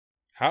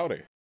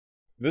Howdy.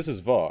 This is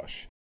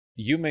Vosh.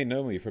 You may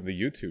know me from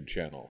the YouTube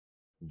channel,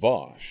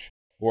 Vosh,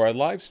 where I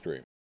live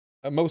stream.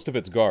 Most of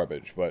it's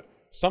garbage, but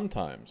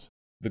sometimes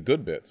the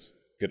good bits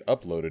get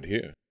uploaded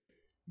here.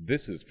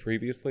 This is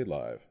Previously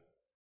Live.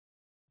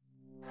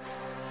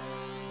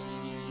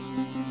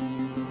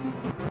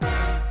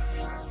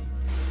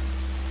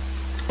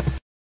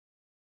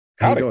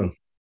 How you doing?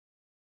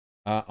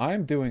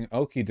 I'm doing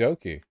okie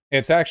dokie.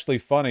 It's actually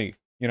funny,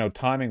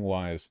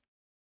 timing-wise,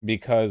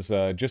 because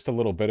just a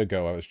little bit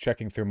ago I was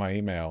checking through my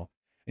email,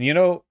 and you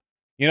know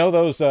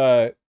those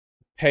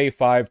pay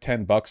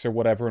 $5-10 or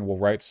whatever, and we'll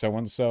write so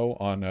and so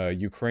on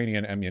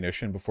Ukrainian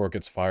ammunition before it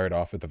gets fired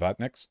off at the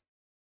Vatniks.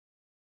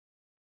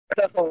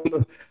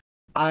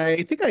 I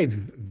think I've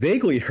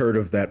vaguely heard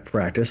of that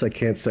practice. I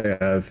can't say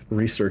I've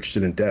researched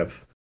it in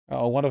depth.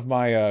 One of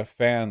my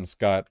fans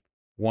got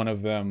one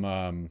of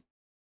them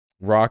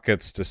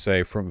rockets to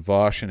say from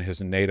Vosh and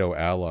his NATO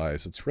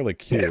allies. It's really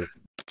cute.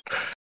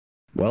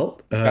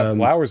 Well, got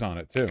flowers on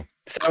it too.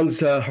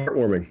 Sounds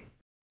heartwarming.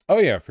 Oh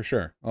yeah, for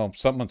sure. Oh,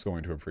 someone's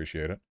going to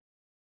appreciate it.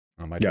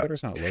 My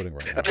Twitter's not loading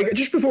right now.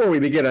 Just before we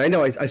begin, I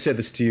know I said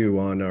this to you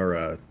on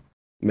our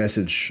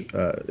message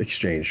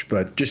exchange,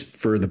 but just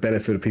for the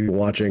benefit of people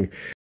watching,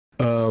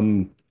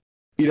 my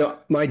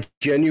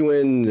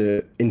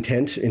genuine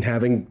intent in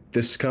having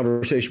this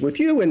conversation with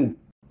you, and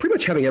pretty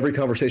much having every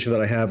conversation that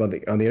I have on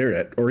the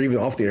internet, or even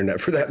off the internet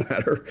for that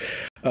matter,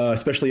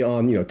 especially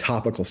on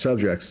topical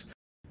subjects,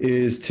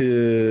 is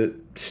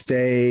to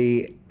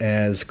stay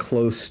as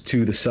close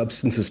to the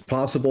substance as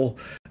possible.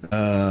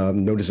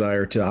 No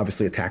desire to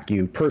obviously attack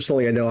you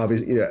personally. I know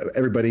obviously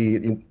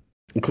everybody,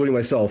 including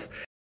myself,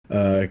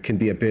 can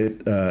be a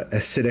bit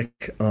acidic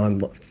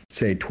on,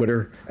 say,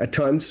 Twitter at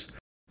times.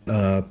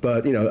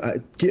 But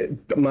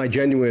my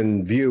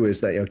genuine view is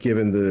that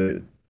given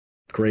the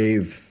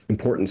grave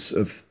importance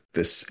of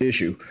this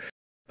issue,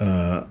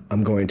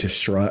 I'm going to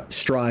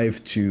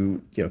strive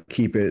to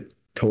keep it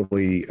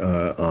totally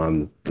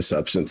on the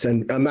substance,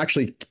 and I'm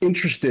actually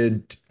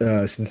interested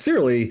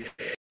sincerely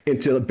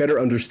into better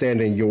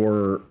understanding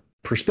your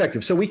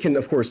perspective. So we can,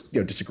 of course,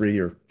 disagree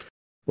or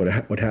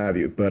what have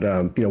you. But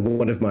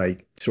one of my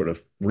sort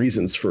of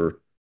reasons for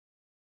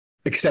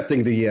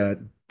accepting the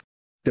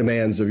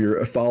demands of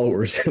your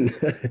followers, and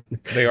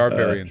they are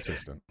very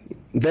insistent.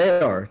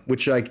 They are,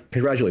 which I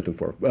congratulate them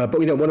for. But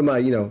one of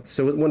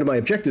my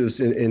objectives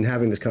in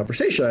having this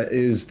conversation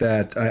is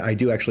that I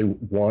do actually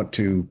want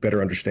to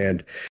better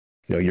understand,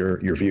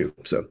 your view.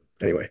 So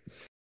anyway.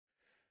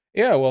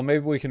 Yeah, well,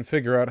 maybe we can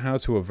figure out how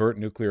to avert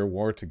nuclear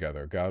war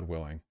together, God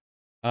willing.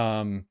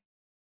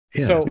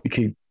 So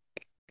you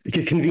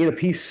could convene a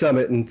peace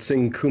summit and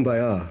sing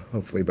Kumbaya,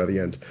 hopefully by the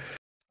end.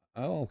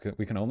 Oh,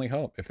 we can only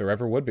hope. If there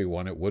ever would be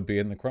one, it would be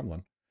in the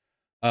Kremlin.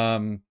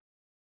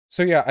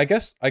 So yeah, I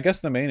guess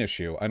the main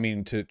issue,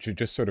 to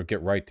just sort of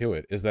get right to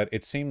it, is that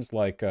it seems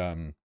like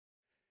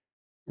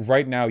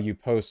right now you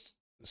post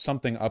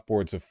something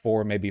upwards of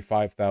 4, maybe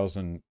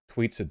 5,000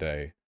 tweets a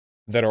day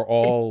that are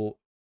all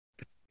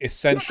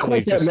essentially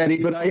not quite that many,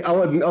 but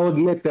I'll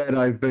admit that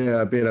I've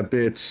been a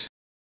bit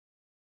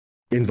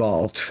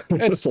involved.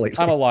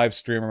 I'm a live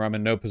streamer. I'm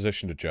in no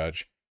position to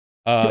judge.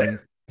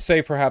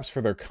 Say perhaps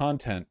for their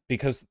content,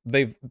 because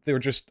they're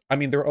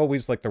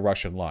always like the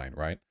Russian line,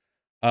 right?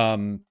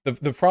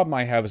 The problem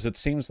I have is it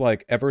seems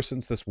like ever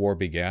since this war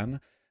began,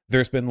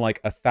 there's been like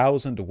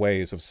 1,000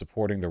 ways of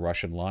supporting the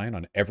Russian line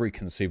on every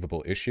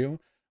conceivable issue,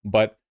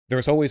 but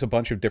there's always a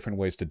bunch of different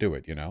ways to do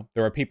it,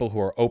 There are people who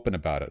are open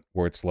about it,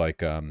 where it's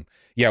like,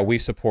 we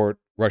support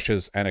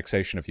Russia's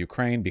annexation of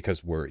Ukraine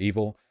because we're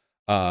evil,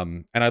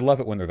 and I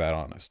love it when they're that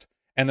honest.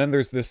 And then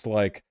there's this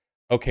like,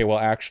 okay, well,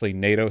 actually,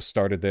 NATO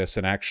started this,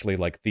 and actually,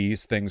 like,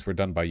 these things were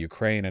done by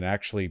Ukraine, and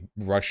actually,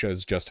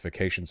 Russia's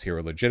justifications here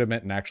are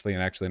legitimate, and actually,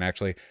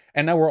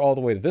 and now we're all the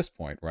way to this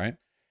point, right?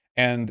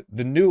 And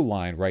the new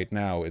line right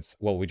now is,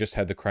 well, we just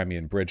had the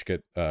Crimean Bridge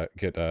get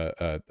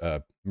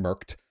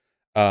murked,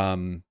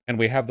 and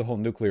we have the whole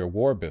nuclear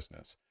war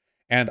business,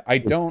 and I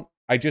don't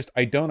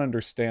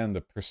understand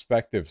the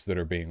perspectives that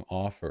are being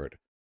offered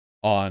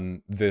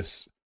on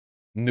this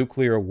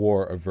nuclear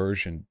war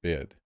aversion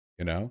bid,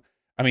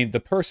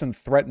 the person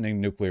threatening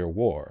nuclear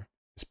war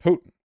is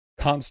Putin,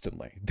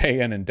 constantly,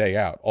 day in and day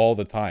out, all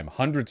the time,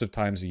 hundreds of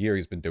times a year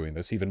he's been doing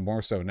this, even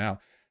more so now.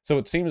 So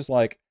it seems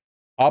like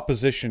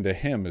opposition to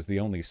him is the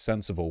only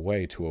sensible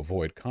way to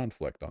avoid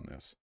conflict on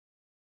this.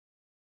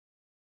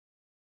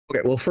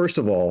 Okay, well, first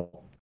of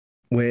all,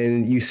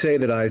 when you say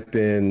that I've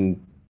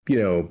been,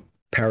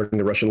 parroting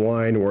the Russian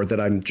line, or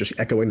that I'm just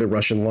echoing the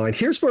Russian line,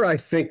 here's where I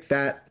think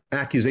that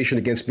accusation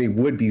against me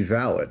would be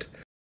valid.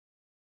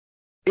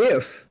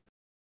 If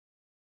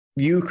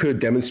you could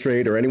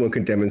demonstrate, or anyone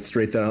could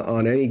demonstrate, that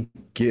on any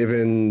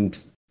given,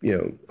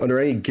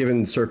 under any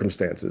given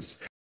circumstances,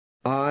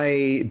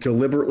 I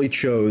deliberately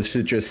chose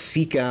to just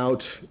seek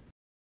out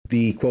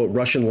the, quote,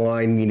 Russian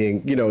line,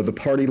 meaning, the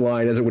party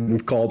line, as it would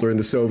be called during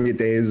the Soviet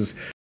days,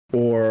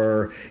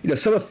 or,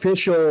 some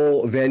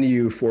official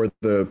venue for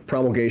the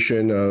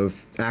promulgation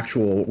of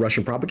actual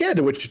Russian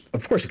propaganda, which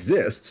of course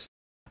exists.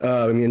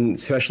 I mean,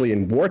 especially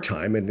in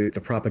wartime and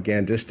the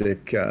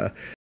propagandistic,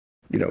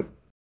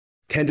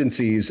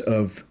 tendencies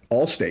of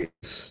all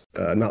states,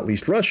 not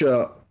least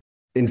Russia,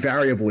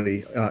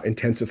 invariably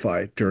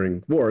intensify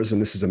during wars,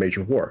 and this is a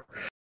major war.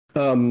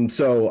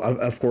 So,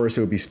 of course,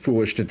 it would be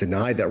foolish to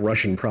deny that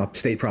Russian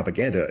state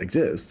propaganda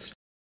exists.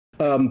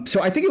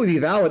 So I think it would be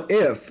valid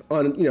if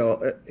on,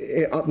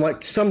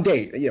 like some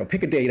date,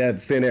 pick a date out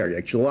of thin air,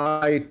 like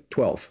July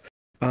 12th,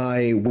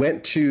 I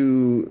went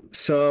to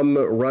some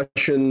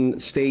Russian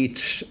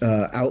state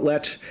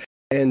outlet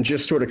and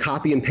just sort of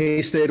copy and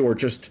pasted or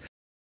just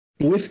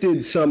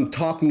lifted some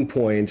talking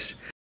point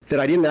that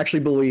I didn't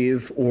actually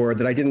believe or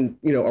that I didn't,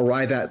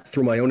 arrive at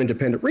through my own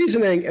independent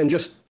reasoning and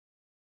just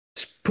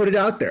put it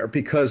out there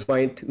because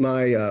my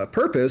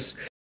purpose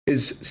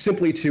is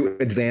simply to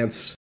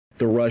advance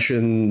the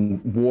Russian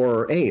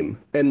war aim.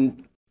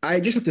 And I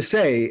just have to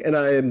say, and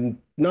I'm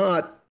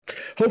not,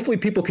 hopefully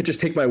people could just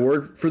take my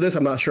word for this.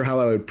 I'm not sure how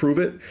I would prove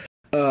it.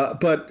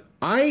 But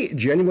I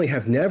genuinely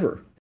have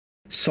never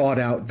sought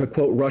out the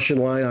quote Russian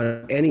line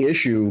on any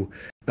issue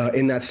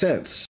in that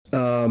sense.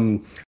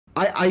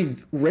 I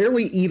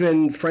rarely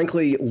even,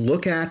 frankly,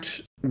 look at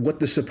what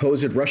the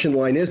supposed Russian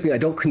line is. I mean, I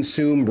don't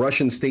consume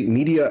Russian state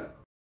media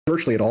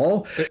virtually at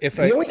all.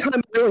 The only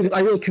time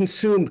I really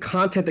consume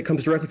content that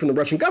comes directly from the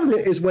Russian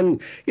government is when,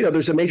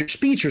 there's a major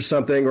speech or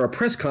something or a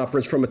press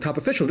conference from a top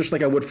official, just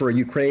like I would for a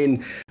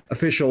Ukraine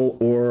official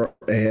or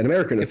an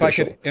American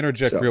official. If I could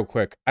interject real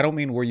quick, I don't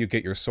mean where you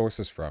get your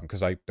sources from,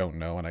 because I don't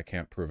know and I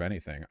can't prove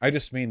anything. I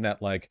just mean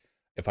that, like,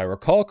 if I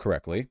recall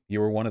correctly, you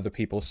were one of the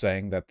people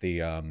saying that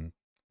the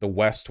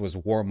West was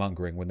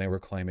warmongering when they were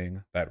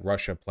claiming that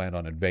Russia planned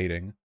on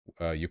invading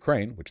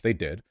Ukraine, which they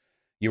did.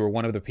 You were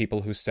one of the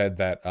people who said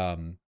that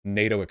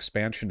NATO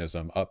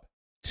expansionism up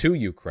to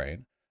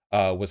Ukraine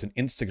was an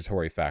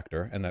instigatory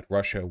factor and that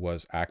Russia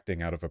was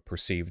acting out of a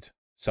perceived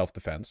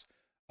self-defense.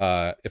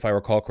 If I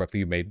recall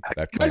correctly, you made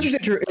that claim. Can I just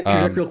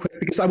interject real quick?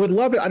 Because I would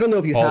love it. I don't know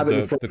if you have it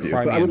in front of you,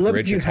 but I would love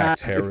if you had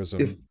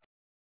terrorism.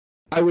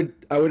 I would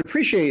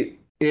appreciate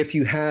if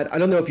you had, I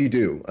don't know if you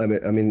do. I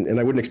mean, and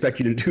I wouldn't expect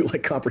you to do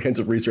like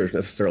comprehensive research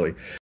necessarily.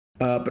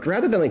 But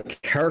rather than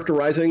like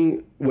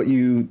characterizing what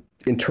you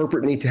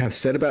interpret me to have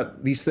said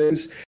about these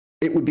things,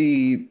 it would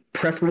be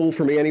preferable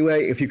for me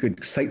anyway if you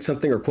could cite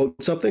something or quote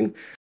something,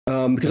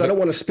 because I don't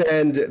want to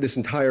spend this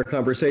entire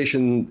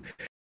conversation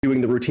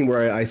doing the routine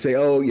where I say,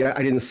 oh yeah,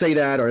 I didn't say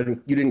that, or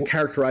you didn't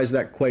characterize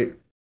that quite.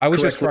 I was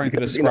just trying to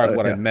describe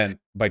what I meant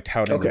by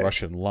touting the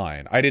Russian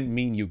line. I didn't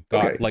mean you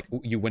got like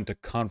you went to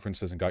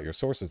conferences and got your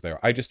sources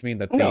there. I just mean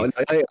that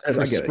the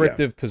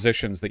prescriptive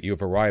positions that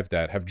you've arrived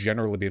at have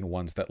generally been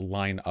ones that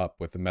line up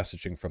with the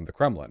messaging from the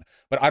Kremlin.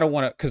 But I don't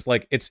want to, because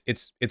like it's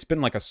been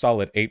like a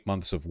solid 8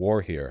 months of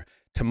war here.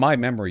 To my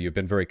memory, you've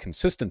been very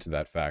consistent to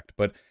that fact,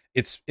 but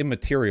it's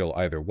immaterial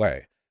either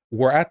way.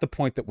 We're at the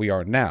point that we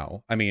are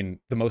now. I mean,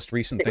 the most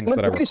recent things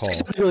that I recall.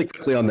 Really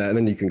quickly on that, and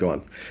then you can go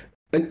on.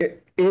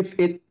 If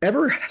it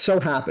ever so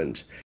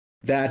happened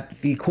that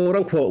the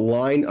quote-unquote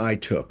line I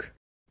took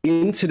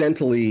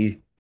incidentally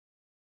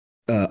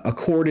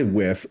accorded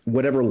with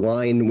whatever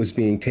line was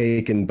being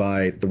taken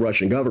by the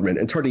Russian government,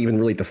 and it's hard to even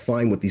really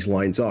define what these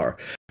lines are,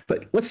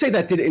 but let's say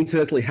that did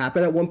incidentally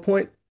happen at one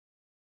point,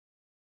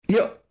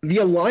 the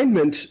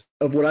alignment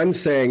of what I'm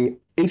saying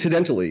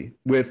incidentally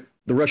with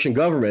the Russian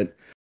government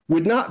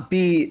would not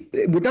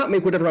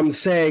make whatever I'm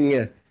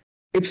saying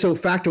ipso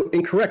facto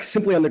incorrect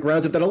simply on the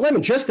grounds of that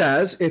alignment. Just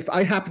as if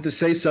I happen to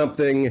say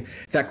something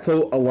that,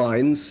 quote,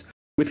 aligns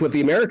with what the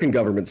American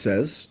government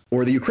says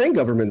or the Ukraine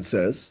government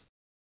says,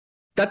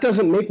 that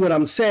doesn't make what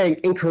I'm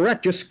saying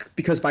incorrect just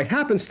because by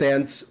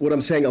happenstance what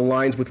I'm saying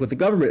aligns with what the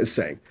government is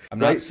saying. I'm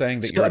not saying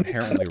that you're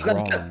inherently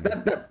wrong.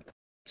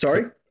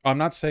 Sorry? I'm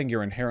not saying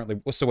you're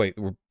inherently... So wait,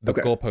 the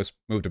goalpost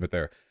moved a bit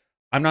there.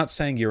 I'm not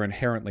saying you're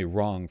inherently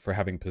wrong for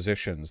having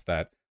positions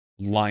that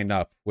line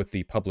up with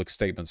the public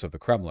statements of the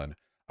Kremlin.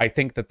 I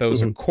think that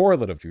those are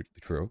correlatively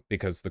true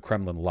because the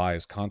Kremlin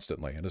lies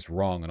constantly and is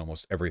wrong in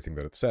almost everything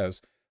that it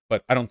says,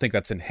 but I don't think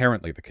that's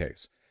inherently the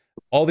case.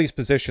 All these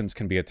positions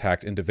can be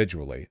attacked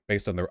individually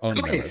based on their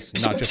own merits,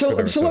 not just for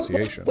their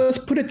association. Let's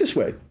put it this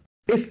way.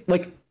 If,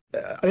 like,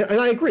 and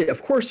I agree,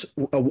 of course,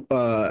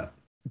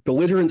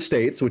 belligerent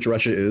states, which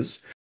Russia is,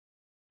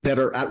 that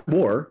are at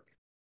war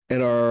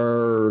and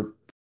are,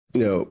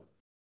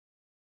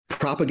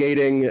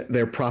 propagating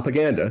their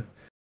propaganda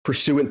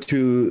pursuant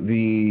to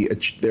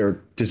their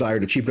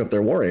desired achievement of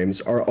their war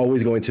aims are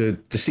always going to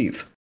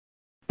deceive.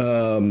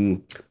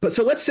 But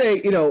so let's say,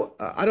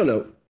 I don't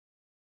know,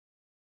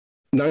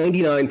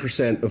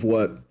 99% of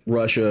what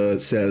Russia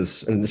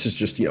says, and this is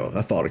just,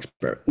 a thought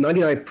experiment,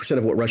 99%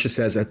 of what Russia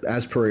says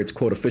as per its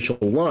quote official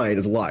line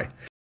is a lie.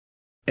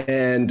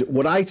 And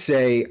what I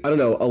say, I don't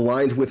know,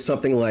 aligns with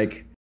something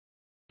like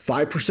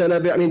 5%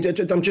 of it. I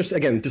mean, I'm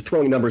just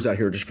throwing numbers out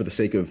here just for the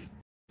sake of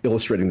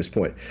illustrating this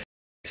point.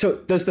 So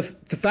does the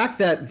fact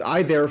that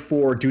I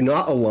therefore do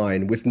not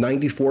align with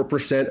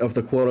 94% of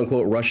the quote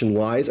unquote Russian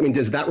lies, I mean,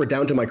 does that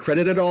redound to my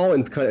credit at all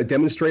and kind of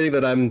demonstrating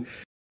that I'm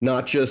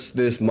not just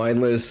this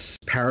mindless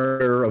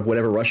parrot of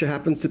whatever Russia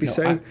happens to be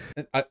saying?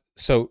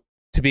 So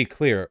to be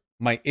clear,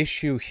 my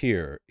issue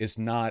here is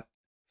not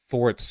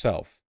for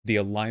itself the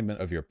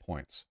alignment of your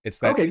points. It's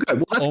that okay, good.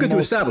 Well, that's good to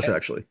establish,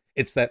 actually.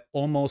 It's that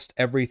almost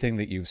everything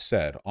that you've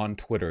said on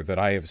Twitter that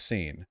I have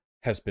seen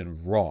has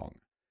been wrong.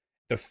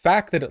 The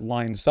fact that it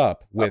lines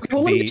up with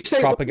the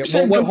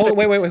propaganda.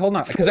 Wait, hold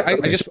on, because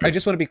I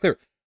just want to be clear.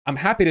 I'm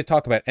happy to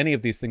talk about any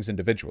of these things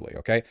individually.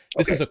 Okay,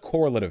 this is a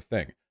correlative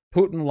thing.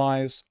 Putin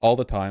lies all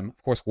the time.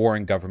 Of course,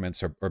 warring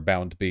governments are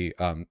bound to be,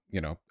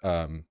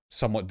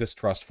 somewhat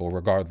distrustful,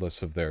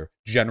 regardless of their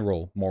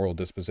general moral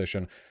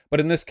disposition. But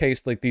in this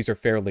case, like, these are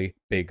fairly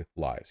big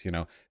lies. You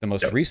know, the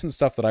most recent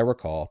stuff that I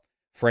recall,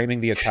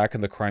 framing the attack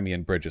on the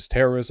Crimean Bridge as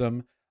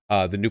terrorism,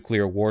 the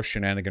nuclear war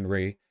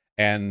shenaniganry,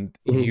 and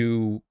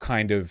you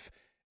kind of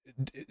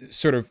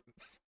sort of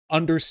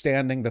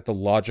understanding that the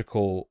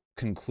logical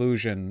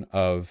conclusion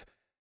of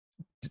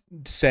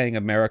saying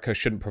America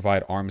shouldn't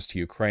provide arms to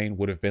Ukraine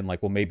would have been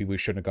like, well, maybe we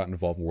shouldn't have gotten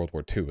involved in World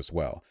War II as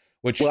well.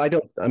 Which, well, I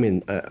don't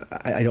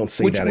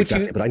say that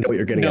exactly, but I know what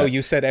you're getting at. No,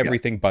 you said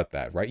everything but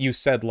that, right? You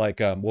said like,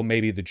 well,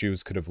 maybe the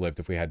Jews could have lived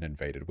if we hadn't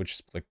invaded, which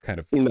is like kind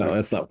of... No,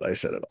 that's not what I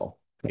said at all.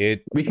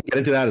 We can get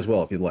into that as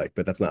well if you'd like,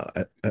 but that's not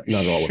at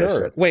all what I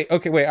said. Wait,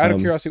 out of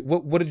curiosity,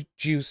 what did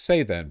you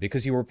say then?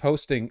 Because you were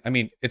posting, I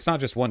mean, it's not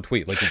just one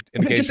tweet, like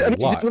engaged in a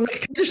lot. Can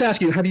I just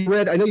ask you, have you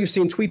read, I know you've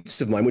seen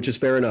tweets of mine, which is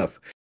fair enough.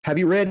 Have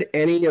you read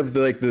any of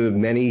the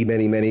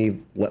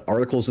many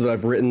articles that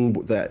I've written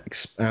that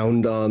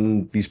expound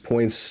on these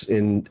points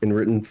in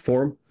written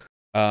form?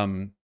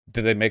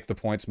 Did they make the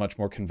points much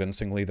more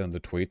convincingly than the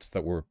tweets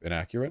that were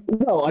inaccurate?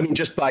 No, I mean,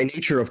 just by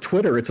nature of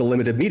Twitter, it's a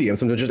limited medium.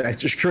 So I'm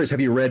just curious,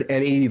 have you read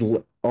any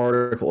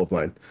article of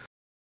mine?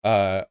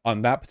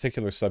 On that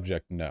particular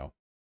subject, no.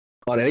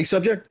 On any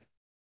subject?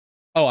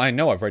 Oh, I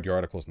know I've read your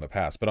articles in the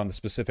past, but on the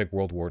specific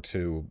World War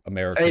II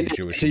American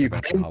Jewish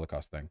intervention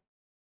Holocaust thing.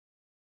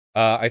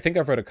 I think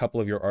I've read a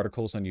couple of your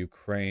articles on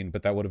Ukraine,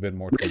 but that would have been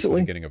more towards the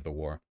beginning of the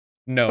war.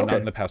 No, not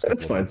in the past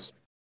couple of months.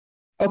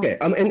 Okay,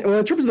 and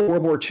in terms of the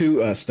World War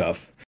II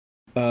stuff,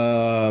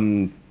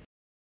 I'm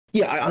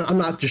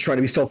not just trying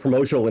to be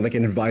self-promotional and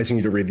advising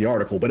you to read the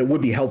article, but it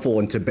would be helpful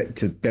and to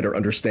better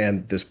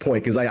understand this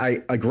point, because I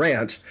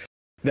grant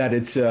that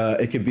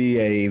it could be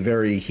a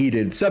very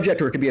heated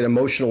subject, or it could be an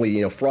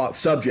emotionally fraught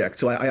subject.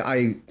 So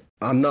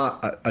I'm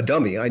not a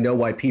dummy. I know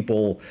why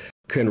people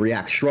can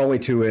react strongly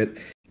to it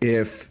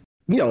if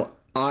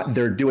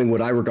they're doing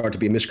what I regard to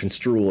be a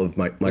misconstrual of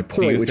my point.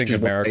 Do you think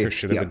America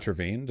should have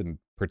intervened and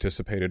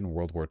participated in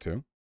World War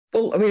II?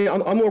 Well, I mean,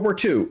 on World War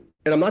II,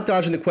 and I'm not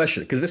dodging the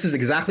question, because this is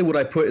exactly what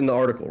I put in the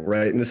article,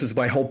 right? And this is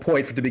my whole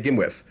point to begin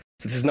with.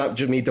 So this is not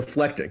just me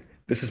deflecting.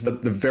 This is the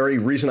very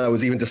reason I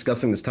was even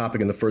discussing this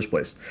topic in the first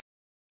place.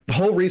 The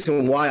whole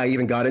reason why I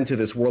even got into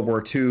this World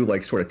War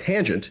II sort of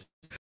tangent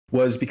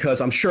was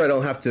because I'm sure I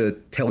don't have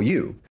to tell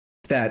you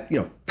that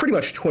pretty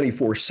much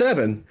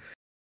 24/7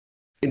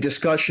 in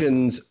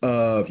discussions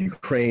of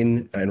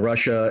Ukraine and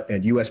Russia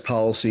and U.S.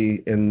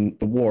 policy in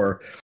the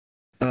war,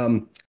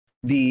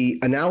 the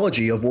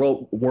analogy of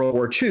World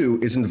War II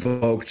is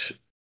invoked,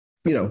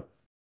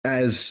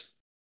 as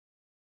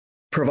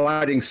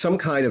providing some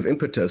kind of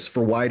impetus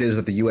for why it is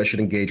that the U.S.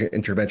 should engage in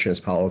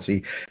interventionist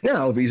policy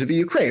now vis-a-vis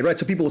Ukraine, right?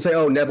 So people will say,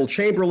 oh, Neville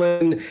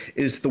Chamberlain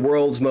is the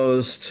world's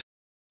most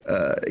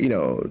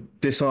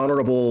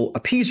dishonorable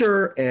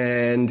appeaser,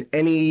 and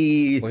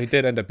well, he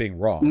did end up being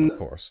wrong, of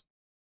course.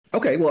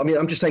 Okay, well, I mean,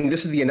 I'm just saying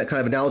this is the kind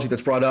of analogy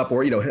that's brought up,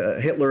 or,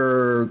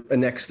 Hitler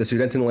annexed the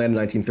Sudetenland in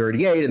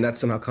 1938, and that's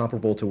somehow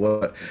comparable to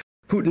what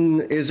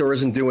Putin is or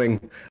isn't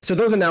doing. So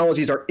those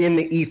analogies are in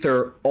the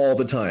ether all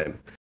the time.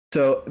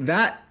 So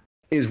that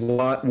is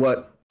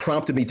what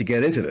prompted me to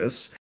get into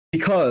this,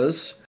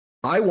 because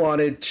I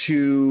wanted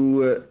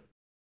to,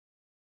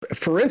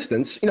 for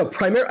instance,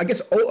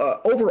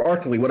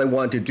 overarchingly, what I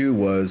wanted to do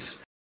was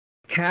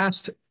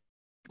cast,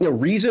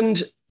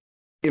 reasoned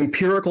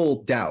empirical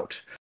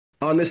doubt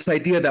on this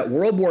idea that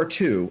World War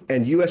II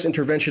and U.S.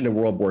 intervention in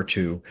World War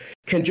II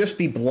can just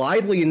be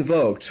blithely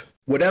invoked,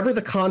 whatever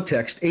the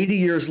context, 80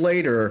 years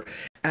later,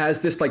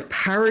 as this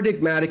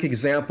paradigmatic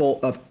example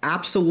of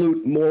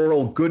absolute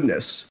moral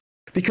goodness.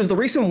 Because the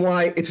reason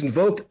why it's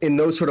invoked in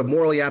those sort of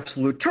morally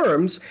absolute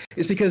terms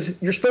is because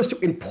you're supposed to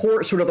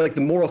import sort of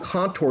the moral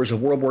contours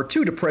of World War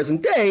II to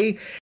present day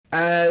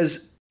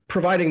as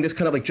providing this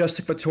kind of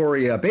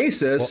justificatory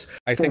basis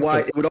for why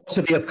it would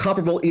also be of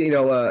comparable,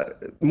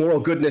 moral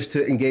goodness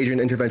to engage in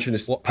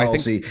interventionist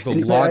policy. I think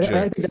the logic...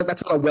 I think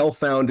that's not a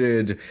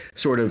well-founded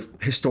sort of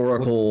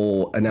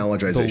historical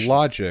analogization. The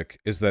logic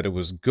is that it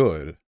was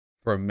good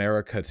for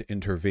America to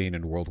intervene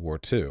in World War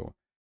II,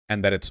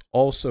 and that it's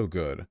also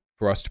good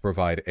for us to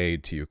provide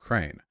aid to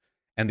Ukraine.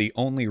 And the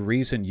only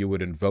reason you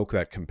would invoke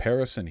that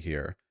comparison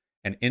here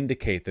and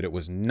indicate that it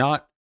was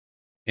not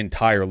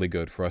entirely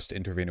good for us to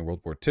intervene in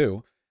World War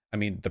II, I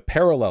mean, the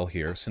parallel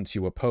here, since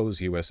you oppose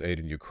U.S. aid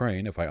in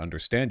Ukraine, if I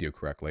understand you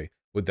correctly,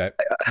 would that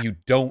you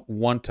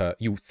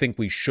think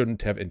we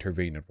shouldn't have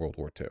intervened in World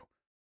War II.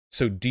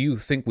 So do you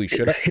think we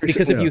should have?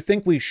 Because if you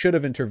think we should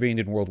have intervened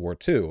in World War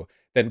II,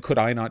 then could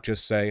I not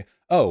just say,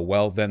 oh,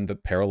 well, then the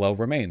parallel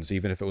remains.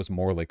 Even if it was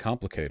morally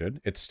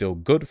complicated, it's still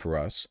good for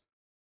us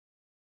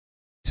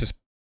to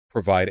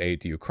provide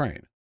aid to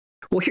Ukraine.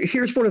 Well,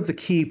 here's one of the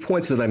key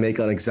points that I make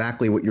on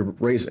exactly what you're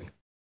raising.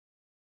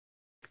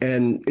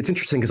 And it's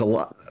interesting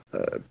because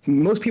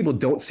most people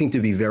don't seem to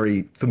be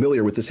very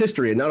familiar with this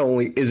history. And not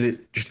only is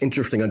it just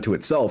interesting unto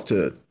itself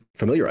to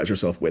familiarize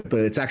yourself with, but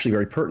it's actually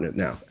very pertinent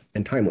now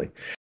and timely.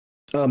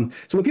 So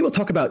when people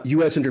talk about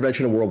U.S.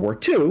 intervention in World War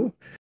II,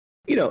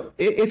 you know,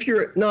 if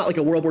you're not like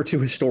a World War II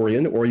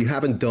historian, or you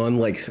haven't done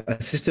like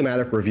a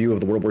systematic review of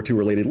the World War II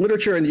related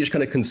literature, and you just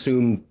kind of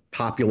consume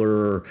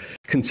popular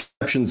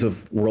conceptions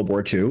of World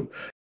War II,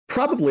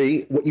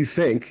 probably what you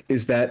think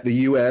is that the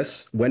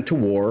U.S. went to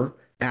war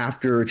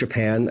after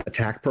Japan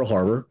attacked Pearl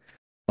Harbor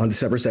on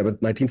December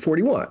 7th,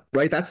 1941,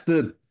 right? That's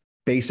the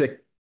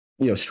basic,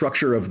 you know,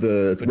 structure of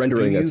the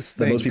rendering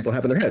that most people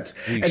have in their heads.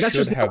 And that's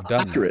just not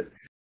accurate. That.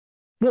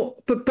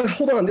 Well, but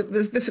hold on.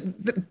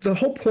 The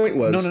whole point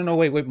was no.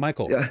 Wait,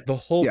 Michael. Yeah, the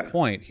whole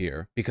point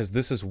here, because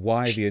this is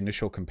why the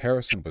initial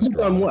comparison was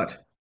drawn. On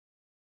what?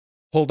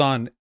 Hold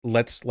on.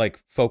 Let's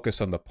focus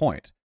on the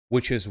point,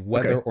 which is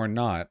whether or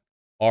not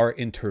our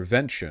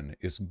intervention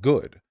is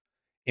good.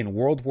 In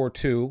World War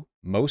II,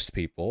 most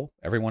people,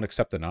 everyone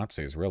except the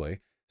Nazis,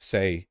 really,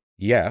 say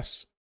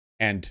yes.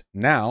 And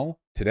now,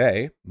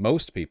 today,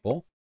 most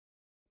people,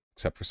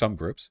 except for some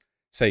groups,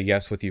 say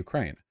yes with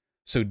Ukraine.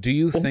 So do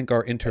you think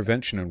our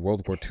intervention in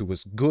World War II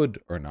was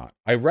good or not?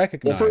 I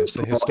recognize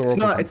the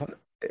historical...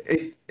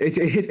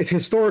 It's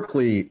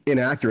historically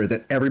inaccurate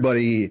that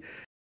everybody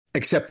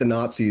except the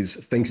Nazis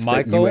thinks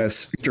that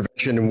U.S.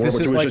 intervention in World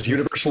War II was just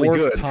universally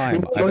good.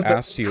 Time I've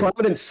asked you.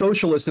 Prominent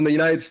socialists in the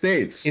United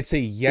States. It's a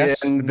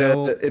yes, in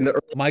no,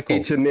 the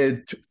early to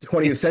mid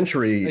 20th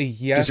century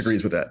yes,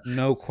 disagrees with that.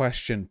 No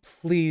question.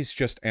 Please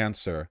just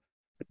answer.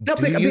 Do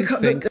you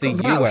think the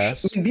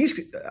U.S.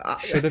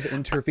 should have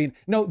intervened?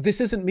 No,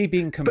 this isn't me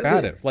being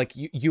combative.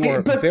 You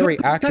are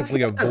very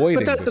actively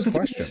avoiding this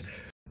question.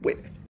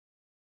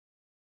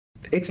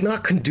 It's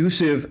not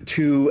conducive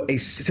to a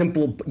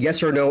simple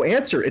yes or no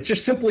answer. It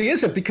just simply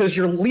isn't, because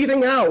you're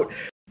leaving out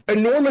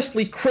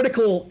enormously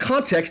critical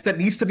context that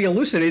needs to be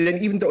elucidated,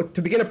 and even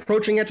to begin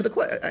approaching answer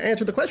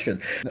the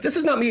question. This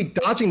is not me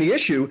dodging the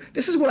issue.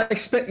 This is what I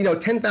spent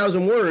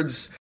 10,000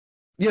 words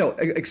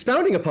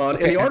expounding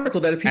upon in the article,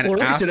 that if people are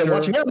interested in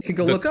watching out, they can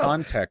go look up. The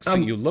context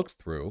that you looked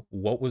through,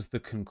 what was the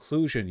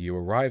conclusion you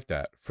arrived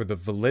at for the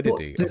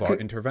validity of our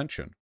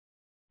intervention?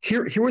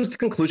 Here was the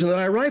conclusion that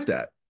I arrived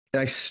at. And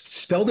I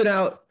spelled it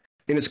out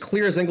in as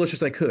clear as English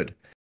as I could.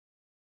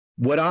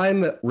 What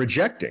I'm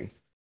rejecting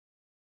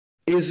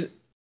is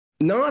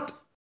not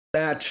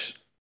that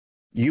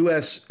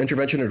U.S.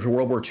 intervention into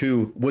World War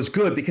II was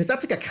good, because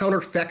that's like a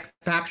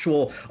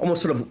counterfactual,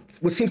 almost sort of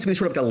what seems to be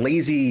sort of like a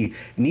lazy,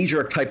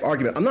 knee-jerk type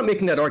argument. I'm not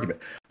making that argument.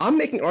 I'm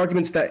making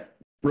arguments that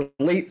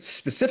relate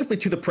specifically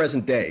to the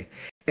present day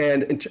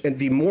and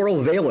the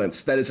moral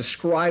valence that is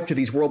ascribed to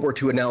these World War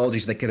II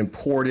analogies that get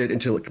imported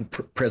into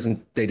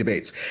present day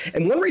debates.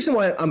 And one reason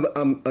why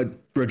I'm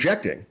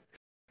rejecting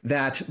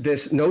that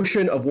this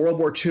notion of World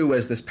War II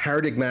as this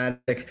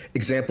paradigmatic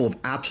example of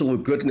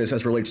absolute goodness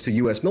as relates to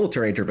U.S.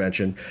 military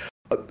intervention,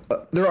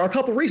 there are a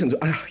couple of reasons.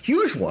 A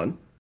huge one,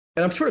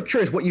 and I'm sort of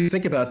curious what you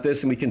think about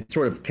this, and we can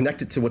sort of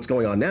connect it to what's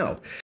going on now.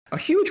 A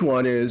huge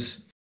one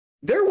is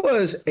there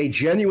was a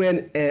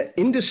genuine,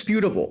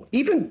 indisputable,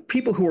 even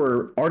people who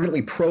were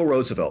ardently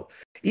pro-Roosevelt,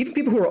 even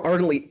people who were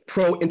ardently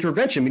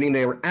pro-intervention, meaning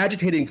they were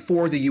agitating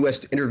for the U.S.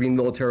 to intervene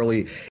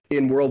militarily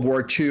in World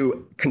War II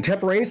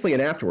contemporaneously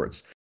and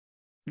afterwards.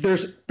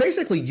 There's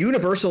basically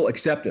universal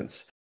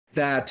acceptance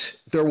that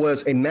there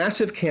was a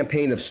massive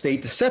campaign of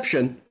state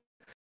deception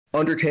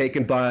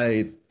undertaken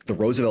by the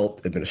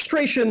Roosevelt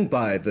administration,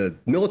 by the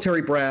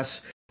military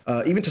brass,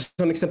 even to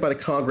some extent by the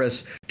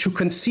Congress, to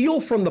conceal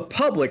from the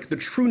public the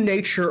true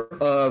nature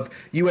of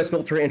U.S.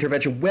 military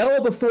intervention well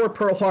before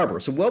Pearl Harbor.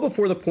 So well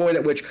before the point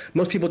at which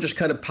most people just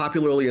kind of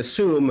popularly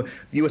assume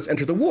the U.S.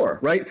 entered the war,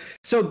 right?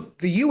 So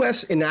the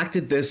U.S.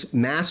 enacted this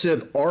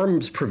massive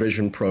arms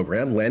provision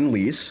program,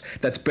 Lend-Lease,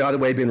 that's, by the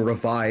way, been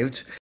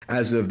revived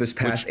as of this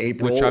past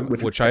April.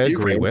 Which I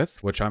agree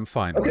with, which I'm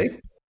fine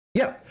with.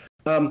 Yeah.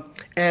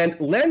 And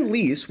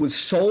Lend-Lease was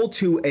sold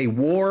to a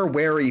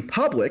war-wary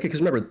public, because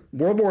remember,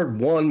 World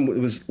War I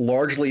was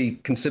largely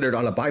considered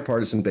on a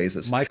bipartisan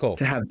basis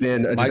to have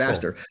been a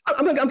disaster.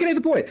 I'm getting to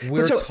the point.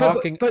 We're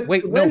talking. But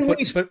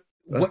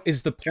what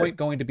is the point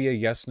going to be a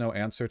yes/no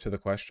answer to the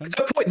question?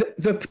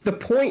 The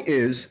point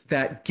is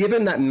that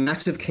given that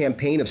massive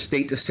campaign of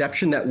state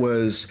deception that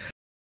was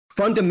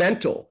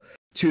fundamental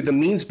to the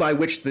means by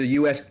which the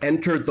U.S.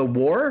 entered the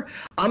war,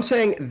 I'm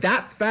saying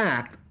that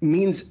fact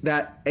means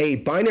that a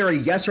binary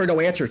yes or no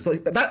answer,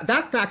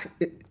 that fact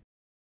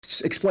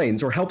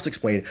explains or helps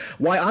explain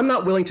why I'm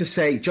not willing to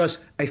say just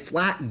a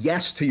flat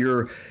yes to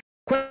your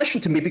question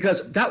to me,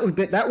 because that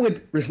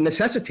would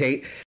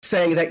necessitate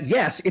saying that,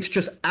 yes, it's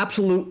just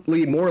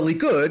absolutely morally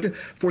good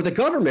for the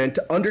government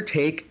to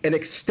undertake an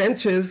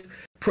extensive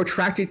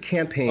protracted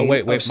campaign Oh,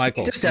 wait, of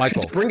Michael,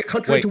 deception to bring a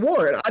country into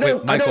war. And I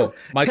don't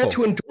tend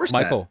to endorse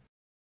that.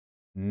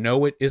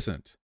 No, it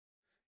isn't.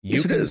 You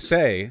Yes, can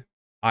say,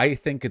 I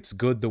think it's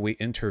good that we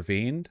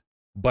intervened,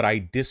 but I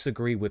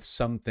disagree with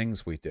some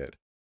things we did.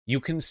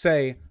 You can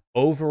say,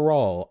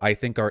 overall, I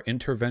think our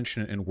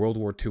intervention in World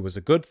War II was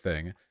a good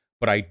thing,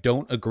 but I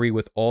don't agree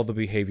with all the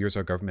behaviors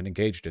our government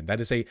engaged in.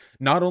 That is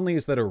not only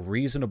is that a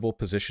reasonable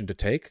position to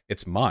take,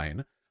 it's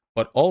mine,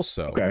 but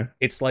also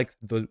it's like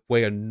the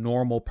way a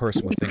normal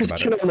person would think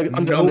about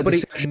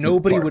it.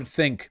 Nobody would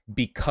think,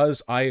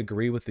 because I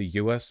agree with the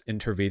U.S.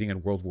 intervening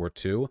in World War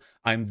II,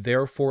 I'm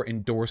therefore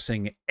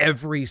endorsing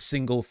every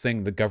single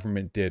thing the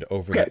government did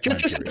over that time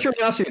just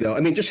curiosity, though.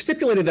 I mean, just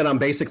stipulated that I'm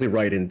basically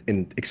right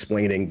in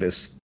explaining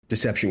this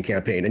deception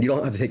campaign, and you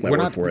don't have to take my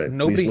word for it.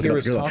 Nobody here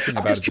is talking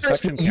about a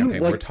deception campaign.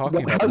 We're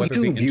talking about whether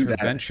the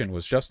intervention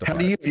was justified. How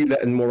do you view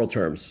that in moral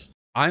terms?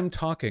 I'm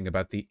talking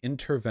about the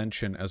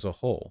intervention as a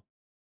whole.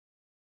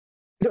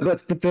 No,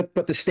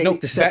 but the state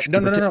deception.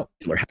 No.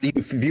 How do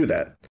you view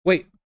that?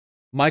 Wait,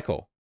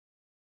 Michael.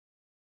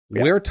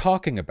 Yeah. We're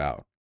talking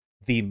about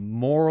the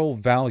moral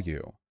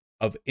value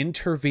of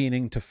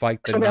intervening to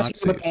fight the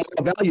Nazis. The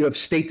moral value of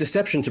state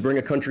deception to bring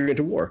a country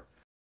into war.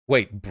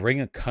 Wait, bring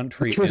a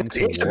country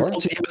into war?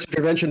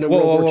 Intervention in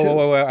World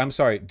War II. I'm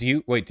sorry.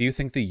 Do you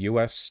think the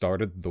U.S.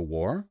 started the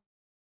war?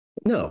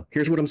 No.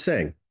 Here's what I'm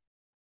saying.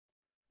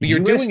 But you're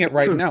doing it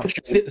right now.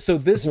 So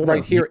this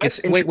right here.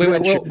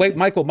 Wait,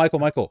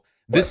 Michael.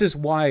 This is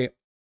why,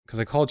 because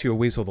I called you a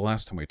weasel the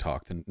last time we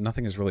talked, and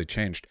nothing has really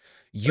changed.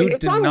 You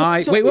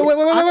deny. Wait.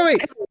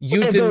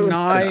 You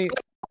deny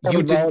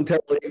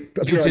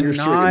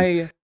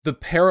the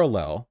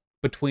parallel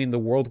between the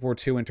World War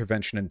II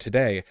intervention and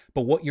today,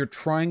 but what you're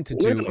trying to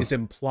do is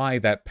imply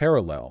that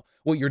parallel.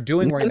 What you're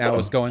doing right now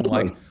is going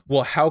like,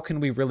 well, how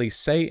can we really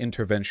say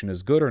intervention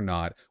is good or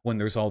not when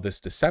there's all this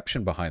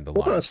deception behind the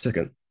lines? Hold on a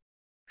second.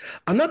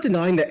 I'm not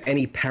denying that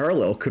any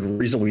parallel could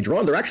reasonably be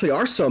drawn. There actually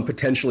are some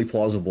potentially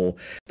plausible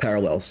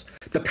parallels.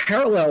 The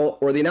parallel,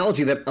 or the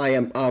analogy that I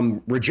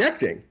am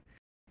rejecting,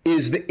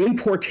 is the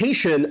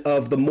importation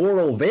of the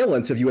moral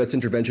valence of U.S.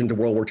 intervention into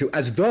World War II,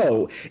 as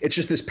though it's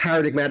just this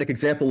paradigmatic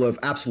example of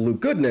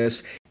absolute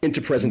goodness into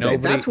present day.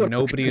 That's what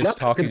nobody is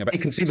talking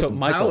about. So,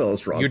 Michael,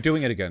 you're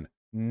doing it again.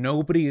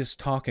 Nobody is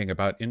talking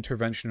about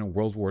intervention in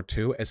World War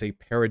II as a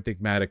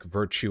paradigmatic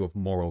virtue of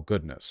moral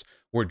goodness.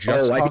 We're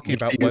just talking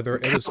about whether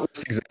it was.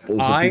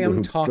 I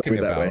am talking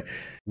about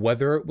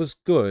whether it was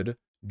good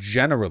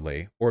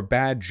generally or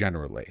bad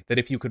generally. That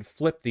if you could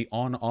flip the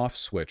on-off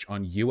switch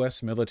on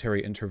U.S.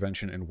 military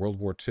intervention in World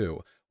War II,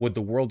 would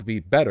the world be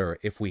better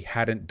if we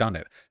hadn't done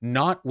it?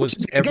 Not was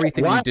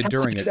everything we did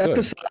during it good.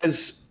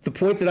 Emphasize the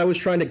point that I was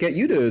trying to get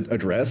you to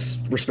address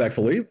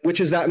respectfully,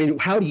 which is that, I mean,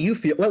 how do you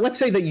feel? Let's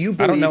say that you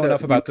believe I don't know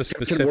enough about the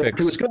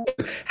specifics.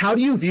 How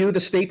do you view the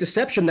state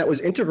deception that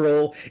was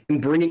integral in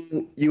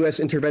bringing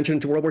U.S. intervention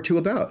into World War II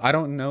about? I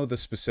don't know the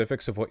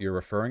specifics of what you're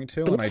referring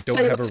to, and I don't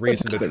have a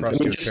reason to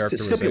trust your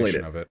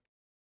characterization of it.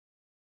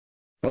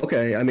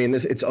 Okay, I mean,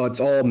 it's all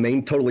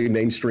totally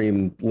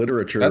mainstream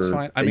literature. That's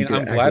fine. I mean,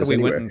 I'm glad we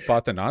went and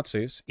fought the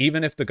Nazis.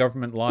 Even if the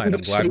government lied, I'm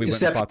glad we went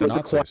and fought the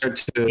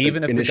Nazis.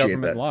 Even if the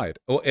government lied.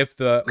 Well, if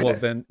the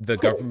then the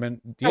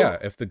government,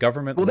 if the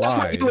government lied. That's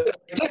where you and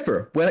I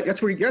differ. Well,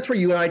 that's where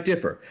you and I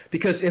differ.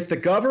 Because if the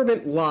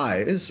government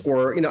lies,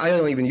 or I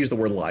don't even use the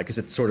word lie because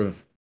it's sort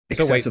of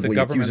excessively. So wait, the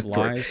government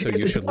lies, so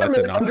you should let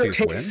the Nazis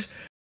win.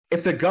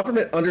 If the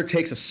government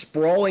undertakes a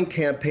sprawling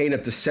campaign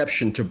of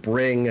deception to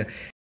bring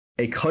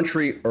a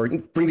country or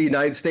bring the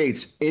United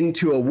States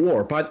into a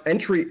war, but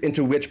entry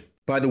into which,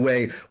 by the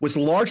way, was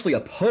largely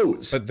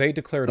opposed. But they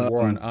declared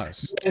war on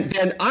us. And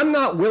then I'm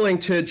not willing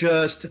to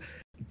just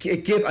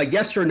give a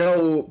yes or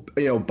no,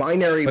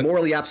 binary,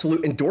 morally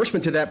absolute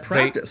endorsement to that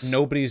practice.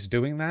 Nobody's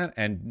doing that,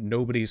 and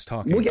nobody's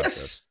talking about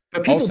this.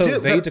 But people also, do.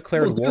 they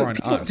declared war on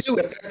us. People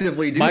do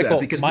effectively do Michael, that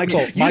because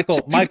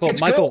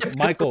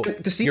Michael,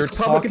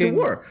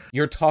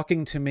 you're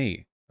talking to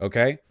me.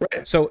 Okay?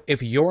 Right. So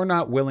if you're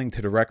not willing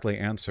to directly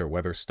answer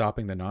whether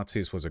stopping the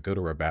Nazis was a good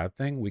or a bad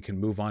thing, we can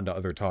move on to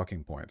other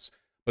talking points.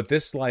 But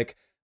this,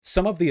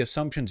 some of the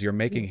assumptions you're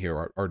making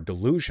here are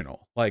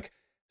delusional.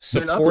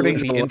 Supporting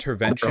the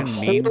intervention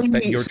means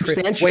that you're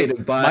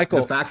substantiated by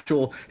the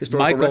factual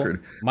historical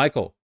record.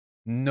 Michael,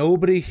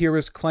 nobody here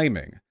is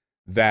claiming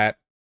that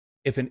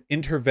if an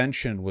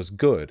intervention was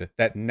good,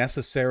 that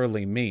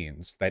necessarily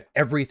means that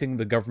everything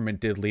the government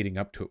did leading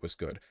up to it was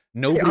good.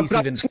 Nobody's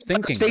even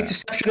thinking state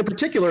deception in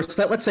particular.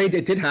 So let's say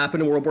it did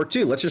happen in World War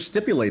II. Let's just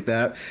stipulate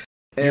that.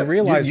 You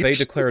realize they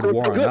declared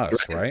war on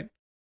us, right?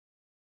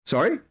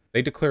 Sorry?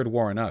 They declared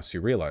war on us.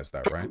 You realize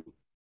that, right?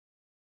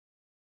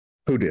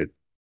 Who did?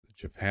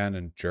 Japan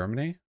and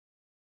Germany?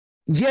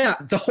 Yeah,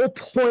 the whole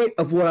point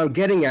of what I'm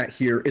getting at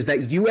here is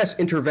that U.S.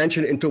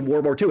 intervention into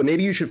World War II, and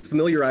maybe you should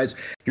familiarize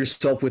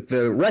yourself with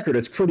the record.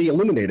 It's pretty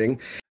illuminating.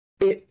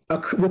 It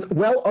was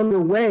well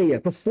underway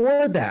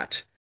before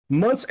that,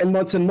 months and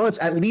months and months,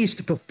 at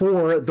least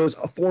before those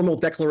formal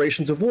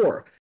declarations of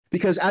war.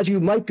 Because as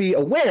you might be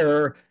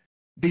aware,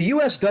 the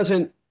U.S.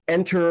 doesn't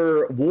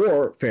enter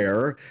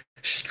warfare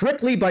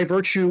strictly by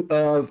virtue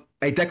of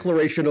a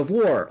declaration of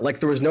war. Like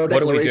there was no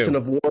declaration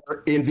of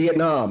war in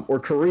Vietnam or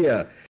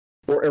Korea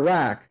or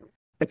Iraq,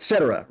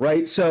 etc.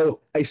 Right? So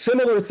a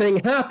similar thing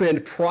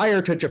happened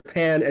prior to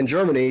Japan and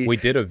Germany. We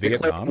did a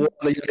Vietnam war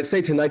in the United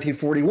States in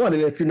 1941.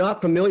 And if you're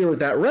not familiar with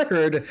that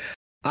record,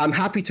 I'm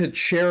happy to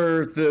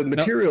share the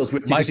materials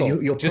with you.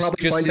 Michael, you'll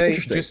probably find it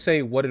interesting. Just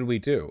say, what did we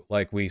do?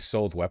 Like, we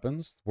sold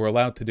weapons? We're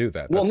allowed to do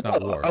that. That's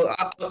not war.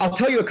 I'll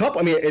tell you a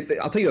couple.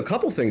 I'll tell you a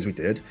couple things we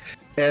did.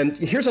 And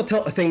here's a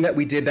thing that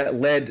we did that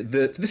led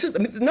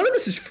none of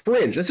this is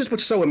fringe. This is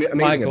what's so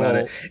amazing about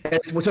it.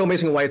 And what's so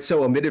amazing why it's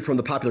so omitted from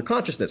the popular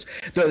consciousness.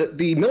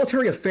 The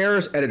military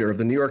affairs editor of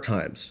the New York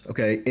Times,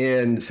 okay,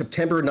 in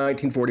September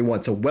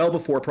 1941, so well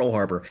before Pearl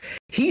Harbor,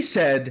 he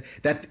said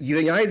that the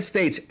United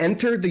States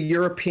entered the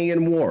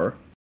European War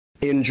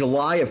in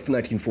July of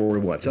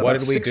 1941. So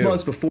about 6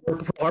 months before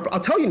Pearl Harbor. I'll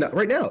tell you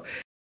right now,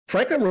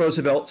 Franklin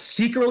Roosevelt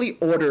secretly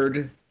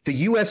ordered the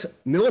U.S.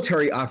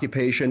 military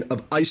occupation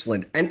of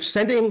Iceland and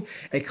sending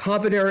a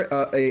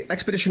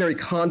expeditionary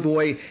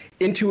convoy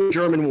into a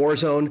German war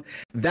zone.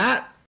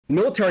 That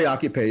military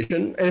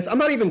occupation, and I'm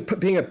not even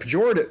being a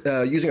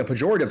pejorative, using a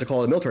pejorative to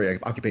call it a military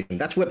occupation.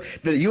 That's what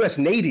the U.S.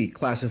 Navy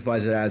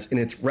classifies it as in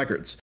its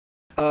records.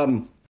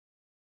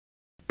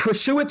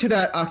 Pursuant to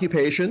that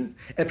occupation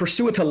and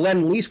pursuant to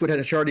Lend-Lease, which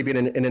had already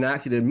been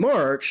enacted in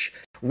March,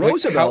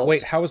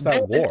 Roosevelt how is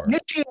that war?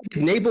 Initiated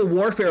naval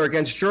warfare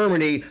against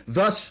Germany,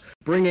 thus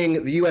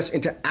bringing the U.S.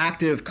 into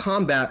active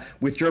combat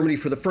with Germany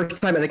for the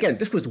first time. And again,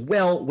 this was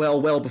well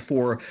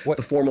before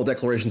the formal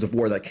declarations of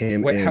war that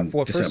came in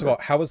December. First of all,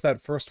 how was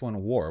that first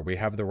one war? We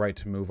have the right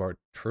to move our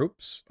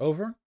troops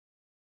over?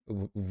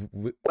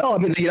 Well, I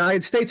mean, the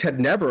United States had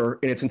never,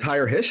 in its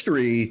entire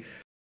history,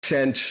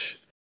 sent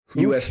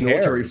U.S.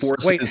 military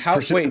forces. How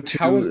is that?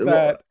 How is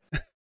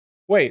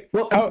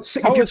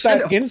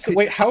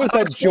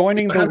that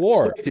joining the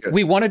war?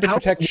 We wanted to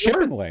protect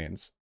shipping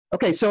lanes.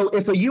 Okay, so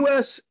if a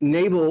U.S.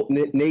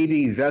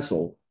 Navy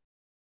vessel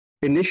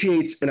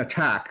initiates an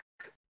attack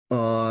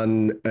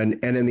on an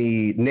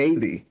enemy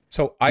navy,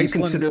 so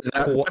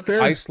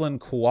Iceland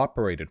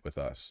cooperated with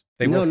us.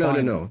 No,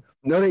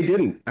 they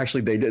didn't.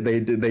 Actually, they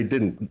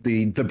didn't.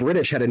 The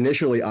British had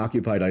initially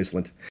occupied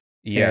Iceland.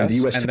 Yes, and the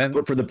U.S. took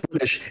it for the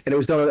British, and it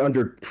was done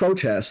under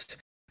protest.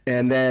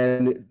 And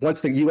then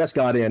once the U.S.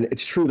 got in,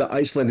 it's true that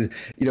Iceland,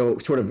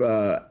 sort of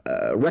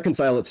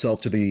reconciled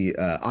itself to the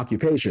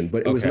occupation,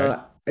 but it was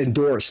not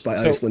endorsed by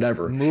Iceland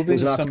ever. Moving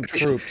some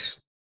troops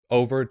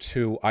over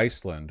to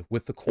Iceland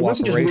with the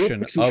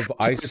cooperation of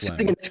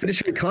Iceland.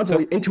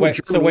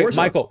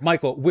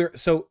 Michael,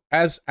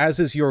 as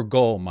is your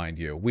goal, mind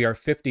you, we are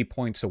 50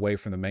 points away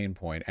from the main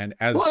point, and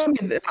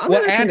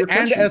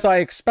as I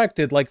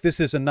expected, like, this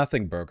is a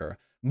nothing burger.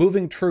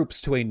 Moving troops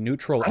to a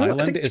neutral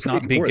island is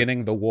not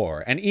beginning the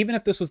war. And even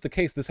if this was the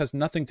case, this has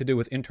nothing to do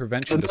with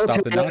intervention to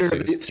stop the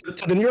Nazis.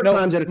 The New York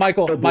Times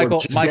Michael,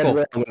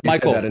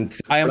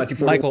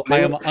 I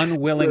am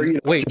unwilling.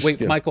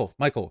 Wait,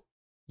 Michael.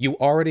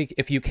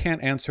 If you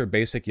can't answer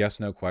basic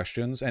yes/no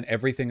questions, and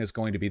everything is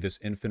going to be this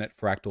infinite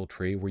fractal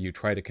tree where you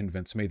try to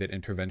convince me that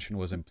intervention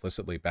was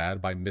implicitly bad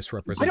by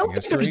misrepresenting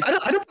history, I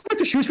don't have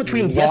to choose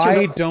between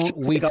why don't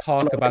we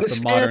talk about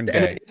the modern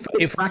day?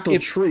 If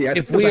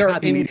we are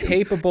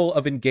incapable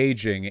of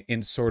engaging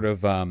in sort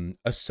of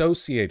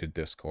associated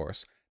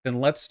discourse, then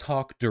let's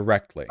talk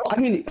directly.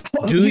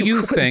 Do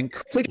you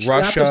think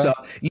Russia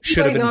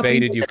should have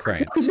invaded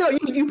Ukraine? No,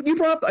 you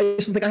brought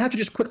up something. I have to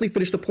just quickly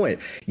finish the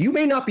point. You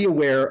may not be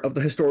aware of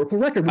the historical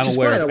record, which I'm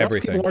aware of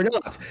everything. People are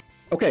not.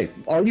 Okay,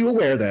 are you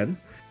aware then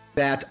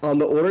that on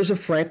the orders of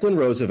Franklin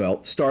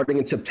Roosevelt, starting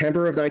in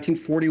September of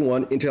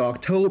 1941 into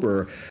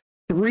October,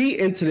 3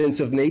 incidents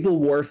of naval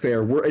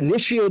warfare were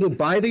initiated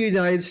by the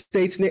United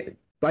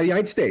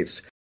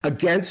States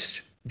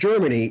against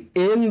Germany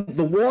in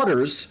the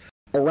waters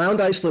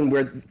around Iceland,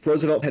 where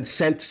Roosevelt had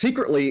sent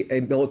secretly a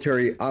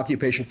military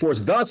occupation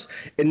force, thus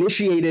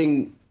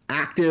initiating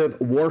active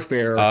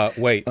warfare.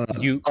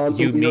 You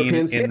mean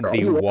in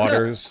the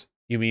waters?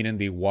 You mean in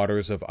the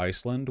waters of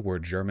Iceland, where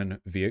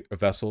German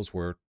vessels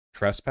were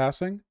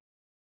trespassing?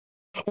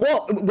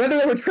 Well, whether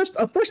they were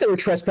of course they were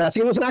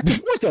trespassing. It was an active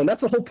war zone.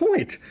 That's the whole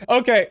point.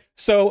 Okay,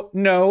 so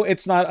no,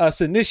 it's not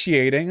us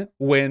initiating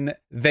when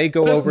they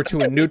go over to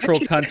a neutral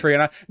country.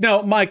 And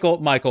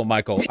Michael,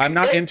 I'm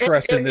not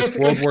interested in this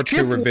World War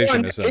II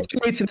revisionism.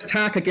 It's an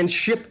attack against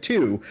Ship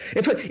 2.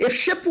 If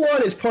Ship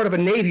 1 is part of a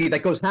navy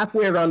that goes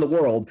halfway around the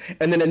world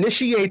and then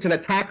initiates an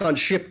attack on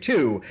Ship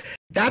 2,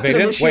 they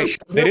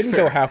didn't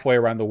go halfway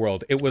around the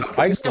world. It was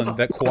Iceland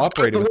that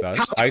cooperated with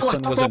us.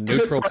 Iceland was a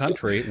neutral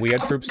country. We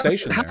had troops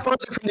stationed there. How far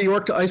is it from New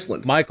York to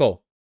Iceland?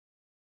 Michael,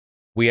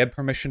 we had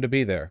permission to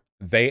be there.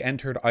 They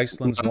entered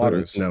Iceland's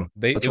waters. No,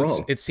 that's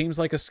wrong. It seems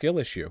like a skill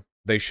issue.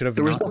 They should have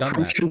not done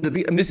that. To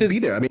be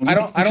there. I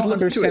don't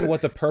understand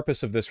what the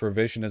purpose of this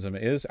revisionism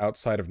is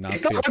outside of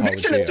Nazi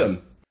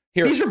apologia.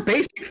 Here, these are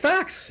basic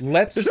facts.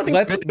 let's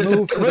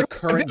move to the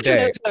current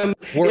day.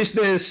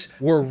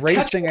 We're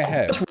racing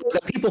ahead.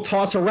 That people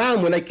toss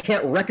around when they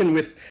can't reckon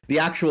with the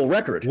actual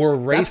record. We're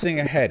racing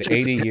ahead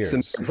 80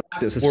 years.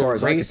 We're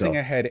racing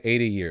ahead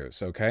 80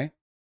 years, okay?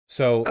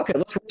 So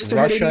let's race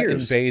Russia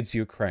invades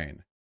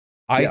Ukraine.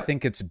 I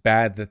think it's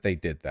bad that they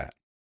did that.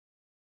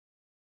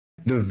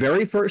 The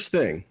very first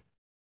thing,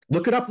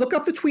 look it up. Look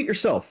up the tweet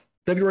yourself.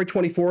 February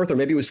 24th, or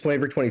maybe it was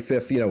February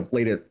 25th.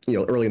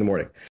 Early in the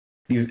morning.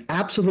 The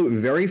absolute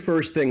very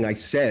first thing I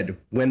said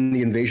when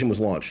the invasion was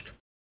launched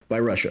by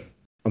Russia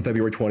on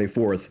February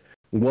 24th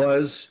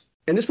was,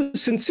 and this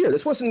was sincere.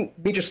 This wasn't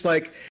me just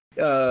like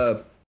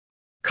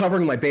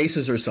covering my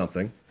bases or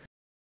something,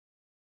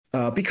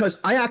 because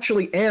I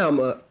actually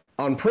am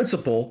on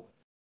principle.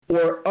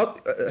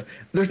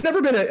 There's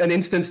never been an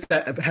instance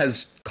that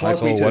has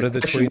caused me to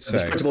question if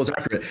this principle is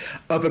accurate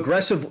of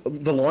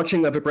the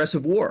launching of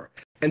aggressive war.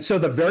 And so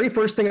the very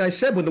first thing I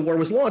said when the war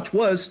was launched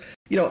was,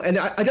 and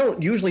I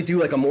don't usually do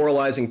like a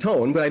moralizing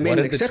tone, but I made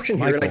an exception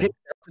here, and I did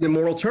it in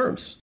moral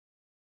terms.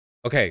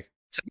 Okay,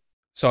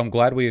 so I'm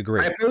glad we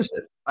agree. I opposed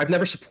it. I've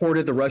never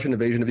supported the Russian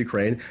invasion of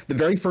Ukraine. The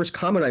very first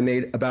comment I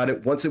made about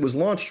it once it was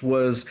launched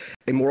was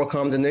a moral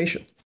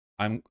condemnation.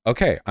 I'm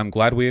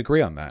glad we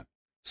agree on that.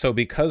 So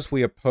because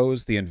we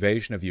oppose the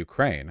invasion of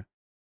Ukraine,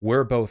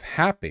 we're both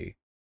happy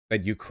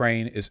that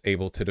Ukraine is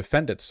able to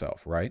defend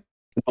itself, right?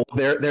 Well,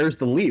 there's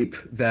the leap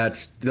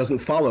that doesn't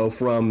follow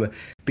from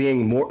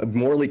being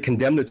morally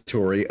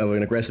condemnatory of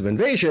an aggressive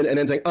invasion and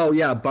then saying, oh,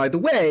 yeah, by the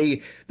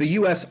way, the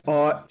U.S.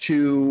 ought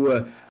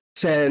to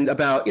send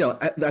about,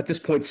 at this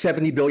point,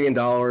 $70 billion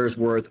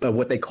worth of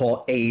what they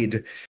call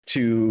aid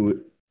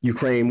to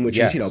Ukraine, which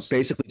is,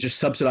 basically just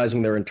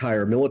subsidizing their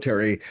entire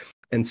military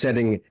and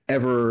sending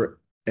ever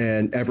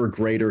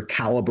greater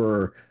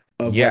caliber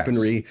of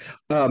weaponry.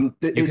 You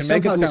can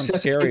make it sound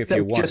scary if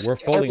you want. We're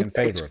fully in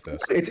favor of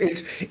this.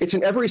 It's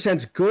in every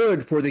sense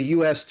good for the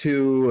U.S.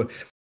 to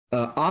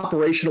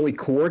operationally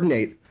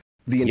coordinate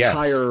the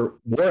entire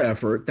war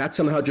effort. That's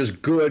somehow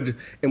just good,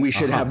 and we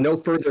should have no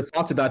further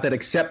thoughts about that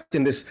except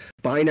in this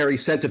binary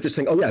sense of just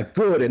saying, oh yeah,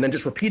 good, and then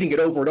just repeating it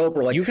over and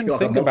over. Like you can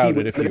think about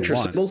it if you want.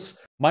 Symbols.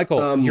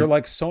 Michael, you're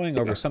like sewing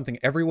over something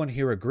everyone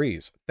here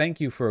agrees. Thank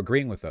you for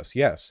agreeing with us.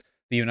 Yes.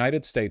 The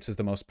United States is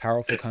the most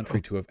powerful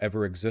country to have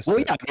ever existed. Well,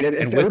 yeah,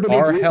 and with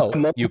our help,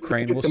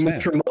 Ukraine will stand.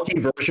 The monkey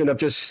version of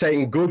just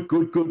saying good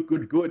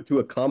to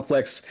a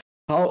complex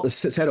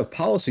set of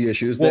policy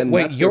issues. Well,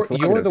 wait, you're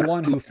the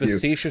one who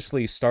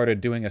facetiously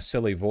started doing a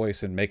silly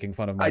voice and making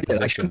fun of my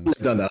positions. I shouldn't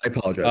have done that. I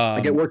apologize. I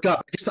get worked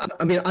up.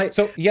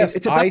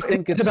 I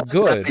think it's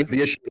good.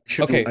 The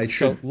issue.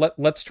 So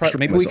let's try.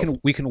 Maybe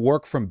we can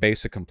work from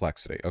basic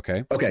complexity.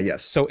 Okay. Okay.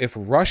 Yes. So if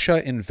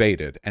Russia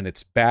invaded, and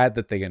it's bad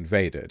that they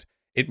invaded,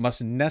 it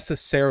must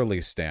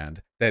necessarily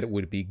stand that it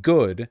would be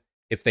good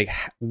if they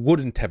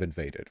wouldn't have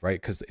invaded, right?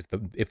 Because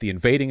if the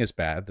invading is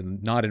bad, then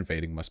not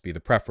invading must be the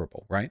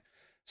preferable, right?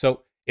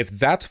 So if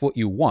that's what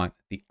you want,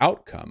 the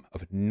outcome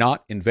of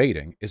not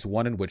invading is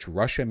one in which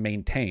Russia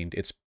maintained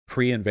its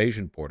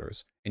pre-invasion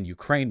borders and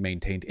Ukraine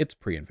maintained its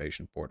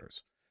pre-invasion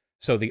borders.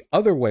 So the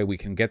other way we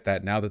can get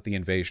that now that the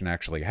invasion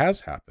actually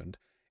has happened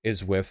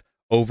is with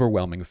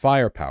overwhelming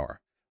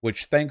firepower,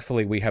 which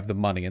thankfully we have the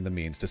money and the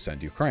means to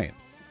send Ukraine.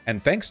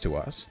 And thanks to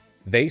us,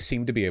 they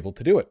seem to be able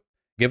to do it.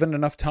 Given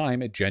enough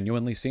time, it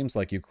genuinely seems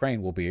like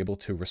Ukraine will be able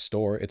to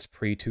restore its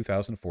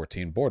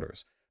pre-2014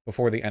 borders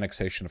before the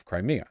annexation of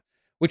Crimea,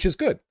 which is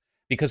good,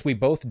 because we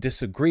both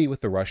disagree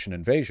with the Russian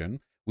invasion.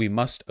 We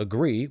must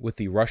agree with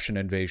the Russian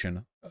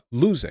invasion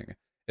losing,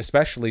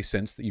 especially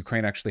since the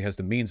Ukraine actually has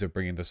the means of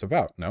bringing this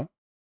about, no?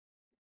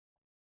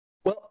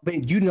 Well, I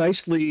mean, you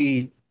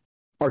nicely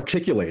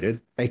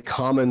articulated a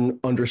common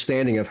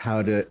understanding of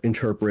how to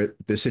interpret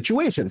this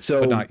situation.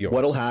 So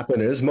what'll happen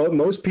is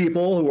most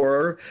people who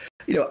are,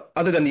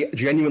 other than the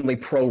genuinely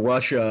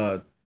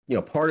pro-Russia,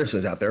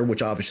 partisans out there,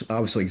 which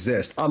obviously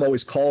exist. I'm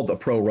always called a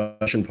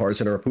pro-Russian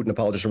partisan or a Putin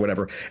apologist or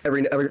whatever,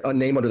 every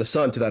name under the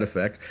sun to that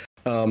effect.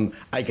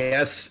 I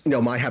guess,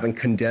 my having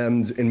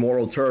condemned in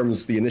moral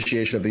terms the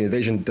initiation of the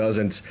invasion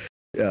doesn't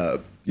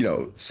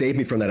save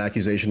me from that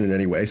accusation in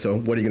any way. So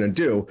what are you going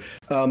to do?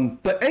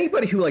 But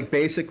anybody who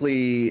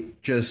basically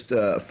just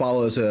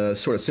follows a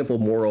sort of simple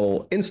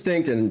moral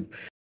instinct and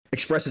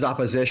expresses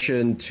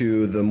opposition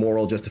to the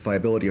moral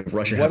justifiability of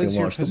Russia having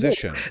launched the war. What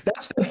is your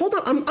position? Hold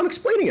on, I'm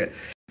explaining it.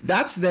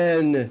 That's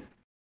then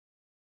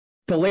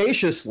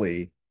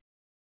fallaciously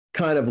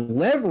kind of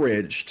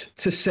leveraged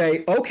to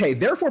say, okay,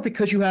 therefore,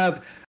 because you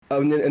have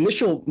an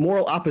initial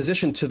moral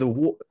opposition to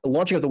the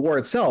launching of the war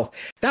itself,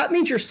 that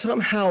means you're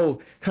somehow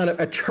kind of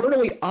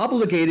eternally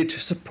obligated to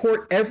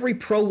support every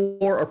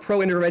pro-war or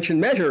pro-intervention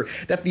measure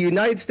that the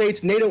United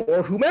States, NATO,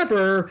 or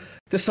whomever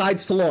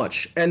decides to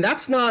launch. And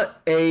that's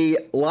not a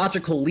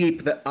logical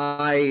leap that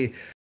I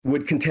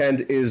would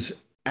contend is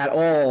at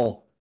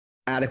all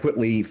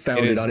adequately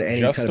founded on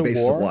any kind of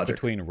basis of logic.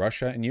 Between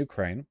Russia and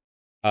Ukraine.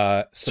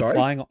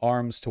 Supplying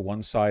arms to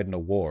one side in a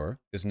war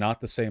is not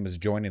the same as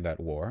joining that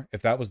war.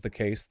 If that was the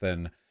case,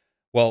 then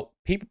Well,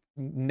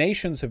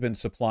 nations have been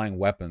supplying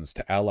weapons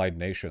to allied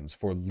nations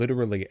for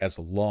literally as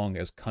long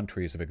as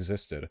countries have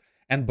existed,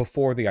 and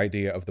before the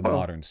idea of the Oh,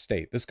 modern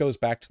state. This goes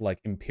back to like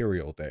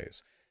imperial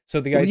days. So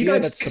the well, you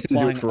idea guys that didn't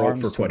do it supplying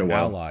arms for to quite a an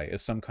while. ally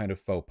is some kind of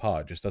faux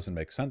pas just doesn't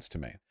make sense to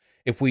me.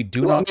 If we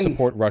do Well, not I mean,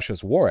 support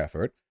Russia's war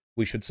effort,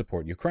 we should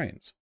support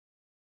Ukraine's.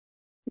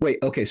 wait,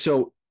 okay,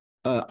 so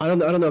I don't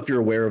know if you're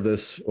aware of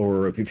this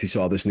or if you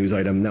saw this news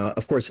item. Now,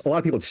 of course, a lot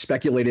of people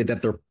speculated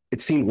that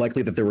it seemed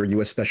likely that there were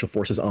U.S. special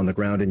forces on the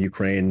ground in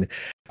Ukraine.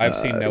 I've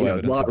seen no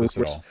evidence of this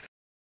at all.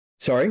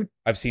 Sorry?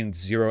 I've seen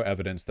zero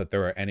evidence that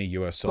there are any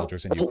U.S.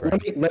 soldiers in Well,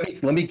 Ukraine.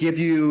 let me give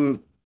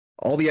you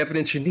all the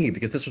evidence you need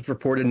because this was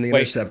reported in the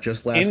Intercept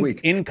just last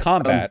week. In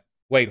combat.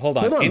 Wait, hold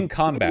on. In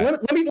combat.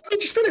 Let me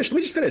just finish. Let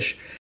me just finish.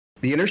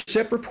 The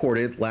Intercept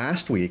reported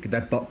last week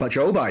that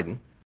Joe Biden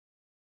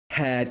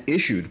had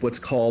issued what's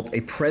called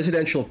a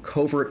presidential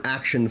covert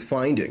action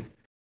finding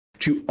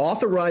to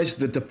authorize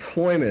the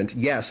deployment,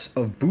 yes,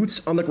 of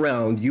boots on the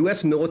ground,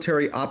 U.S.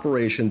 military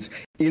operations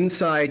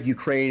inside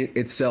Ukraine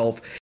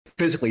itself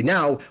physically.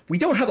 Now, we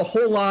don't have a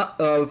whole lot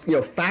of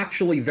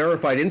factually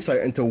verified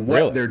insight into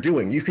what they're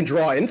doing. You can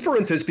draw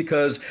inferences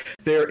because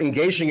they're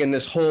engaging in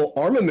this whole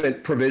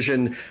armament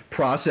provision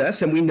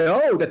process, and we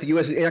know that the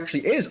U.S.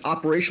 actually is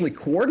operationally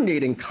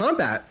coordinating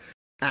combat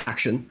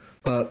action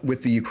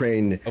with the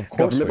Ukraine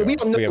government, but we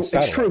don't know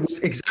it's true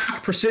with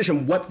exact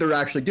precision what they're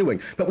actually doing.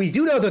 But we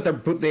do know that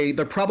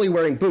they're probably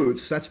wearing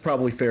boots. That's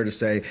probably fair to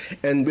say,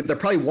 and they're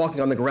probably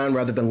walking on the ground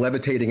rather than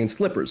levitating in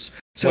slippers.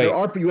 So there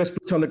are U.S.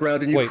 boots on the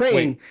ground in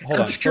Ukraine.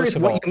 I'm just curious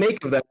what you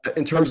make of that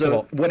in terms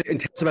of what it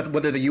entails about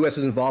whether the U.S.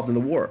 is involved in the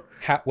war.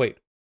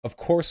 Of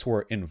course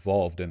we're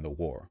involved in the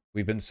war.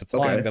 We've been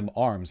supplying them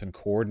arms and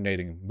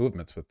coordinating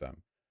movements with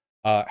them.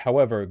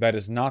 However, that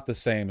is not the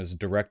same as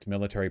direct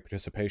military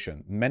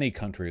participation. Many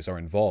countries are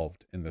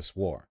involved in this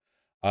war.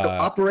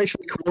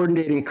 Operationally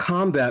coordinating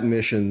combat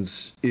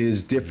missions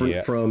is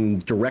different from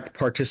direct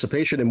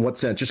participation in what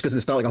sense? Just because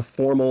it's not like a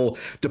formal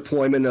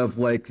deployment of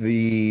like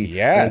the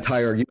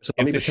entire U.S.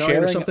 Army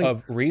battalion or something? If the sharing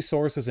of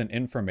resources and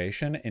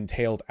information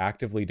entailed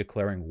actively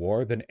declaring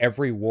war, then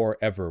every war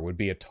ever would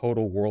be a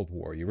total world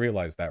war. You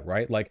realize that,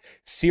 right? Like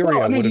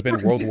Syria would have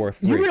been World War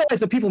III. You realize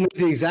that people make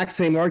the exact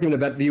same argument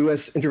about the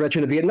U.S.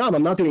 intervention in Vietnam.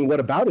 I'm not doing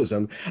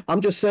whataboutism. I'm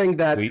just saying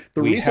that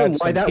the reason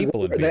why that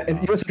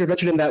U.S.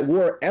 intervention in that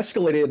war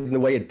escalated in the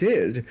way it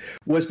did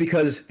was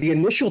because the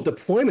initial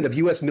deployment of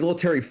U.S.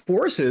 military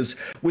forces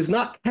was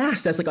not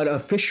cast as like an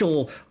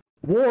official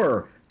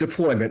war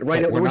deployment,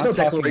 right? There was no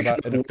declaration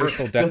of war.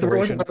 Official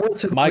declaration.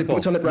 Michael,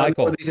 and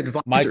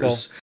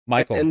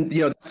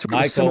that's sort of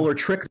a similar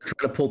trick they're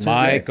trying to pull today.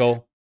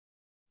 Michael,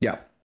 yeah,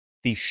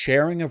 the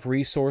sharing of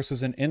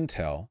resources and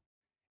intel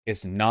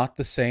is not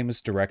the same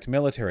as direct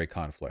military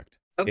conflict.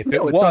 If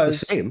it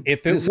was,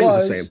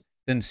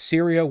 then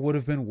Syria would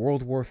have been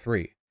World War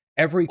III.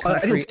 Every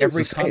country,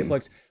 every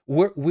conflict,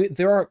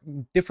 there are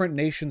different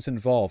nations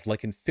involved,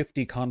 like in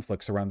 50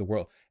 conflicts around the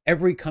world.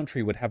 Every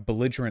country would have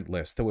belligerent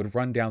lists that would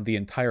run down the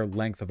entire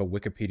length of a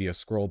Wikipedia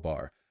scroll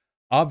bar.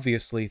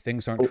 Obviously,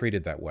 things aren't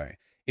treated that way.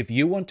 If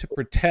you want to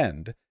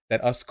pretend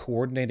that us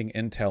coordinating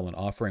intel and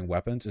offering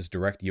weapons is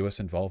direct U.S.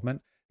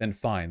 involvement, then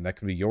fine, that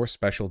can be your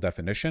special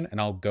definition,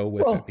 and I'll go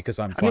with it because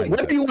I'm fine with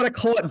it. Whether you want to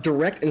call it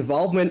direct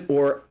involvement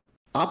or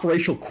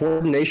operational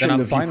coordination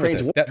of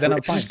Ukraine's war, then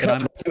I'm fine.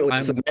 I'm pro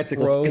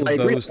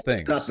those things.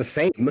 It's not the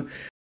same.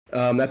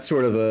 That's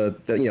sort of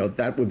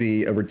that would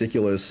be a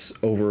ridiculous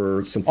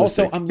oversimplistic.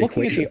 Also, I'm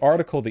looking at the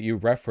article that you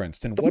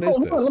referenced, and what is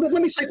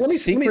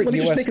this? Secret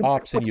U.S.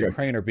 ops in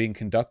Ukraine are being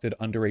conducted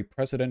under a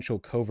presidential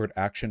covert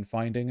action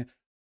finding.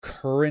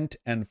 Current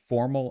and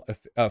former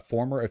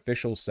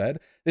officials said.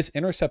 This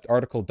Intercept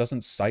article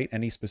doesn't cite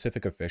any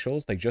specific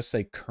officials. They just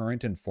say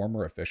current and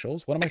former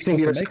officials. What am I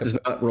supposed to make of it? Is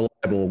not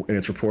reliable in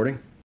its reporting.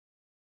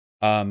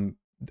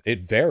 It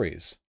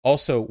varies.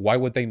 Also, why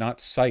would they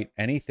not cite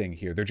anything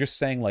here? They're just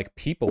saying like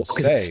people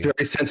say. It's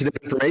very sensitive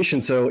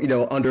information. So,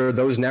 under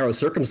those narrow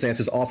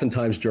circumstances,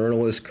 oftentimes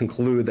journalists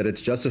conclude that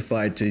it's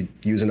justified to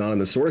use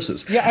anonymous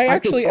sources. Yeah, I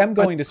actually am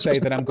going to say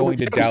that I'm going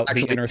to doubt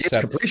the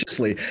Intercept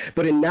capriciously,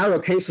 but in narrow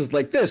cases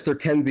like this, there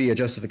can be a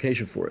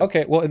justification for it.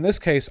 Okay, well, in this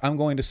case, I'm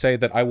going to say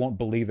that I won't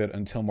believe it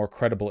until more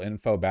credible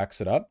info backs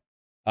it up.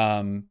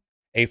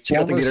 A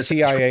former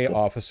CIA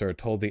officer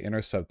told The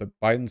Intercept that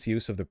Biden's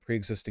use of the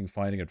pre-existing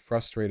finding had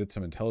frustrated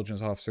some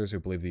intelligence officers who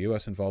believe the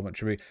U.S. involvement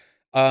should be.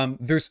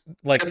 There's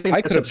I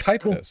could have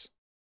typed this.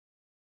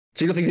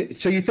 So you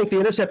think The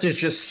Intercept is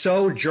just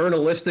so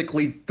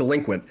journalistically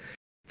delinquent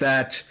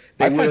that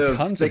they would have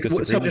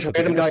some just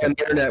random guy on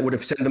the internet would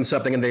have sent them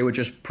something and they would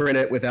just print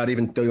it without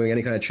even doing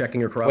any kind of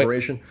checking or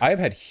corroboration? I've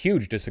had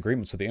huge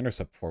disagreements with The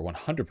Intercept before,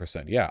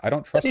 100%. Yeah, I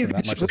don't trust them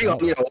that much.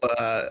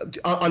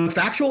 On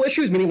factual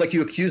issues, meaning like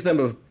you accuse them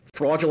of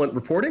fraudulent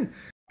reporting?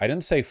 I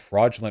didn't say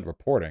fraudulent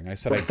reporting. I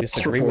said I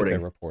disagree with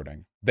their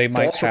reporting. They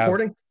might have.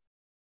 Reporting?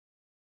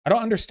 I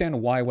don't understand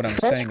why what I'm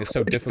saying is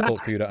so difficult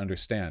for you to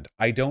understand.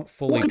 I don't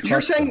fully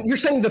trust them. You're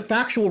saying the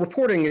factual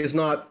reporting is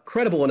not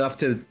credible enough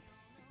to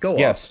go off.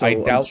 Yes, So I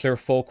doubt their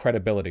full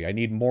credibility. I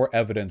need more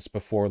evidence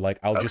before, like,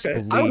 I'll just okay. I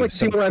would believe like to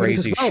see some more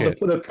evidence crazy as well. shit.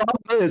 But the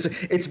problem is,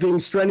 it's being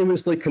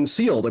strenuously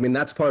concealed. I mean,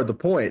 that's part of the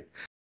point.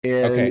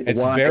 Okay, And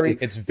it's why very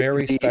the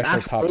special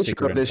actual top nature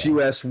secret of this info.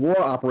 U.S. war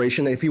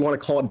operation, if you want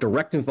to call it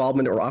direct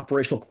involvement or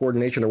operational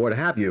coordination or what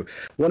have you,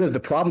 one of the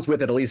problems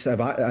with it, at least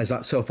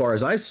so far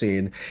as I've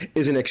seen,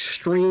 is an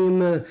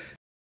extreme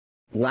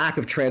lack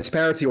of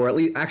transparency or at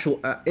least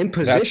actual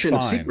imposition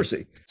of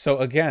secrecy. So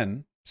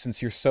again,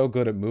 since you're so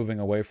good at moving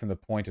away from the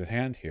point at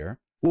hand here,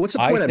 Well, what's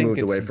the I point I think moved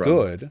it's away from?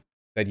 good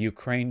that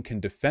Ukraine can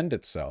defend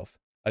itself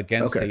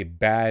against Okay. a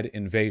bad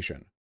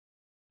invasion.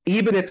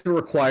 Even if it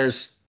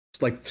requires,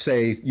 like,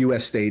 say,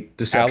 U.S. state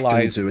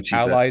deception to achieve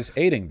Allies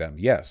aiding them.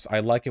 Yes, I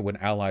like it when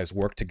allies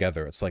work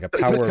together. It's like a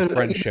power of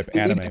friendship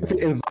anime even if it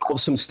movie.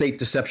 involves some state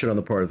deception on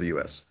the part of the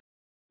U.S.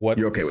 What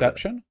You're okay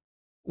deception?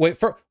 Wait,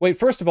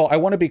 first of all, I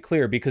want to be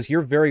clear because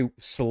you're very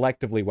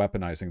selectively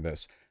weaponizing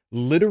this.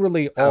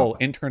 Literally all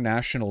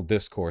international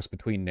discourse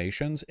between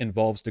nations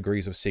involves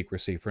degrees of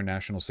secrecy for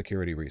national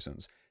security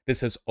reasons. This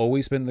has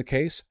always been the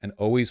case and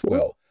always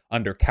will.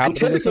 Under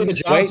capitalism, the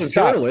jobs of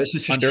journalists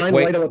is just trying to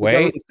write about the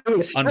government's doing,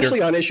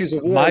 especially on issues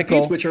of war and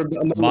peace, which are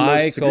among the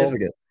most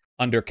significant.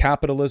 Under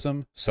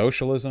capitalism,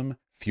 socialism,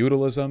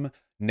 feudalism,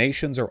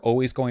 nations are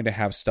always going to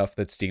have stuff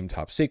that's deemed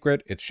top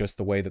secret. It's just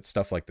the way that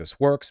stuff like this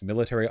works.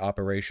 Military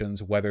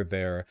operations, whether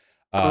they're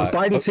if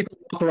Biden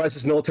secretly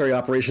authorizes military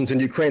operations in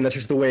Ukraine, that's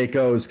just the way it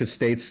goes because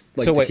states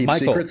like to keep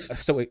secrets.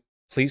 So wait,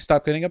 please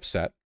stop getting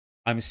upset.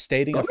 I'm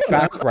stating a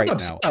fact right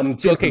now.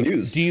 So, okay,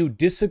 do you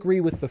disagree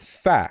with the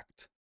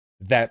fact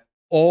that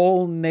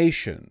all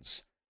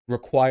nations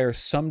require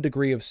some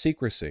degree of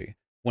secrecy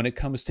when it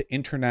comes to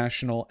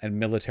international and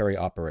military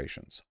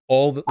operations?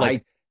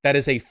 That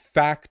is a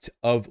fact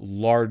of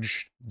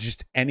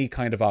just any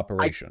kind of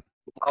operation.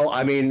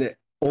 I mean,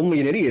 only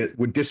an idiot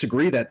would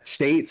disagree that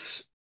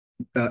states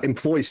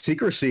employ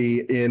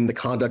secrecy in the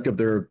conduct of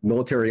their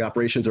military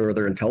operations or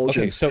their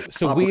intelligence. Okay,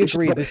 so we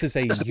agree this is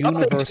a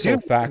universal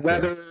factor.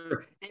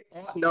 Whether it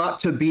ought not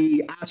to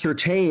be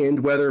ascertained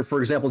whether,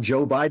 for example,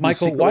 Joe Biden.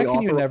 Michael, why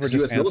can you never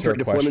just answer a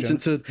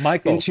question?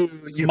 Michael,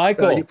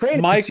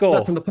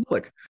 Michael, from the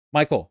public.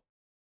 Michael,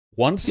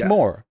 once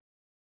more,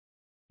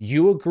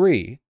 you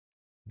agree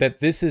that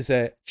this is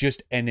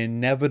just an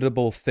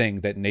inevitable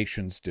thing that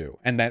nations do,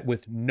 and that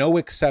with no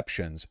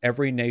exceptions,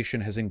 every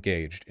nation has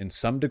engaged in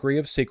some degree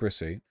of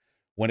secrecy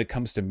when it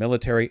comes to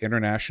military,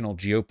 international,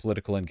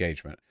 geopolitical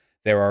engagement.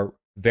 There are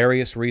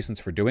various reasons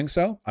for doing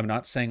so. I'm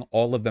not saying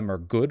all of them are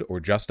good or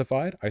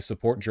justified. I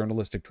support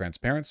journalistic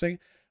transparency,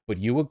 but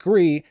you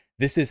agree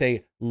this is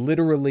a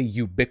literally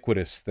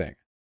ubiquitous thing.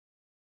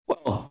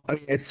 Well, I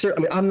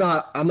mean, I'm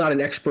not an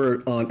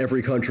expert on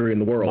every country in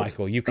the world.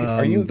 Michael, you can.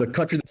 Are you the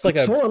country? It's like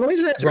a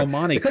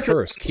Romani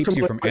curse keeps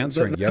you from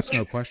answering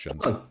yes/no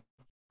questions.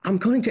 I'm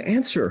going to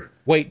answer.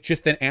 Wait,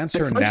 just then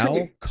answer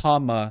now,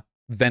 comma,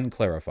 then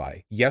clarify.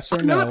 Yes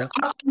or no?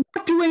 I'm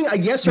not doing a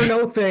yes or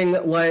no thing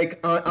like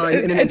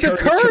in an it's a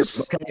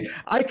curse. Okay?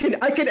 I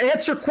can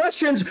answer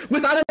questions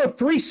with, I don't know,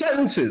 3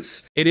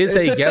 sentences. It is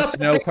a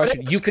yes/no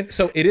question. You can.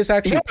 So it is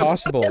actually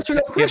possible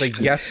to give a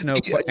yes/no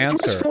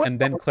answer and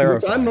then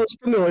clarify. What I'm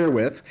most familiar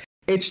with,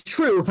 it's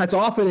true, has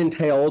often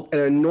entailed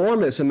an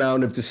enormous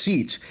amount of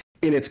deceit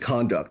in its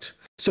conduct.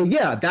 So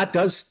yeah, that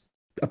does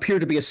appear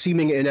to be a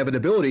seeming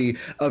inevitability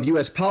of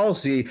U.S.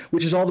 policy,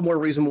 which is all the more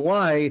reason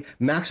why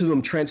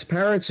maximum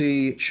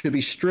transparency should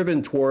be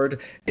striven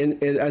toward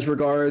as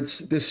regards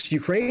this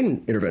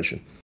Ukraine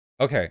intervention.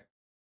 Okay,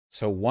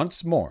 so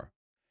once more,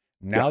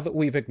 now that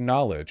we've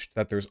acknowledged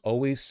that there's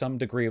always some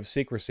degree of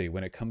secrecy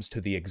when it comes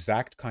to the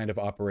exact kind of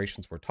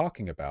operations we're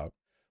talking about,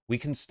 we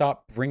can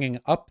stop bringing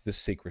up this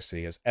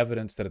secrecy as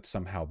evidence that it's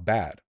somehow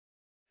bad.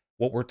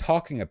 What we're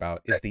talking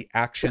about is the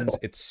actions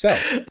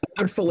itself.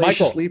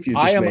 Michael,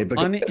 I am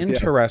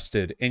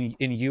uninterested in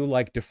you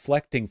like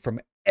deflecting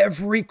from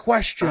every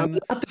question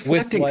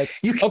with like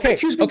you can't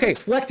accuse me of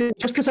deflecting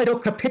just because I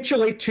don't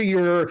capitulate to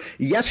your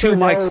yes to or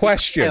my no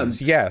questions.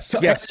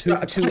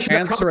 to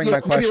answering my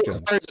questions.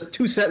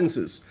 2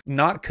 sentences.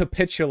 Not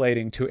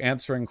capitulating to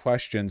answering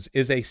questions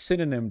is a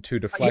synonym to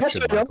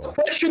deflection. Yes or no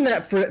question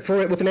that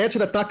for with an answer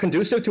that's not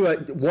conducive to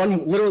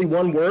literally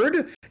one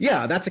word.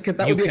 Yeah, that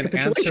would be a capitulation. You can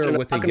answer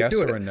with a yes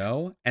or a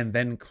no and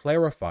then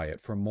clarify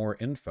it for more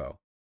info.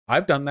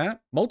 I've done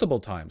that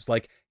multiple times.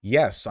 Like,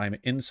 yes, I'm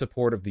in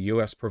support of the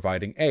U.S.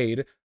 providing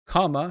aid,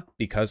 comma,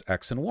 because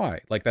X and Y.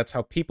 Like, that's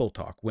how people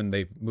talk when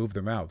they move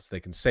their mouths.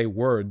 They can say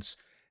words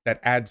that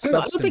add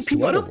substance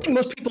to I don't think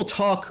most people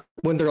talk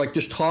when they're like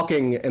just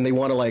talking and they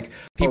want to like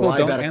people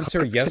don't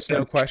answer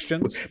yes/no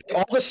questions. They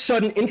all of a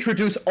sudden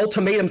introduce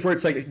ultimatums where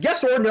it's like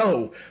yes or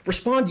no,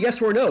 respond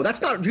yes or no. That's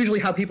not usually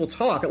how people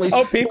talk. At least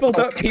people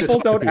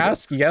don't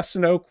ask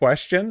yes/no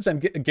questions and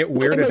get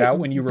weirded out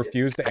when you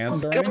refuse to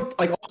answer. They don't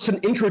like all of a sudden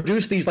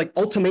introduce these like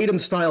ultimatum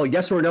style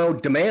yes or no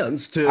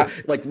demands to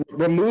like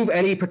remove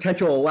any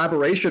potential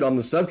elaboration on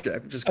the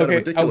subject, which is kind of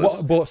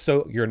ridiculous. Well,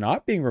 so you're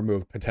not being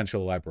removed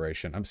potential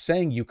elaboration. I'm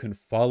saying you can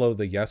follow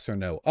the yes or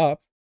no up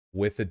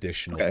with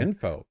additional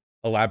info,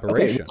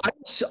 elaboration.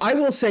 I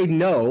will say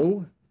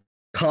no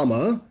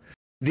comma,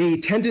 the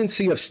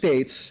tendency of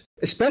states,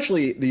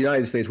 especially the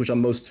United States, which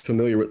I'm most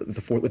familiar with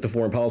the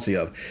foreign policy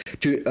of,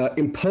 to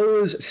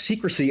impose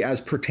secrecy as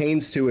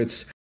pertains to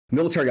its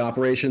military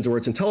operations or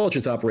its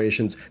intelligence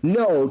operations.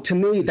 No, to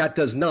me, that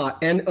does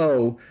not,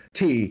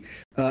 N-O-T,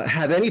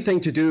 have anything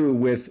to do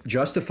with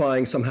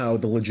justifying somehow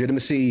the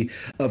legitimacy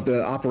of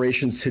the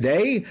operations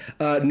today,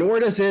 nor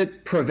does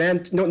it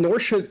prevent, nor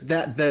should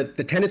that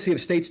the tendency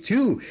of states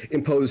to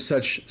impose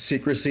such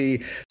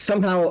secrecy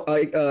somehow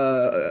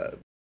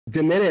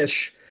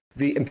diminish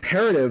the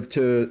imperative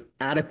to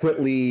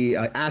adequately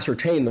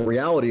ascertain the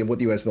reality of what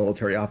the U.S.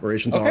 military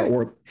operations are.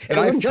 And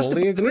I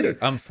fully agree.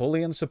 I'm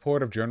fully in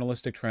support of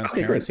journalistic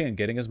transparency and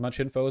getting as much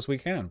info as we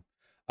can.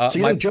 So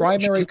my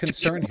primary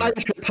concern here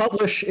should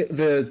publish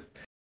the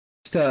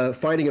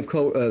finding of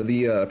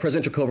the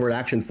presidential covert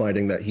action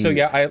finding that he. So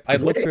yeah, I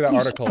looked through that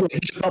article. He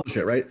should publish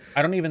it, right?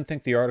 I don't even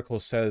think the article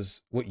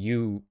says what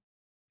you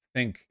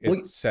think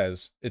it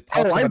says. It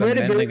talks about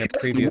amending a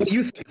previous. What do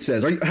you think it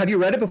says? Have you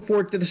read it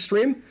before the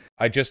stream?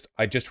 I just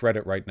read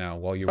it right now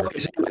while you were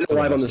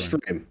live on the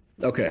stream.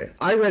 Okay,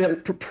 I read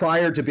it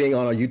prior to being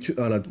on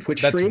a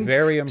Twitch stream. That's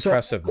very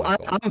impressive. So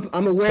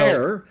I'm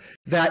aware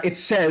that it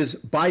says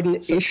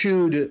Biden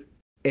issued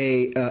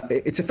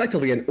it's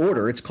effectively an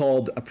order. It's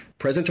called a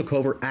presidential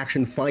covert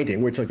action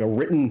finding, where it's like a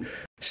written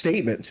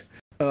statement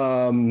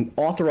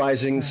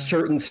authorizing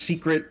certain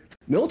secret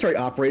military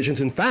operations.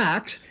 In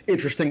fact,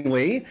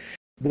 interestingly,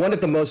 one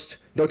of the most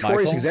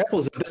notorious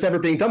examples of this ever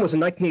being done was in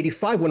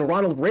 1985 when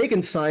Ronald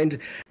Reagan signed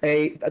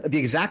the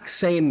exact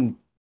same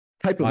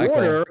type of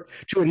order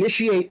to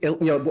initiate,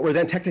 what were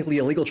then technically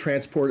illegal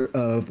transport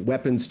of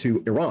weapons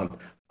to Iran.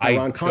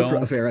 Iran-Contra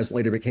affair, as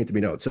later became to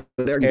be known. So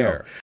there you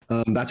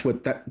go. That's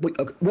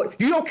what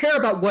you don't care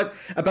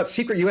about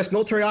secret U.S.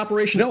 military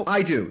operations. No,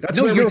 I do. That's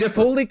you're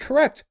fully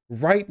correct.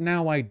 Right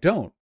now, I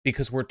don't,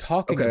 because we're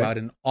talking about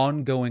an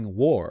ongoing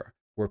war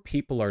where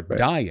people are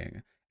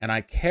dying. And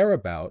I care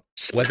about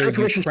whether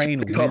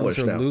Ukraine wins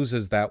or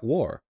loses that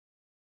war.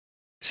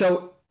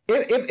 So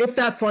if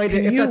that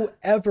finding... Can you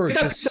ever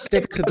just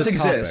stick to the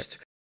topic?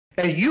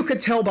 And you could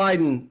tell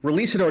Biden,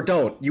 release it or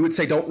don't, you would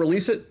say don't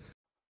release it?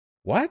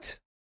 What?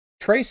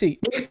 Tracy,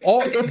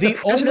 the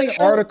only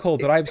article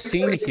that I've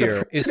seen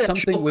here is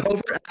something with...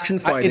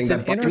 It's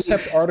an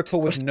Intercept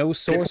article with no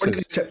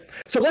sources.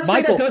 So let's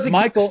say that does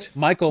exist.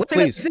 Michael,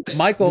 please.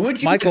 Michael,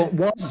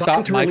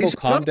 stop. Michael,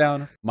 calm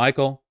down.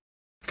 Michael.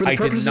 I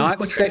did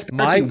not say,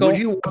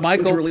 Michael,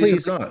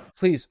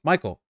 please,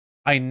 Michael,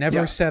 I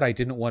never said I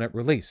didn't want it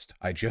released.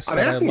 I just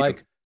said I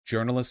like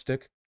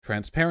journalistic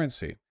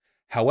transparency.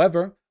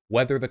 However,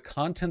 whether the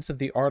contents of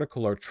the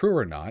article are true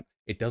or not,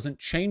 it doesn't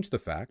change the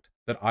fact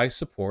that I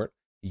support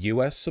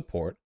U.S.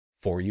 support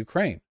for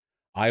Ukraine.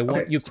 I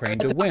want Ukraine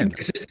to win.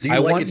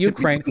 I want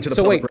Ukraine.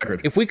 So wait,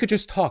 if we could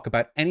just talk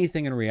about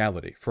anything in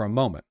reality for a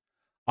moment.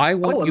 I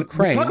want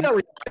Ukraine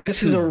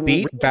to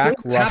beat back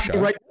Russia.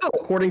 Right now,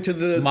 according to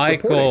the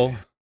Michael, reporting.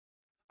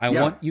 I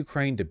want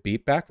Ukraine to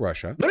beat back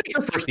Russia. What is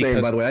your first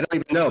name, by the way? I don't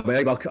even know.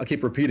 Maybe I'll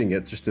keep repeating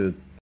it just to.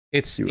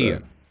 It's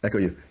Ian. Echo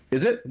you.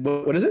 Is it?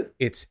 What is it?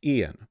 It's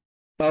Ian.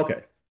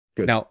 Okay,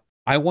 good. Now,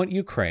 I want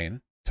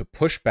Ukraine to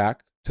push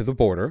back to the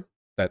border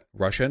that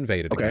Russia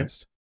invaded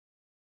against.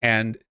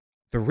 And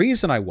the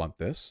reason I want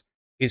this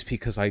is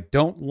because I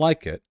don't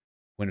like it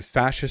when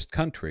fascist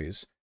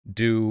countries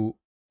do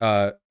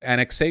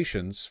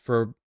annexations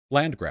for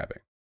land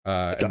grabbing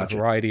and a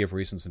variety of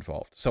reasons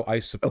involved. So I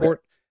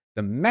support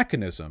the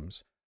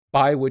mechanisms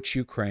by which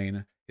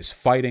Ukraine is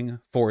fighting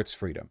for its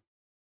freedom.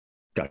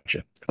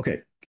 Gotcha.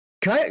 Okay.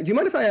 Do you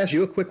mind if I ask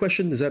you a quick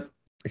question? Is that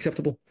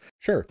acceptable?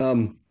 Sure.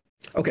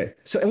 Okay.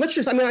 So, and let's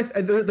just,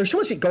 there's so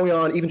much going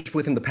on even just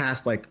within the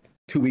past,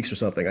 2 weeks or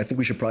something. I think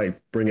we should probably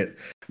bring it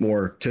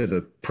more to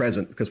the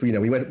present because we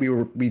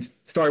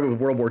started with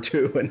World War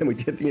II and then we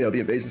did the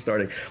invasion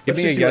starting. Give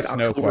me a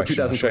yes/no question.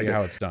 I'll show you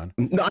how it's done.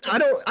 No, I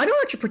don't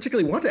actually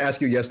particularly want to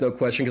ask you a yes/no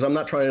question because I'm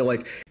not trying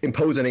to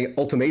impose any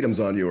ultimatums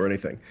on you or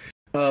anything.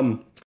 I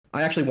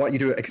actually want you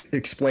to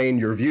explain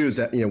your views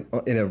at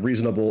in a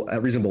reasonable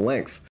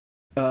length.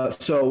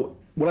 So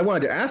what I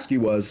wanted to ask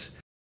you was,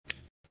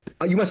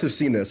 you must have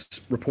seen this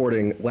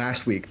reporting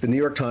last week. The New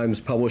York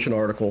Times published an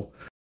article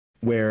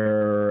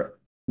where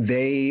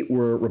they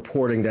were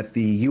reporting that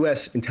the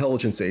U.S.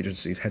 intelligence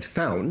agencies had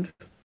found,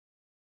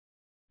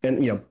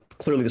 and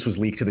clearly this was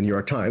leaked to the New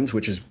York Times,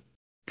 which is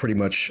pretty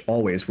much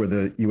always where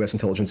the U.S.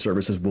 intelligence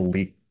services will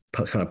leak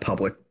kind of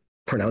public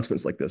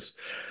pronouncements like this.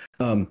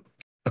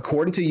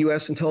 According to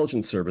U.S.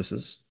 intelligence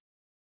services,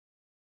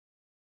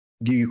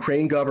 the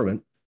Ukraine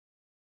government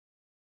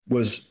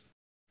was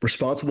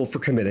responsible for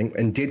committing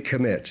and did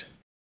commit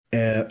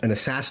an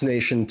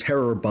assassination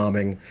terror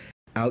bombing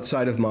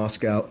outside of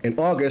Moscow in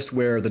August,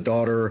 where the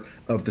daughter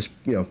of this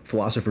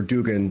philosopher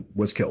Dugin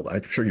was killed.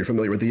 I'm sure you're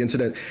familiar with the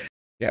incident.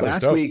 Yeah,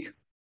 last week.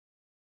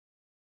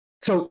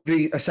 So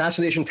the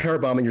assassination terror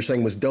bombing you're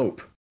saying was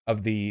dope.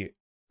 Of the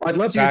I'd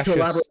love you to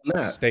elaborate on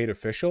that. State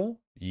official?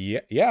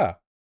 Yeah.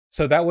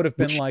 So that would have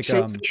been state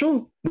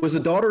official? Was the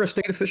daughter a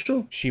state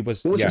official? She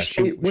was.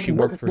 She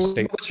worked for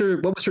state.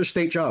 What was her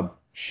state job?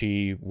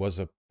 She was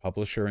a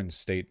publisher in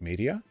state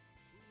media,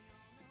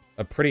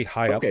 a pretty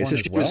high up Okay, one so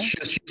as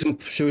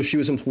well. she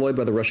was employed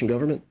by the Russian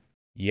government.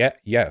 Yeah,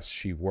 yes,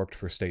 she worked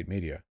for state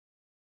media.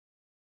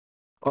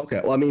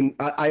 Okay, well, I mean,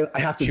 I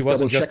have to She double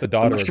wasn't check. just the I'm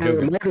daughter not of sure.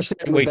 Guggen. My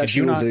understanding was Wait, that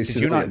she was a did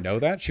you not civilian. know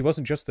that? She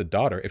wasn't just the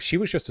daughter. If she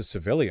was just a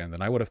civilian,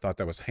 then I would have thought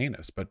that was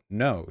heinous. But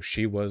no,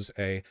 she was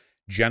a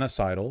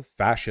genocidal,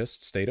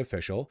 fascist state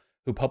official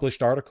who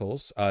published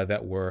articles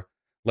that were,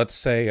 let's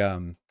say,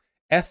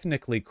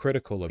 ethnically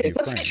critical of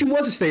Let's say Ukraine. she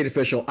was a state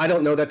official. I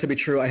don't know that to be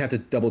true. I have to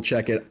double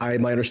check it.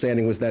 My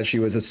understanding was that she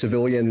was a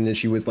civilian and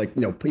she was like,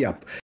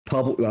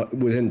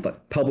 was in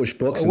published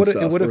books and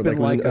stuff. It would have been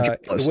was like a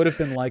it would have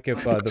been like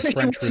if the Let's say she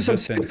French was some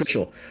state resistance.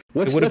 official. It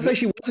would Let's have say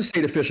she was a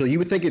state official. You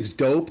would think it's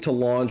dope to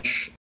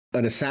launch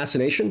an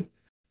assassination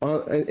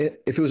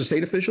if it was a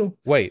state official?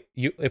 Wait,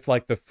 if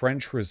like the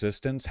French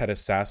resistance had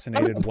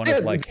assassinated one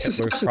of like it's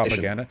Hitler's assassination.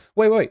 propaganda.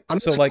 Wait. I'm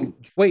So just- like,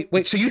 wait.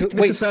 So you think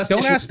this wait. assassination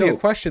Don't was ask me a dope?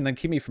 question, then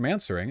keep me from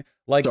answering.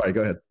 Like, Sorry,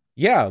 go ahead.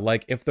 yeah,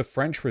 like if the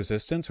French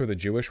resistance or the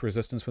Jewish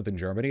resistance within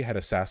Germany had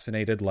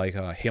assassinated like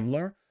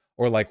Himmler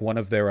or like one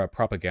of their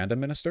propaganda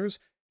ministers,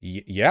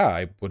 yeah,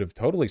 I would have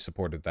totally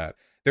supported that.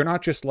 They're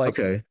not just like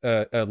Okay.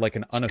 like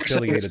an So you're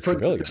saying unaffiliated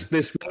civilian.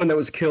 This woman that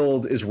was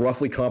killed is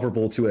roughly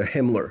comparable to a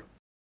Himmler.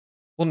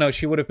 Well, no,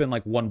 she would have been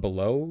like one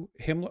below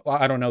Himmler. Well,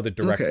 I don't know the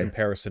direct Okay.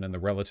 comparison and the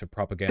relative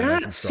propaganda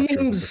That structures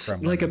of the seems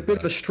Kremlin. like a and, bit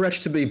of a stretch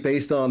to be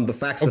based on the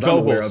facts that Oh, I'm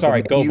aware Goebbels, of.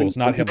 sorry, But Goebbels,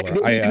 not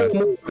Himmler. You know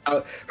more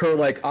about her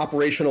like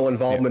operational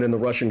involvement in the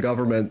Russian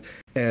government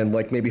and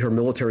like maybe her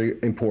military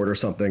import or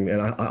something.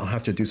 And I'll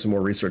have to do some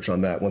more research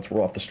on that once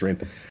we're off the stream.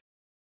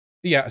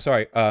 Yeah,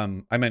 sorry.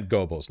 I meant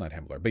Goebbels, not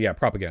Himmler. But yeah,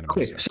 propaganda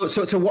Okay, minister.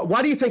 so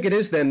why do you think it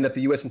is then that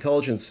the U.S.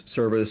 intelligence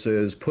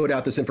services put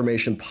out this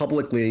information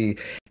publicly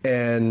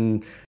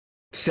and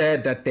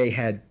said that they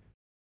had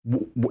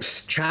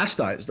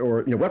chastised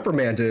or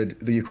reprimanded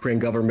the Ukraine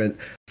government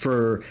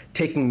for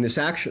taking this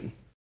action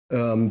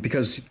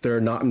because they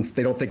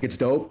don't think it's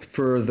dope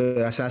for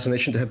the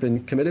assassination to have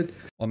been committed?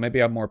 Well, maybe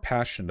I'm more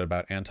passionate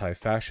about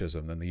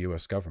anti-fascism than the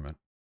U.S. government.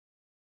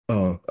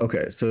 Oh,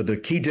 okay. So the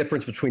key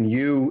difference between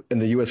you and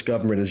the U.S.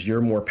 government is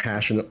you're more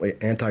passionately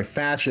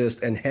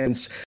anti-fascist and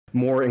hence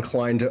more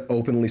inclined to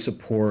openly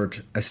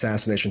support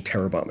assassination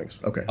terror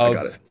bombings. Okay, I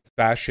got it.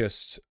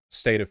 Fascist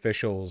state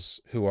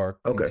officials who are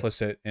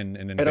complicit in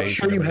an And I'm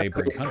sure invasion you of a have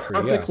neighboring a country.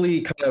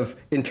 perfectly kind of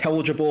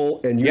intelligible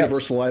and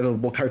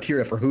universalizable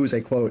criteria for who's a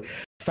quote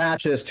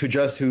fascist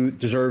who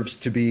deserves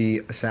to be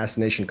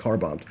assassination car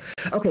bombed.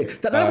 Okay,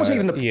 that wasn't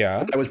even the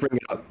point I was bringing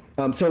up.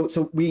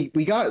 So we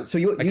got so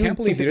you. I can't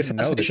believe you didn't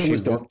know that she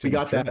was worked we in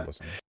got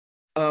journalism.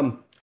 that.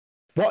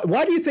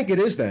 Why do you think it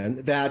is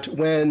then that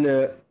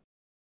when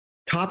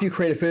top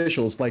Ukraine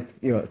officials, like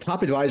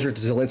top advisor to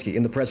Zelensky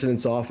in the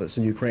president's office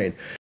in Ukraine,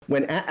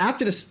 when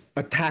after this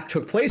attack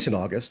took place in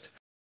August,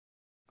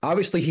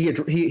 obviously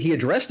he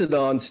addressed it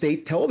on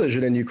state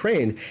television in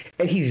Ukraine,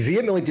 and he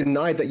vehemently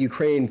denied that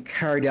Ukraine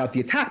carried out the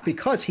attack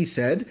because he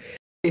said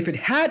if it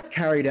had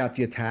carried out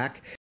the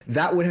attack,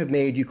 that would have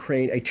made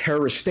Ukraine a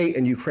terrorist state,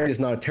 and Ukraine is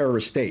not a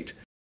terrorist state.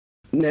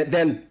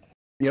 Then,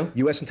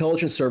 U.S.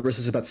 intelligence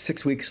services about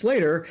 6 weeks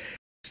later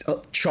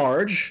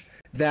charge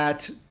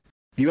that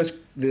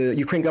the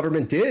Ukraine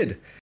government did,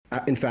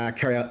 in fact,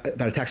 carry out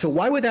that attack. So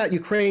why would that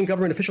Ukraine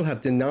government official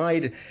have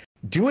denied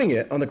doing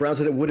it on the grounds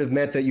that it would have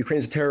meant that Ukraine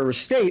is a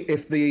terrorist state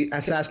if the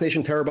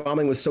assassination terror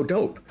bombing was so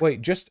dope?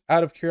 Wait, just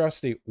out of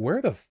curiosity,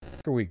 where the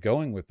fuck are we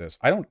going with this?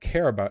 I don't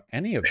care about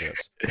any of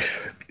this.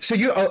 So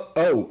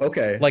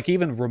okay. Like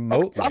even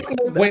remotely.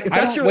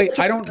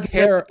 I don't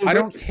care. I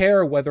don't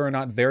care whether or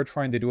not they're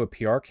trying to do a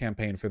PR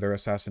campaign for their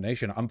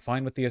assassination. I'm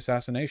fine with the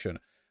assassination.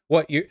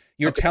 What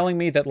you're telling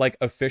me that like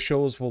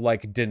officials will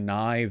like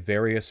deny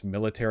various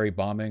military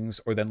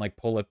bombings or then like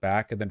pull it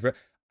back and then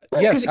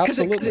yes,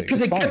 absolutely. Because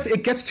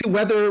it gets to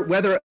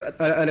whether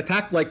an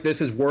attack like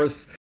this is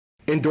worth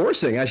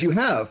endorsing, as you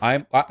have.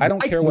 I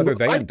don't care whether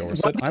they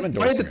endorse it. I'm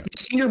endorsing it. The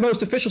senior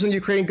most officials in the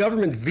Ukrainian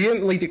government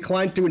vehemently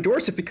declined to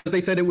endorse it because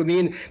they said it would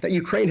mean that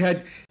Ukraine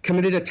had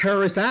committed a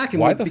terrorist act.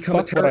 And why the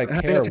fuck would I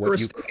care what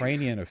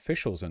Ukrainian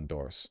officials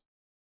endorse?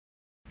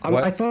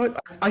 I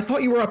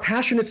thought you were a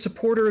passionate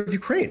supporter of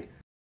Ukraine.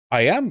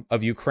 I am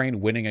of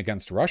Ukraine winning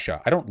against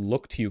Russia. I don't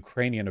look to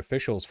Ukrainian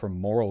officials for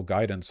moral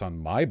guidance on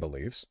my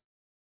beliefs.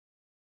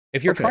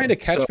 If you're trying to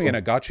catch me in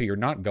a gotcha, you're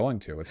not going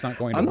to. It's not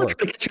going to work. I'm not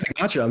trying to catch you in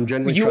a gotcha. I'm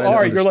genuinely You trying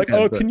are. to You're like,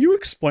 understand, can you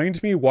explain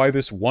to me why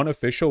this one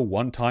official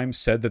one time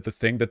said that the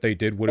thing that they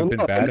did would have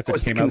been bad if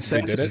it came out and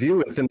they did it?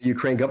 View within the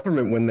Ukraine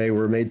government when they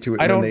were made to.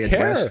 I don't when they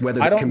care.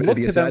 Whether I they don't look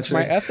the to them for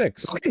my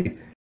ethics.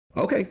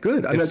 Okay,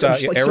 good. It's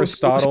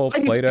Aristotle,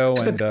 Plato,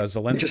 and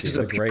Zelensky. Just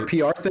a great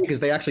PR thing because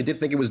they actually did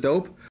think it was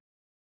dope.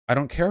 I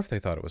don't care if they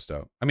thought it was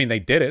dope. I mean, they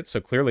did it,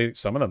 so clearly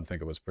some of them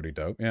think it was pretty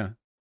dope. Yeah.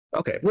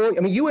 Okay. Well,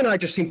 I mean, you and I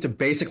just seem to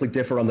basically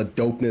differ on the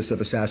dopeness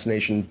of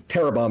assassination,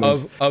 terror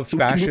bombings of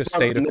fascist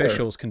state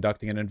officials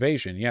conducting an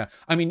invasion. Yeah.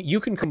 I mean, you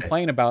can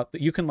complain about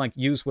you can like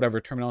use whatever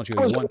terminology you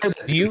want.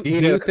 Do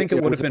you think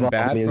it would have been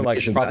bad for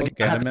like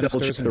propaganda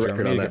ministers in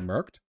Germany to get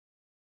murked?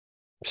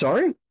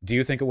 Sorry? Do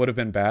you think it would have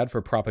been bad for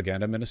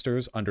propaganda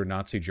ministers under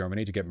Nazi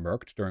Germany to get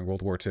murked during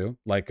World War II?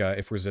 Like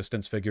if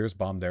resistance figures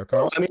bombed their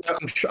Well, cars? I mean,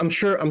 I'm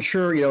sure,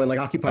 in like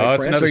occupied Oh,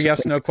 it's France another or something.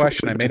 yes/no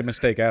question. I made a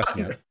mistake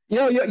asking it.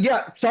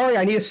 Yeah. Sorry,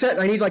 I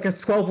need like a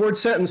 12-word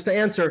sentence to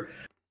answer.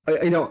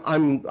 I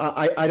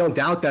don't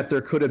doubt that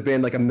there could have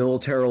been like a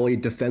militarily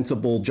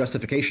defensible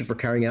justification for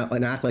carrying out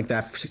an act like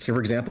that, for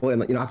example,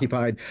 in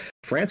occupied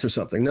France or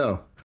something. No.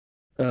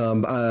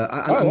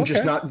 I'm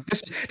just not.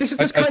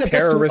 This kind of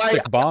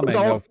terroristic bombing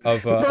of I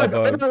was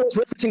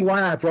referencing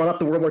why I brought up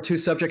the World War II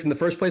subject in the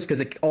first place, because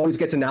it always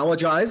gets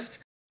analogized.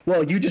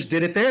 Well, you just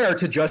did it there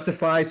to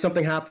justify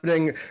something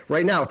happening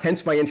right now.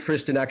 Hence, my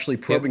interest in actually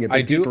probing a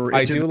bit deeper.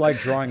 I do like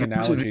drawing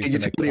analogies to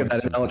make points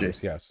of that analogy.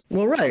 Yes.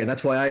 Well, right, and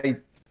that's why I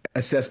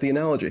assess the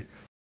analogy.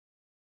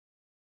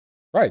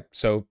 Right.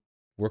 So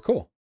we're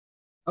cool.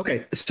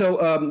 Okay,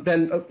 so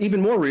then even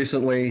more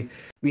recently,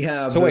 we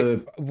have. So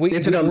wait,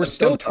 we're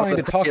still trying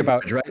to talk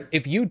about, right?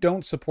 If you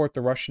don't support the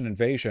Russian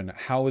invasion,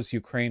 how is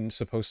Ukraine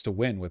supposed to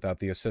win without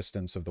the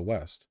assistance of the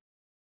West?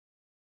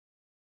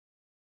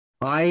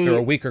 They're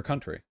a weaker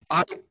country.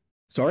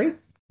 Sorry?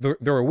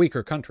 They're a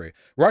weaker country.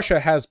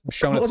 Russia has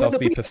shown itself to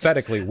be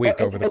pathetically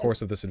weak over the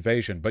course of this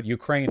invasion, but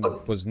Ukraine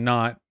was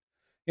not,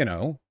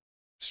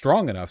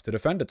 strong enough to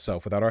defend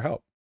itself without our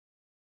help.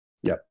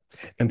 Yep.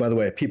 And by the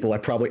way, people, I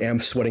probably am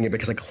sweating it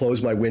because I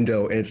closed my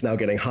window and it's now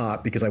getting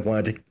hot because I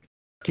wanted to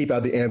keep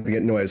out the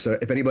ambient noise. So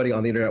if anybody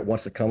on the internet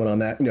wants to comment on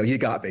that, you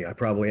got me. I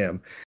probably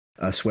am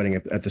sweating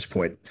it at this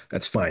point.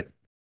 That's fine.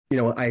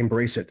 I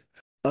embrace it.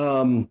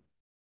 So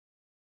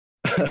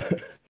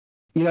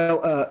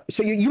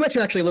you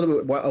mentioned actually a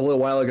little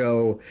while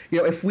ago,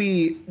 if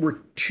we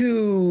were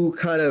too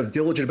kind of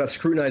diligent about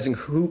scrutinizing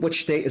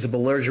which state is a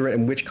belligerent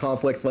and which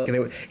conflict,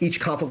 each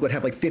conflict would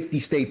have like 50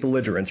 state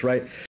belligerents,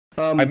 right?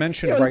 I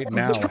mentioned right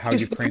now how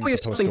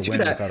Ukraine's supposed to win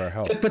without our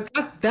help. But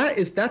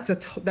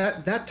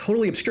that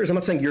totally obscures. I'm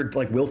not saying you're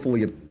like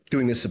willfully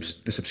doing this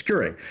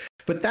obscuring,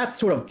 but that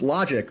sort of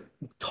logic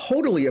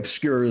totally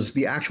obscures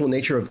the actual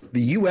nature of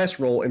the U.S.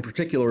 role in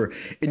particular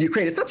in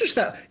Ukraine. It's not just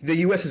that the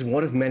U.S. is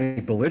one of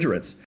many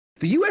belligerents.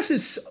 The U.S.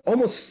 is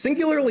almost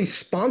singularly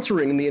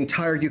sponsoring the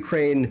entire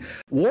Ukraine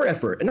war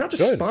effort, and not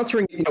just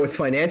sponsoring, with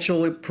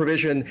financial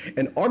provision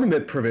and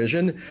armament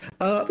provision,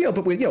 but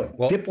with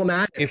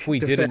diplomatic. If we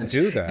didn't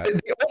do that,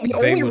 the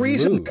only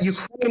reason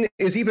Ukraine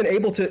is even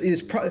able to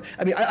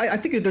I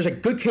think that there's a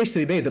good case to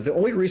be made that the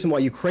only reason why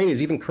Ukraine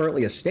is even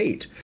currently a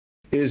state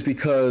is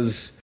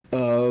because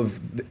of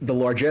the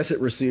largesse it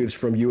receives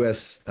from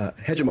U.S.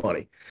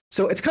 Hegemony.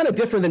 So it's kind of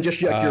different than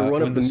just like your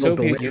run of the mill.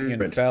 When the Soviet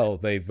Union fell,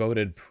 they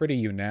voted pretty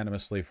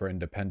unanimously for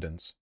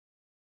independence.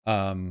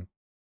 No,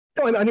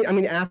 I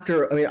mean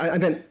I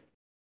meant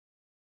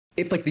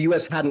if like the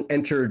U.S. hadn't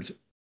entered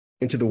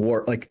into the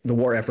war, like the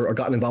war effort, or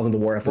gotten involved in the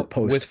war effort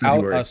post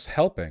February. Without us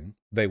helping,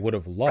 they would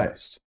have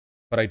lost. Right.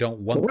 But I don't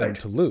want them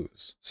to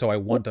lose, so I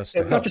want us to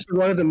help. Not just the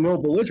run-of-the-mill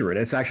belligerent;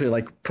 it's actually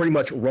like pretty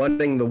much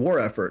running the war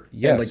effort.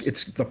 Yes, and, like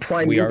it's the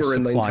prime mover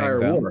in the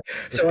entire war.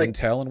 So like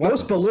intel and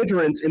most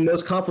belligerents in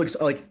those conflicts,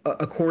 like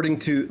according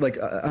to like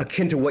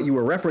akin to what you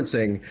were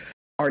referencing,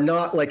 are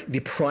not like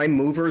the prime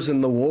movers in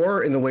the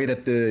war in the way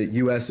that the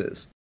U.S.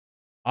 is.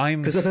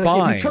 I'm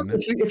fine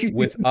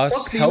with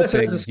us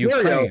helping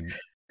Ukraine.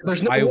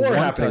 There's no I war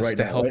want us right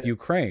to now, help right?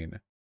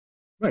 Ukraine.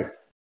 Right.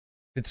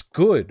 It's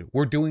good.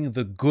 We're doing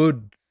the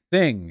good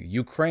thing.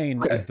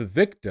 Ukraine is the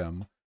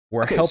victim.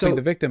 We're helping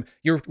the victim.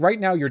 You're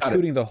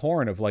tooting the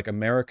horn of like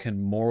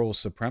American moral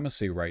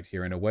supremacy right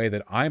here in a way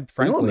that I'm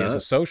frankly as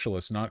a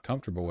socialist not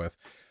comfortable with.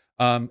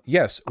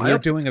 Yes, we're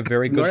doing a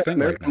very good thing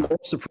right now. Moral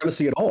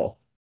supremacy at all?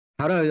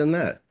 How did I done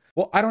that?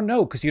 Well, I don't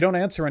know, because you don't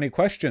answer any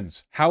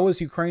questions. How is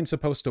Ukraine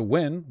supposed to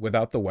win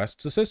without the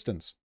West's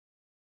assistance?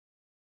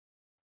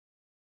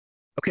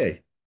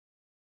 Okay.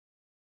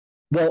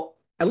 Well,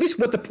 at least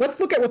let's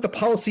look at what the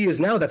policy is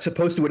now that's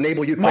supposed to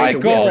enable Ukraine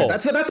to win.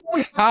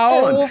 Right?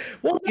 How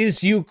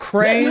is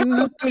Ukraine?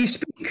 Let me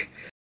speak.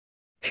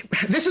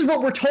 This is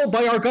what we're told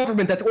by our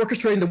government that's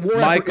orchestrating the war.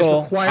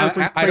 Michael,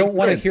 I don't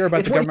want to hear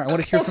about the government. I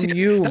want to hear from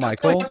you,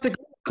 Michael.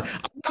 I'm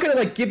not going to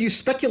like give you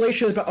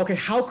speculation about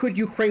how could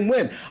Ukraine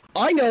win.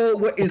 I know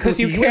what is because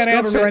you can't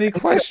answer any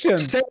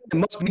questions.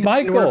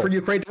 Michael, for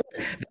Ukraine to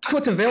win. That's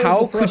what's available.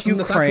 How could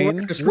Ukraine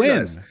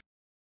win?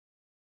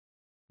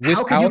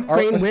 How could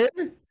Ukraine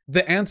win?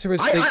 The answer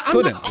is they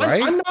couldn't,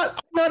 right?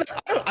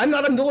 I'm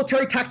not a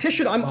military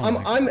tactician.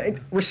 I'm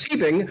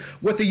receiving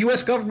what the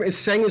U.S. government is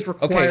saying is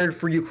required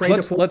for Ukraine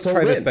to let's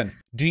try this then.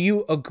 Do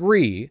you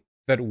agree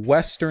that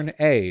Western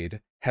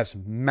aid has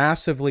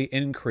massively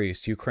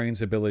increased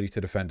Ukraine's ability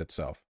to defend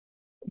itself?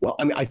 Well,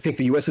 I mean, I think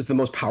the U.S. is the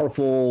most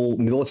powerful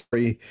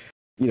military,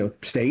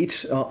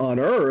 state on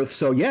Earth.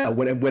 So yeah,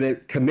 when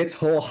it commits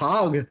whole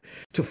hog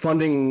to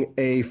funding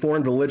a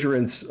foreign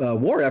belligerent's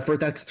war effort,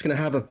 that's going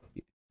to have a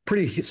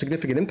pretty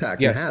significant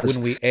impact. Yes,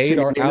 when we aid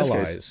our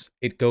allies,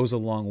 it goes a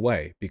long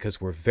way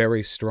because we're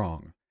very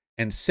strong.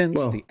 And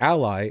since the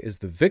ally is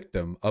the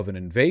victim of an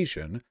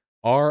invasion,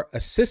 our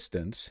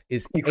assistance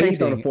is Ukraine's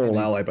not a formal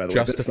ally, by the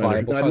way.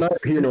 Justifiable. I'm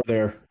not here nor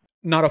there.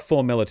 not a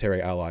full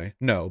military ally,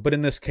 no, but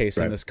in this case,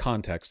 in Right. this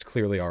context,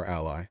 clearly our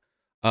ally.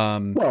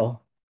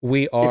 Well,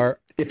 We are.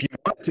 if you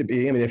want it to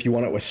be, I mean, if you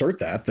want to assert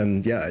that,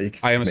 then yeah, you can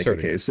I am make a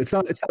asserting it. case. It's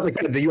not like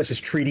the U.S. is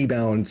treaty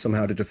bound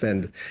somehow to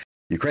defend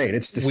Ukraine.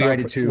 It's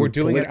decided We're to.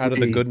 doing it out of the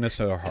politically goodness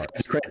of our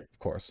hearts, Ukraine. of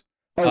course.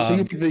 Oh, so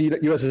you think the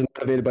U.S. is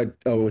motivated by?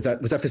 Oh, was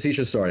that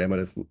facetious? Sorry, I might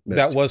have missed.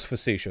 That was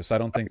facetious. I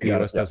don't think the Got it,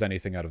 U.S. does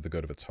anything out of the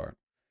good of its heart.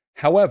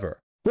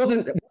 However, Well,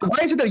 then why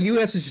is it that the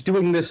U.S. is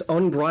doing this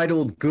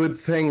unbridled good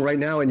thing right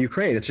now in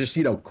Ukraine? It's just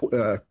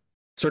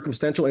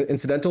circumstantial,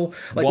 incidental.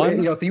 Like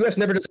if the U.S.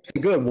 never does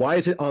anything good, why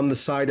is it on the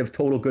side of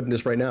total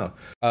goodness right now?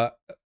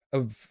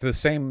 of the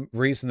same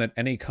reason that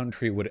any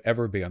country would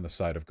ever be on the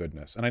side of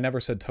goodness, and I never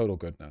said total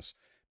goodness,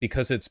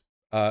 because its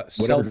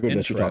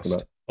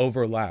self-interest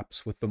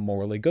overlaps with the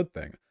morally good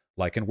thing.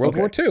 Like in World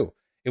War II,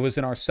 it was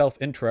in our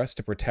self-interest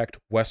to protect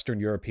Western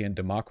European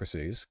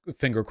democracies,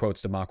 finger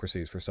quotes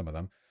democracies for some of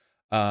them.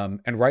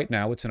 And right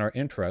now, it's in our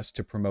interest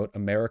to promote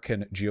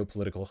American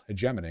geopolitical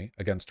hegemony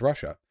against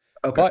Russia.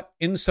 But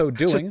in so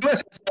doing, so the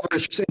U.S.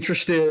 is just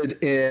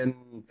interested in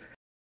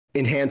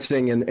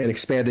enhancing and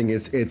expanding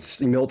its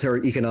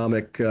military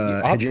economic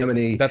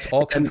hegemony. That's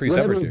all countries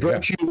ever do.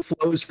 Virtue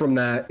flows from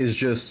that is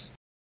just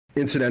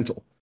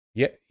incidental.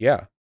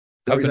 Yeah.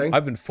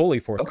 I've been fully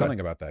forthcoming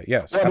about that.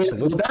 Yes,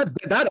 absolutely.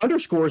 That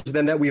underscores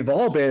then that we've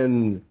all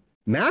been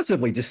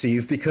massively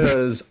deceived,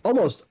 because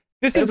almost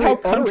this is how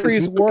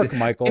countries work,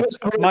 Michael.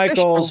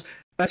 Michael,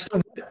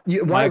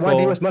 why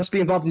the U.S. must be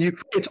involved in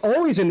Ukraine? It's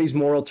always in these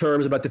moral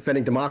terms about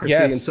defending democracy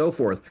and so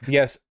forth.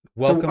 Yes.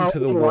 Welcome to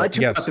the world.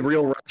 Yes. The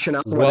real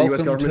rationale for why the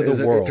U.S. government is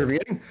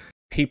intervening.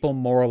 People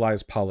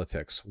moralize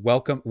politics.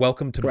 Welcome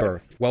to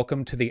birth.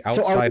 Welcome to the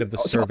outside of the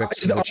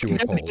cervix in which you were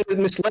told.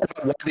 Misled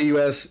about why the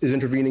U.S. is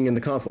intervening in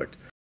the conflict.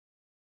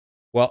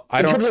 Well,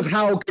 in terms of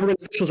how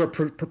government officials are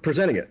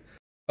presenting it.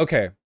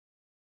 Okay.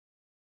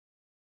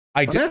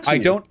 I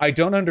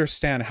don't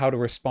understand how to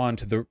respond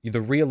to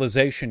the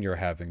realization you're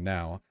having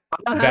now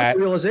that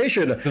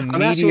the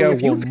media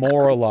will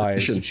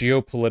moralize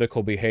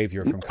geopolitical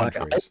behavior from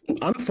countries.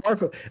 I'm far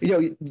from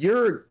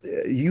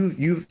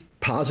you've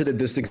posited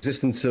this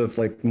existence of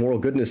like moral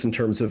goodness in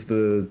terms of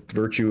the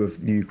virtue of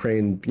the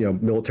Ukraine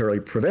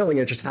militarily prevailing.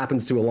 It just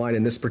happens to align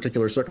in this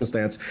particular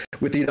circumstance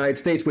with the United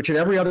States, which in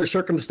every other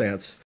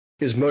circumstance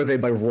is motivated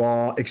by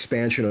raw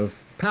expansion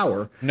of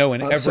power. No,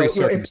 in every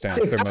circumstance,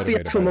 if they're that's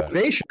motivated the actual by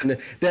motivation,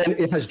 then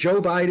it has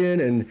Joe Biden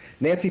and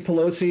Nancy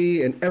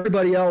Pelosi and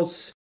everybody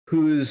else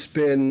who's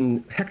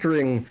been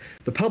hectoring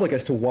the public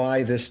as to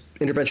why this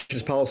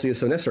interventionist policy is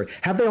so necessary.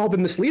 Have they all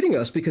been misleading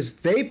us? Because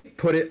they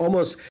put it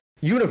almost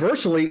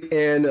universally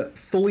in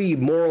fully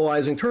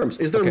moralizing terms.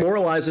 Is their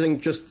moralizing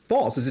just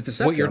false? Is it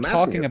deception? What you're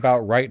talking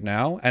about right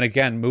now, and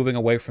again, moving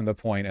away from the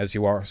point as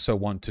you are so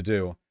wont to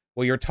do,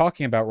 what you're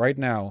talking about right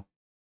now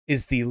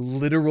is the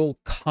literal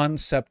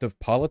concept of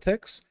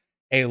politics,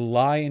 a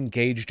lie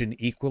engaged in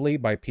equally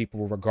by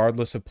people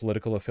regardless of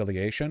political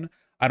affiliation.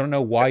 I don't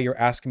know why you're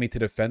asking me to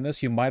defend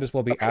this. You might as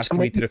well be asking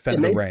me to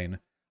defend the rain.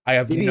 I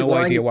have no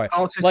idea why.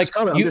 Like,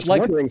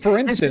 for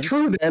instance,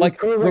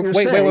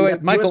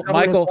 wait,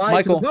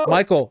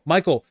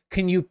 Michael,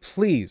 can you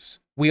please?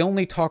 We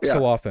only talk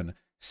so often.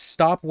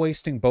 Stop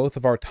wasting both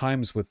of our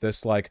times with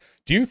this. Like,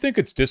 do you think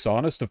it's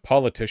dishonest of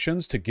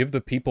politicians to give the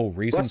people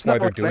reasons why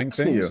they're doing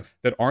things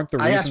that aren't the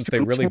reasons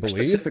they really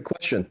believe? Specific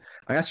question.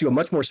 I asked you a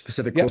much more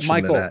specific question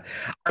Michael, than that.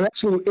 I'm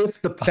asking you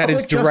if the public that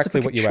is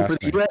directly what you asked for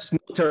the U.S.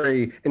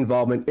 military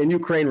involvement in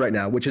Ukraine right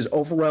now, which is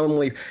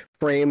overwhelmingly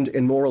framed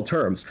in moral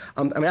terms.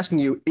 I'm asking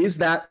you, is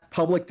that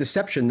public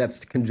deception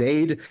that's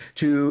conveyed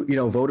to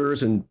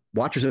voters and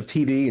watchers of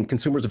TV and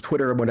consumers of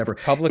Twitter and whatever,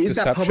 is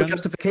that public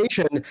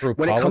justification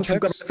when it comes from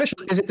government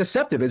officials? Is it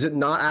deceptive? Is it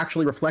not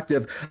actually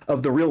reflective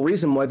of the real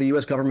reason why the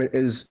U.S. government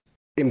is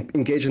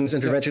engaged in this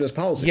interventionist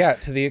policy? Yeah,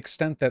 to the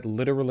extent that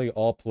literally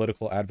all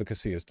political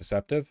advocacy is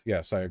deceptive,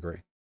 yes, I agree.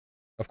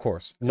 Of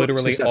course.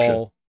 Literally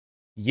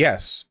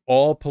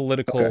all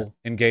political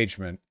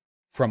engagement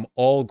from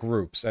all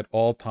groups at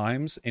all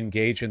times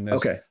engage in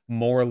this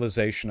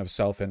moralization of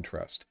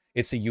self-interest.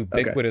 It's a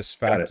ubiquitous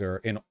factor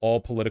in all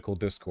political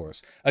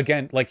discourse.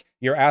 Again, like,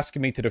 you're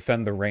asking me to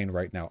defend the rain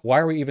right now. Why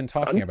are we even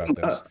talking about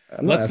this?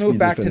 Let's move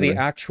back to the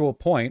actual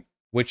point,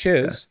 which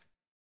is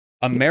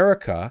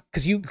America,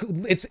 because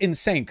it's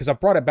insane, because I've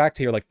brought it back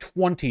to you like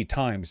 20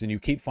 times and you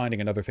keep finding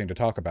another thing to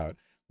talk about.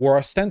 We're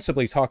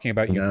ostensibly talking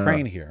about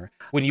Ukraine here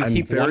when you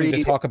keep wanting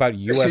to talk about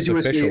U.S.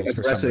 officials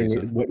for some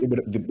reason.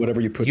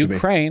 Whatever you put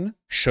Ukraine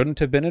shouldn't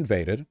have been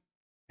invaded,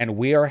 and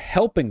we are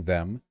helping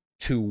them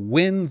to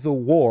win the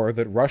war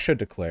that Russia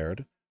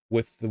declared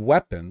with the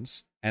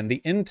weapons and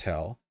the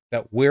intel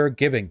that we're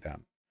giving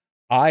them.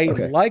 I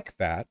like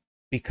that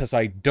because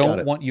I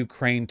don't want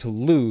Ukraine to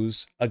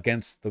lose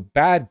against the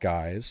bad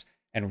guys,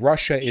 and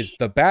Russia is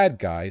the bad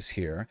guys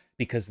here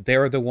because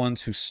they're the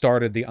ones who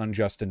started the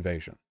unjust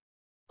invasion.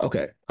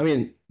 Okay. I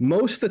mean,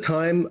 most of the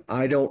time,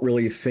 I don't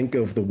really think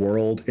of the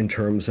world in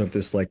terms of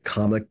this like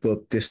comic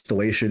book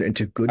distillation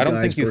into good I don't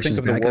guys think you think versus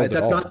of the bad world guys.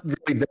 at That's all. not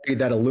really very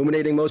that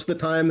illuminating most of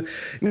the time.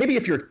 Maybe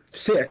if you're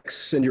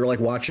 6 and you're like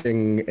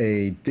watching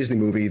a Disney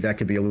movie, that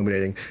could be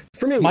illuminating.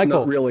 For me, not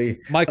Michael, really.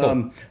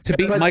 Michael, to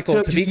be But Michael,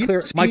 so to do be you-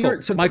 clear, so Michael,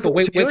 you're- so- Michael, so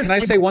wait, you're can I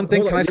say one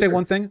thing? hold Can on, I say you're-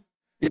 one thing?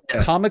 Yeah.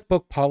 Comic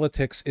book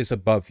politics is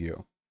above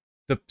you.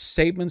 The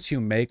statements you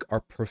make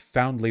are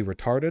profoundly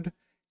retarded.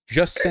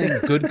 Just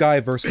saying good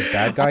guy versus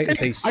bad guy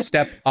is a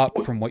step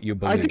up from what you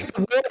I believe. think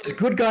the world is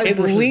good guys At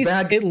versus least,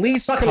 bad. at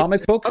least I'm not gonna-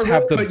 comic books I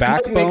have will, the but you might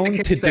make the backbone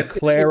case to that it's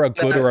declare a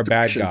good or a bad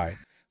direction. guy.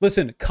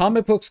 Listen,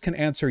 comic books can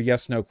answer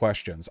yes, no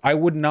questions. I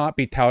would not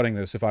be touting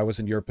this if I was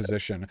in your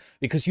position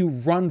because you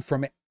run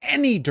from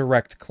any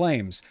direct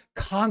claims,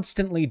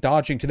 constantly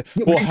dodging to the.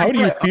 Well, how do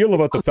you feel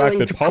about the fact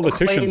that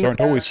politicians aren't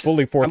always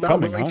fully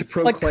forthcoming, huh?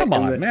 Like, come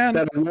on, man.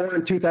 That war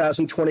in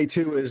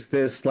 2022 is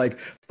this like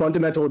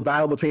fundamental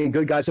battle between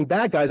good guys and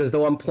bad guys, as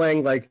though I'm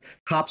playing like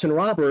cops and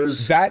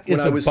robbers. That is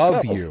when I was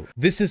above 12. you.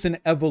 This is an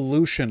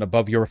evolution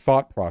above your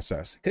thought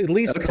process. At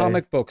least Okay.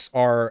 comic books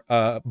are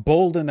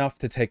bold enough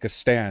to take a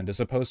stand as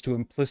opposed to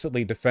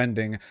implicitly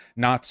defending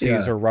Nazis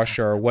Yeah. or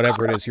Russia or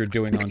whatever it is you're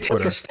doing on Take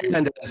Twitter. a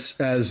stand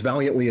as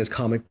valiantly as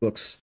comic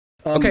books.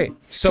 Okay,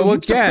 so you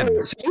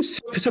again-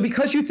 so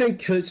because you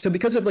think, so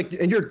because of like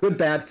in your good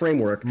bad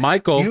framework,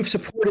 Michael, you've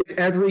supported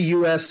every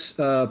U.S.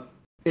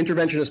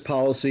 Interventionist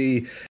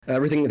policy,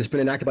 everything that's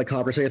been enacted by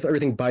Congress,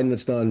 everything Biden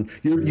that's done.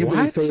 You've been in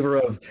What? favor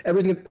of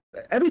everything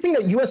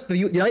that the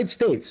United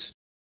States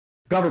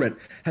government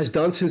has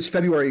done since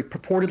February,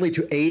 purportedly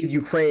to aid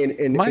Ukraine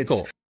in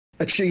Michael.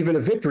 its achievement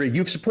of victory.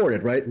 You've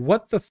supported, right?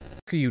 what the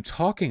are you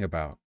talking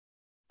about?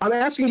 I'm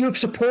asking you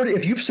if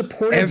you've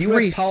supported Every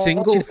US policy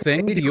single to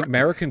thing aid the Ukraine.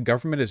 American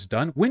government has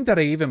done? When did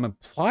I even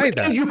imply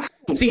that?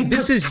 Ukraine. See,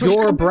 this is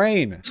your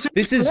brain.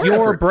 This is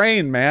your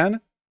brain, man.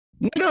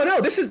 No.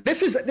 This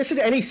is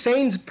any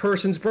sane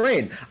person's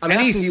brain. Any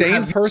asking you, sane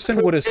have you person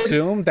would supported-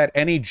 assume that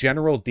any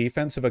general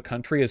defense of a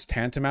country is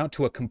tantamount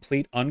to a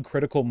complete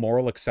uncritical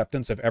moral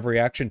acceptance of every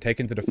action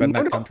taken to defend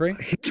that country.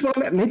 Here's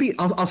what maybe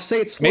I'll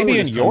say it slowly. Maybe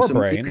in this your time so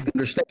brain. you can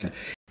understand.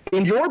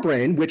 In your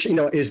brain, which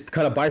is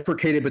kind of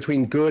bifurcated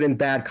between good and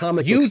bad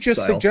comic You book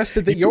just style,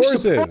 suggested that you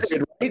yours supported, is.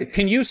 right?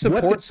 Can you What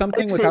support the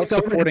something United without States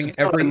government supporting has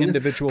every done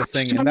individual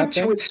thing in that pursuant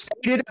to thing? its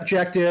stated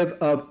objective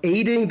of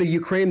aiding the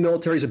Ukraine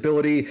military's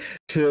ability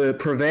to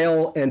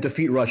prevail and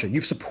defeat Russia.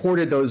 You've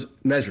supported those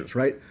measures,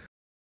 right?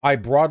 I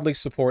broadly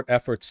support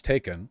efforts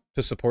taken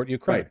to support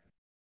Ukraine. Right.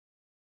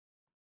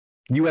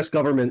 U.S.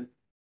 government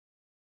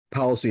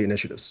policy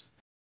initiatives.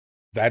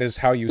 That is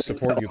how you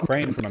support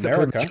Ukraine from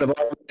America. The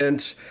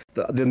development,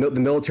 the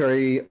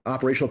military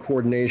operational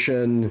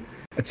coordination,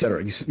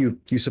 etc.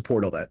 You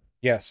support all that.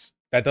 Yes.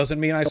 That doesn't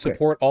mean I Okay.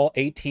 support all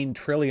 18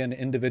 trillion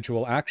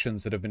individual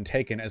actions that have been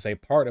taken as a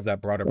part of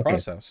that broader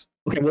process.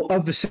 Okay, well,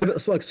 of the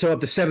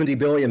 70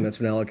 billion that's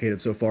been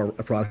allocated so far,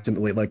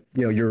 approximately,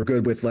 you're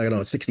good with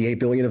 68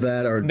 billion of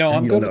that, or No,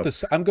 I'm you good don't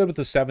with know? I'm good with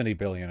the 70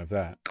 billion of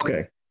that.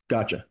 Okay,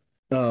 gotcha.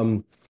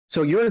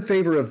 So you're in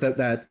favor of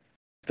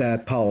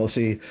that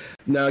policy.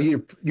 Now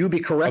you'd be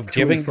correct Of to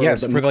giving, infer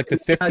yes, that for like the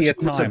my 50th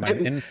attitude's a time, I'm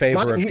bit- in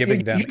favor of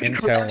giving them you'd be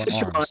intel correct to and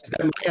surmise arms.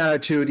 that my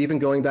attitude, even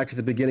going back to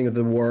the beginning of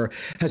the war,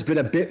 has been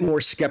a bit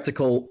more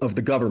skeptical of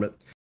the government.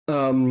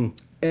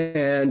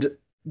 And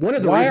one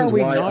of the Why are reasons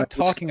we why not I'm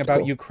talking about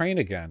skeptical- Ukraine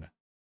again?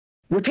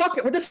 We're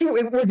talking. We're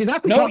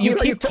exactly. No, talking you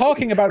about keep Ukraine.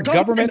 talking about We're talking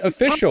government about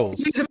officials.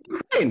 policies of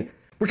Ukraine.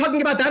 We're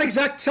talking about that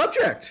exact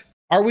subject.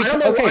 Are we I don't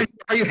know. okay?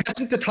 Are you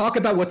hesitant to talk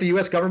about what the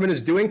U.S. government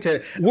is doing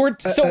to? We're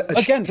so achieve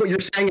again. what you're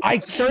saying. I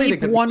necessarily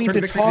keep to wanting turn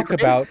to victory talk Ukraine?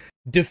 about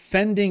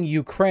defending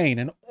Ukraine,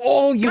 and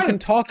all you Right. can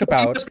talk That's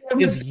what about US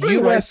government is is doing,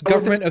 right? U.S.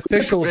 government It's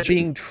officials provision.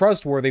 being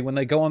trustworthy when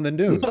they go on the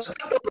news. That's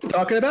what I'm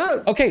talking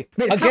about. Okay,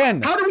 I mean, how-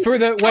 again, how do we- for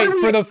the how do wait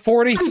we- for the how do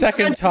we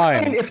 42nd time.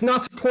 defend Ukraine if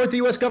not support the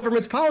U.S.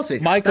 government's policy?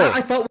 Michael, That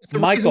I thought was the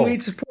reason Michael, we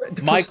need to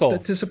support, Michael,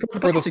 to support the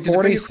For the policy, to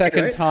defend Ukraine,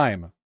 42nd right?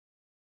 time,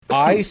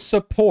 I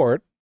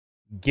support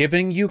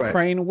giving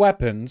Ukraine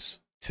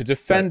weapons to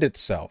defend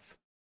itself.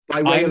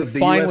 By way I'm of the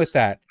fine US with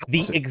that. The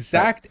policy.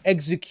 exact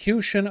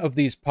execution of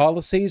these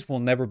policies will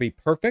never be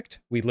perfect.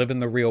 We live in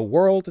the real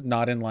world,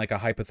 not in like a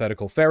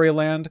hypothetical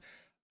fairyland.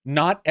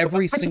 Not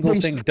every single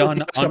thing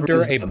done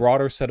under a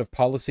broader set of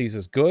policies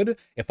is good.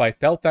 If I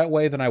felt that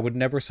way, then I would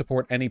never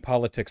support any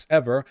politics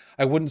ever.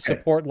 I wouldn't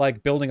support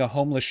like building a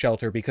homeless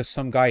shelter because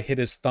some guy hit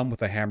his thumb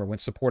with a hammer when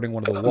supporting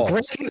one of the walls.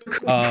 Granting there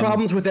could be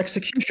problems with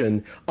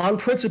execution, on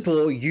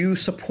principle, you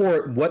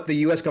support what the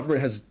U.S. government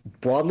has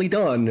broadly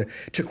done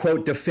to,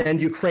 quote, defend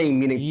Ukraine,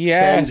 meaning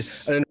Yes.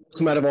 send an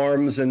enormous amount of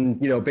arms and,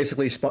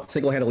 basically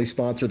single-handedly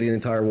sponsor the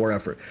entire war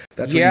effort.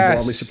 That's what Yes. you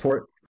broadly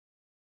support.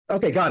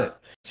 Okay, got it.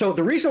 So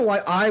the reason why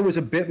I was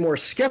a bit more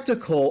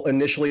skeptical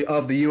initially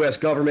of the U.S.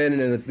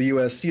 government and of the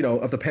U.S.,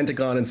 of the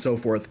Pentagon and so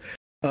forth,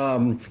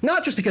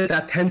 not just because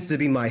that tends to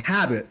be my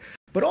habit,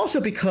 but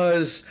also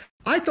because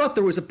I thought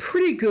there was a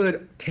pretty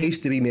good case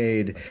to be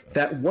made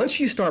that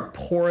once you start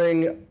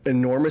pouring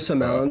enormous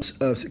amounts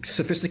of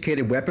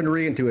sophisticated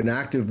weaponry into an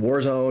active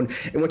war zone,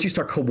 and once you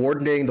start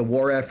coordinating the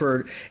war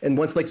effort, and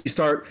once like you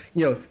start,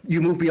 you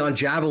move beyond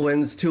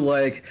javelins to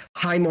like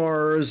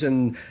HIMARS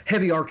and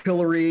heavy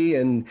artillery,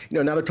 and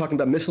now they're talking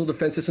about missile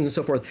defense systems and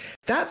so forth.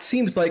 That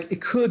seems like it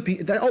could be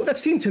that. Oh, that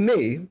seemed to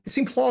me. It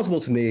seemed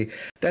plausible to me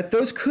that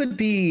those could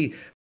be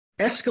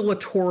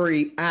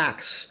escalatory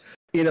acts,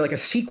 like a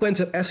sequence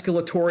of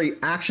escalatory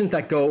actions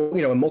that go,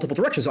 in multiple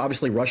directions.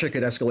 Obviously, Russia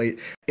could escalate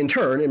in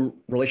turn in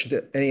relation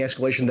to any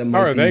escalation that might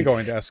How are they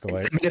going to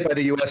escalate? Committed by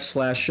the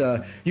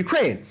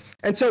U.S./Ukraine.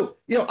 And so,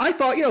 I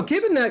thought,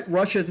 given that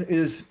Russia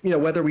is,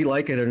 whether we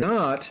like it or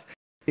not,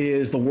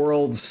 is the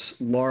world's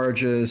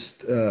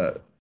largest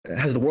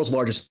has the world's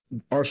largest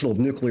arsenal of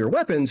nuclear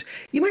weapons,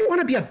 you might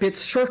want to be a bit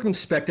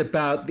circumspect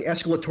about the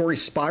escalatory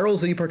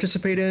spirals that you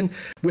participate in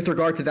with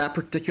regard to that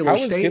particular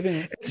state. How is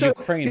giving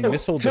Ukraine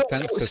missile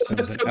defense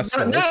systems an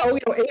escalation? Now,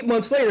 8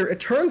 months later, it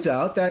turns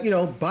out that,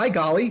 by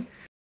golly,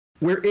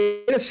 we're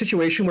in a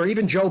situation where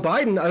even Joe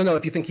Biden, I don't know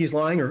if you think he's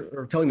lying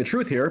or telling the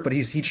truth here, but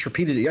he just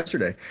repeated it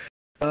yesterday.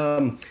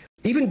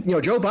 Even,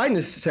 Joe Biden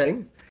is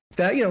saying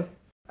that,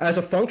 as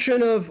a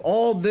function of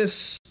all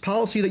this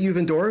policy that you've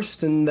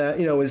endorsed and that,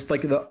 is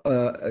like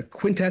the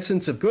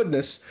quintessence of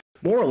goodness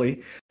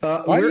morally,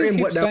 we're in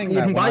what now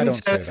Biden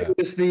says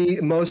is the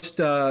most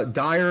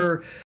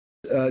dire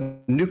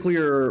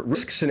nuclear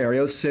risk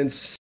scenario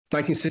since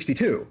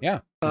 1962.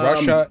 Yeah,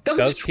 Russia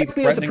does keep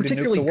threatening to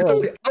nuke the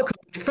world.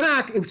 In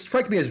fact, it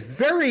strikes me as a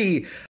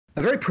very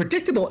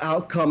predictable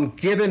outcome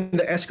given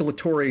the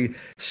escalatory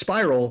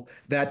spiral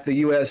that the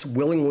U.S.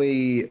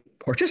 willingly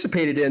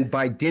participated in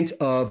by dint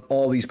of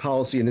all these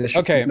policy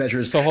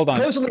measures. So hold on.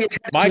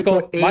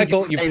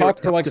 Michael, you've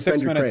talked for like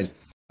 6 minutes. Ukraine.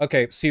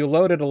 Okay, so you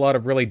loaded a lot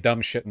of really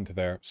dumb shit into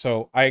there.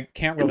 So I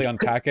can't really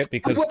unpack it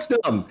because... What's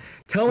dumb?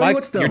 Tell me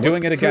what's dumb. You're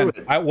doing it again.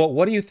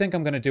 What do you think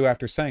I'm going to do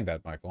after saying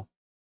that, Michael?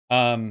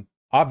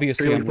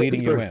 Obviously, I'm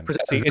leading you in.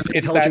 See,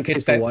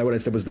 why what I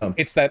said was dumb.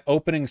 It's that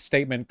opening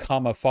statement,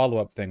 comma,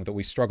 follow-up thing that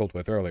we struggled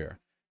with earlier.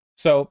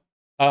 So,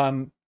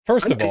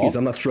 first of all...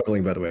 I'm not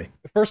struggling, by the way.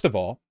 First of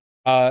all,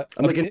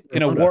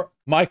 in a war,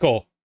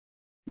 Michael,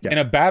 in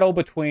a battle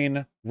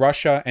between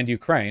Russia and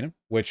Ukraine,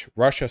 which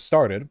Russia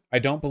started, I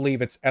don't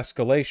believe it's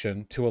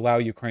escalation to allow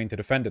Ukraine to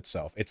defend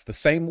itself. It's the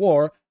same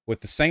war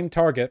with the same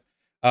target.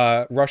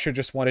 Russia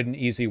just wanted an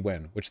easy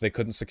win, which they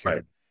couldn't secure.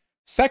 Right.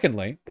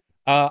 Secondly,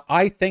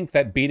 I think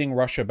that beating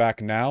Russia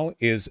back now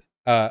is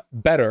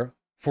better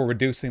for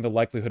reducing the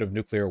likelihood of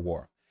nuclear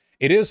war.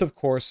 It is, of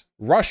course,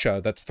 Russia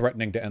that's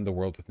threatening to end the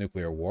world with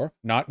nuclear war,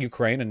 not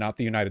Ukraine and not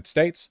the United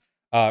States.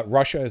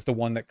 Russia is the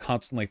one that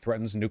constantly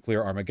threatens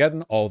nuclear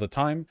Armageddon all the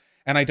time,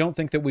 and I don't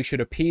think that we should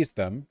appease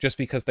them just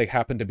because they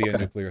happen to be a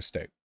nuclear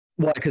state.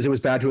 Why? Because it was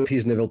bad to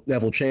appease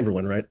Neville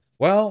Chamberlain, right?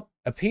 Well,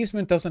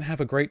 appeasement doesn't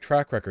have a great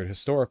track record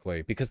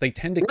historically because they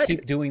tend to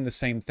keep doing the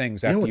same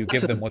things after you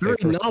give them what they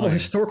first claim. That's a very novel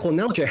historical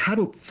analogy. I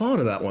hadn't thought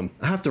of that one.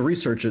 I have to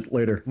research it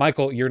later.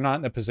 Michael, you're not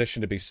in a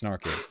position to be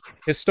snarky.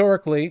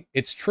 Historically,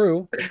 it's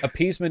true.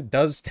 Appeasement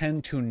does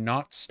tend to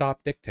not stop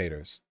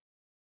dictators.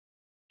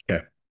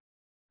 Okay.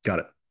 Got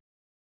it.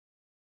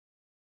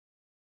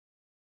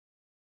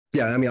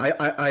 Yeah, I mean,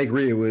 I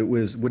agree. It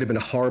would have been a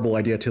horrible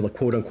idea to, like,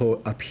 quote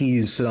unquote,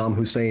 appease Saddam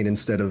Hussein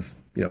instead of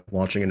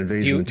launching an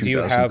invasion in 2003.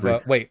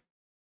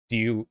 Do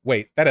you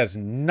have that has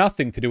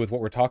nothing to do with what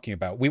we're talking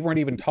about. We weren't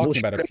even talking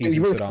about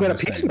appeasing Saddam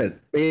Hussein.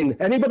 I mean,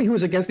 anybody who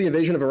was against the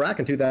invasion of Iraq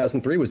in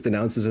 2003 was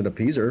denounced as an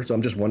appeaser. So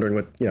I'm just wondering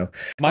what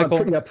Michael.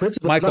 I'm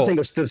not saying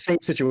it's the same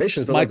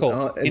situations, but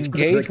Michael,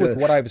 engage with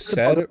what I've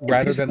said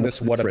rather than this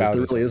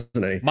whataboutism. Really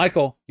isn't any.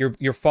 Michael,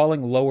 you're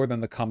falling lower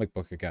than the comic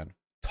book again.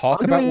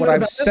 Talk about what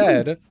I've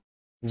said.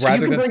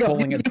 Rather than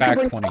pulling it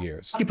back 20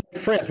 years.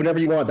 France, whenever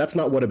you want. That's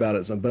not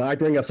whataboutism. But I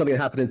bring up something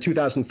that happened in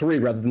 2003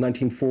 rather than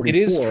 1944. It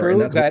is true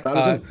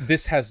that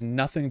this has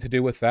nothing to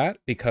do with that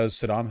because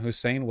Saddam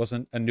Hussein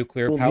wasn't a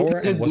nuclear power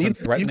and wasn't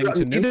threatening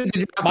to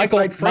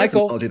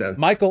nuke.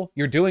 Michael,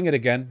 you're doing it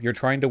again. You're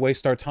trying to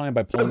waste our time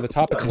by pulling the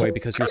topic away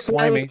because you're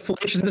slimy.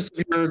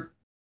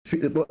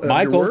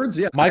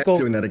 Michael,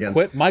 doing that again.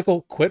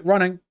 Quit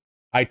running.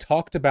 I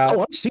talked about...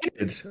 Oh, I'm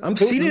seated. I'm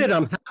seated.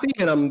 I'm happy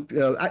and I'm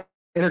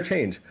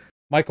entertained.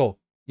 Michael,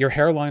 your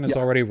hairline is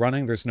already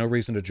running. There's no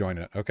reason to join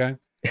it, okay?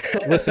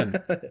 Listen,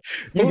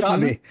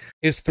 Putin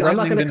is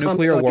threatening the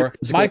nuclear war.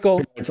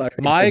 Michael,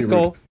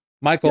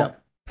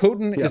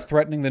 Putin is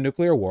threatening the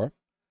nuclear war.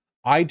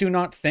 I do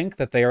not think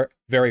that they are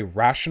very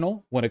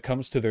rational when it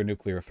comes to their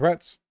nuclear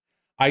threats.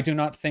 I do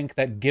not think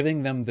that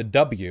giving them the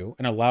W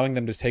and allowing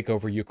them to take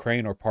over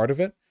Ukraine or part of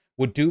it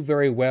would do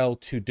very well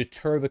to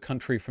deter the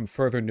country from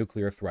further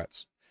nuclear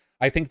threats.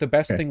 I think the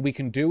best thing we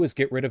can do is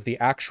get rid of the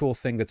actual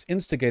thing that's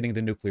instigating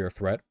the nuclear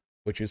threat,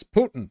 which is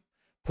Putin.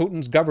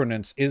 Putin's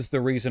governance is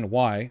the reason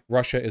why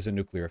Russia is a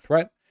nuclear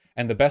threat,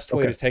 and the best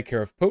way to take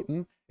care of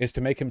Putin is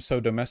to make him so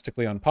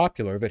domestically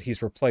unpopular that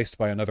he's replaced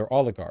by another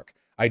oligarch.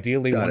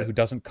 Ideally, Got one it. who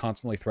doesn't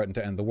constantly threaten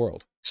to end the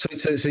world.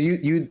 So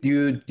you'd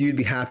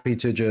be happy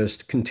to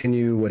just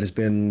continue what has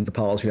been the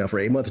policy now for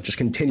 8 months, and just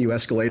continue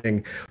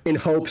escalating in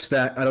hopes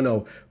that, I don't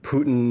know,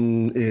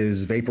 Putin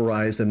is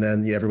vaporized and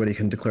then everybody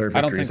can declare victory.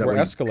 I don't think we're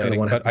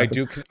escalating,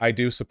 but I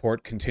do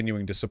support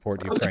continuing to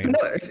support Ukraine. No,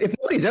 if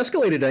nobody's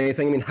escalated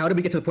anything, I mean, how did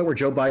we get to the point where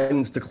Joe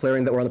Biden's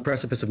declaring that we're on the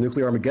precipice of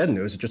nuclear Armageddon?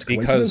 Is it just a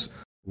coincidence?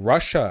 Because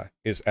Russia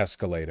is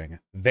escalating.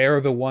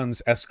 They're the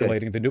ones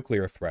escalating the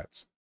nuclear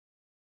threats.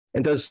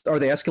 And are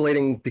they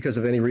escalating because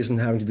of any reason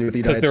having to do with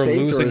the United States?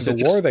 Because they're losing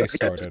the war they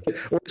started.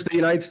 Or is the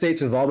United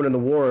States' involvement in the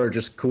war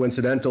just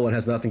coincidental and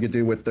has nothing to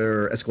do with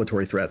their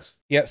escalatory threats?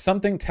 Yeah,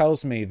 something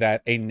tells me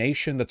that a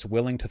nation that's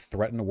willing to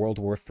threaten World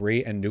War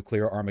III and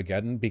nuclear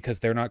Armageddon because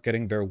they're not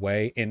getting their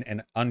way in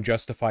an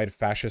unjustified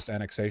fascist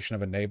annexation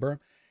of a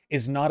neighbor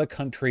is not a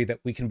country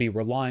that we can be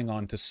relying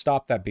on to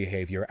stop that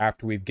behavior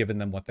after we've given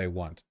them what they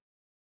want.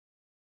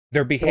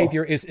 Their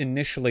behavior is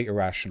initially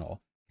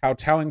irrational.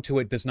 Kowtowing to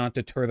it does not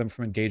deter them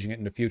from engaging it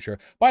in the future.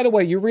 By the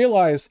way, you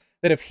realize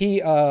that if he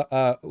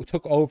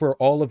took over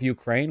all of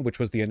Ukraine, which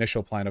was the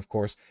initial plan, of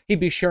course,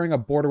 he'd be sharing a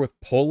border with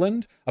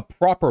Poland, a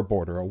proper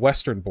border, a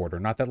Western border,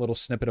 not that little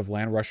snippet of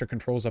land Russia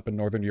controls up in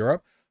Northern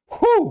Europe.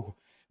 Whew!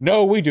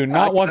 No, we do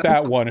not want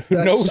that one.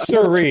 No,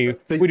 sirree.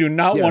 We do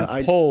not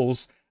want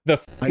Poles, the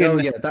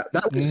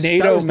that was,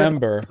 NATO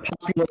member.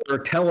 Popular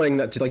telling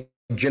that to like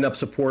gin up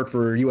support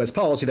for U.S.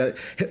 policy that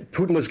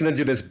Putin was going to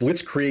do this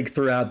blitzkrieg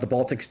throughout the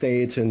Baltic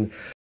states and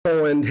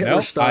Poland,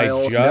 Hitler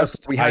style.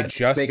 I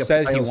just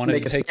said he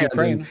wanted to take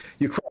Ukraine.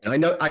 I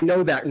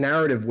know that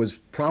narrative was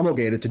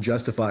promulgated to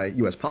justify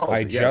U.S. policy.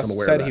 I just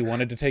said he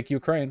wanted to take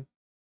Ukraine.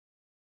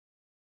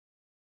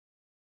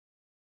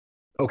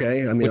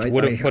 Okay, I mean, which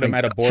would have put him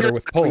at a border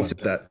with Poland.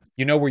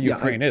 You know where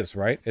Ukraine is,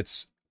 right?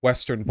 It's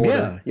western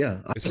border. Yeah.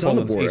 I it's was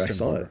Poland's on the border. eastern I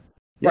saw border. it.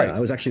 Yeah, Right. I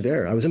was actually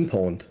there. I was in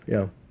Poland.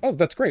 Yeah. Oh,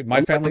 that's great.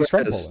 My family's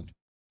from Poland.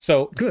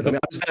 So good. I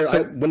was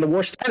there. When the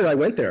war started, I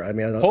went there. I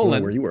mean, I don't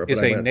know where you were.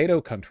 Poland is a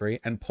NATO country,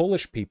 and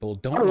Polish people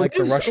don't like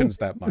the Russians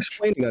that much.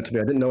 Explaining that to me,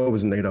 I didn't know it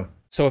was NATO.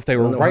 So if they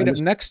were right up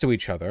next to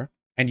each other,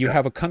 and you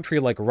have a country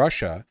like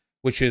Russia,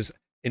 which is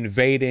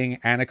invading,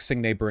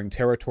 annexing neighboring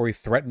territory,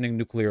 threatening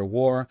nuclear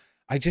war,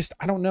 I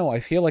don't know. I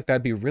feel like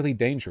that'd be really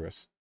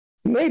dangerous.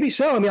 Maybe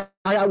so. I mean,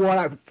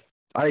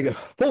 I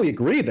fully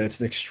agree that it's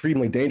an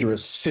extremely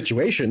dangerous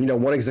situation. You know,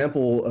 one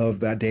example of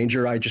that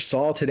danger I just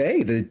saw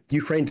today, the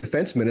Ukraine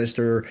defense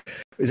minister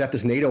is at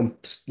this NATO,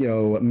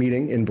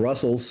 meeting in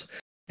Brussels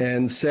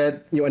and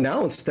said,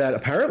 announced that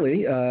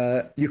apparently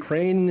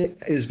Ukraine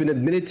has been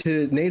admitted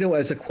to NATO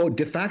as a, quote,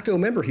 de facto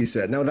member, he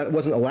said. Now, that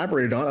wasn't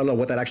elaborated on. I don't know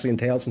what that actually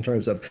entails in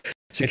terms of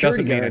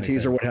security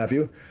guarantees or what have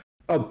you.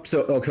 Oh,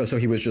 so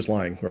he was just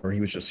lying, or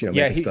he was just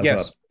making stuff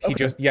up.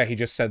 He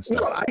just said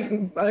stuff.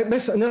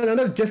 No,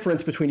 another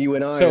difference between you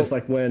and I is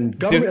like when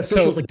government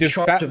officials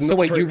charge of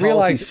military you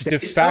realize de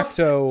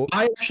facto.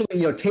 I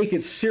actually take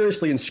it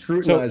seriously and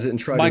scrutinize it and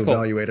try to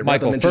evaluate it.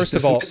 Michael, first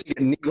of all,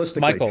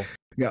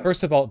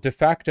 first of all, de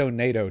facto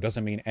NATO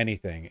doesn't mean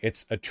anything.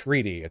 It's a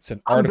treaty. It's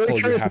an article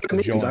you have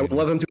to join. I would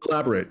love him to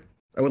elaborate.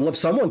 I would love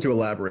someone to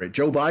elaborate.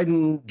 Joe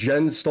Biden,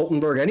 Jens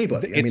Stoltenberg,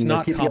 anybody. It's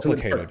not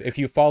complicated. If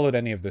you followed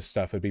any of this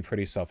stuff, it'd be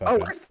pretty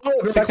self-evident.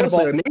 Second of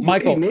all,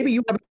 maybe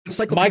you have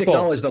encyclopedic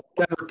knowledge that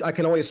I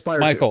can only aspire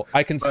to. Michael,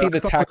 I can see the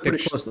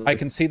tactics. I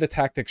can see the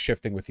tactics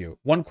shifting with you.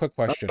 One quick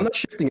question. I'm not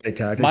shifting any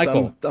tactics.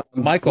 Michael,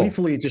 I'm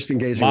gleefully just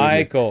engaging.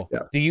 Michael,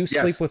 do you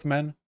sleep with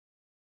men?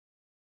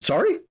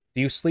 Sorry?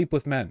 Do you sleep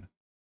with men?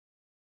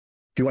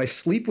 Do I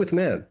sleep with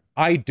men?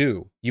 I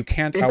do. You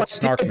can't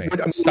outsnark me.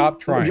 Stop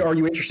trying. Are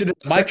you interested in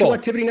sexual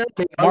activity now?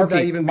 How would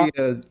that even be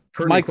a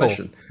pertinent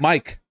question?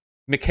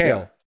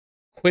 Mikhail,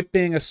 quit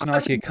being a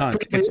snarky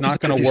cunt. It's not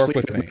going to work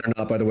with me. Or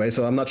not, by the way,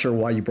 so I'm not sure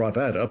why you brought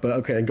that up, but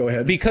okay, go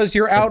ahead. Because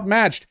you're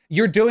outmatched.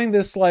 You're doing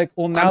this like,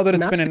 well, now that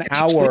it's been an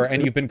hour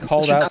and you've been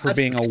called out for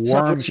being a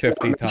worm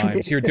 50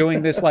 times, you're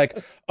doing this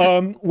like,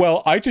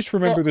 well, I just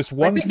remember this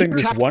one thing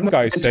this one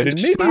guy said,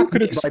 and maybe you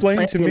could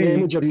explain to me. An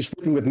image of you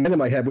sleeping with men in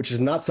my head, which is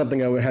not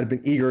something I had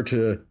been eager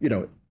to,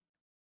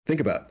 think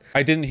about.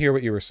 I didn't hear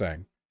what you were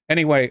saying.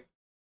 Anyway,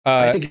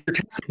 I think your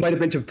tactic might have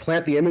been to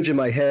plant the image in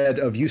my head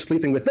of you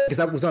sleeping with men, because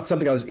that was not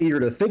something I was eager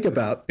to think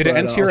about. Did it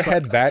enter your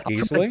head that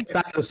easily?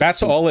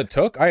 That's all it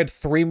took? I had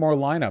 3 more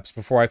lineups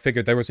before I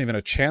figured there wasn't even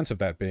a chance of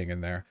that being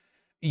in there.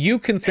 You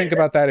can think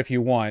about that if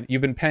you want.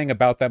 You've been paying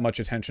about that much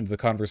attention to the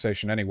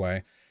conversation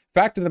anyway.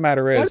 Fact of the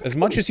matter is, as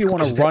much as you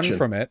want to run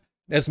from it,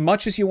 as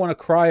much as you want to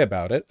cry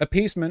about it,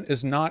 appeasement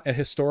is not a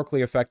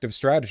historically effective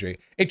strategy.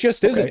 It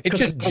just isn't. It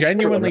just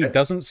genuinely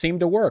doesn't seem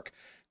to work.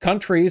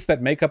 Countries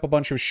that make up a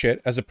bunch of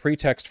shit as a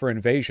pretext for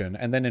invasion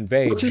and then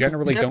invade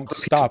generally don't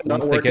stop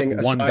once they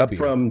get one W.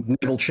 From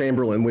Neville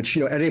Chamberlain, which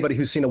anybody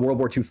who's seen a World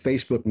War II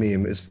Facebook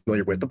meme is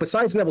familiar with. But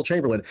besides Neville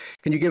Chamberlain,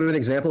 can you give an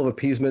example of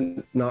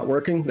appeasement not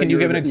working? Can you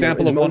give an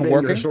example of one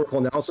working? Historical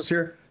analysis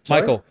here,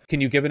 sorry? Michael,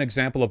 can you give an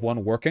example of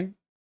one working?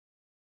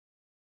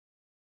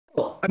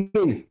 Well, I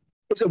mean,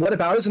 Is it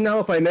whataboutism now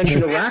if I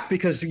mention Iraq?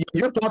 Because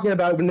you're talking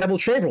about Neville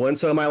Chamberlain,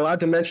 so am I allowed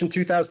to mention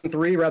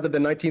 2003 rather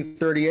than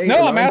 1938?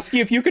 No, I'm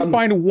asking if you can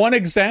find one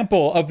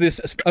example of this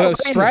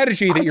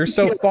strategy that you're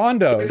so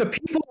fond of.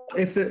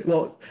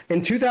 Well,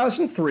 in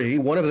 2003,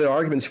 one of the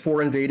arguments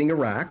for invading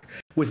Iraq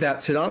was that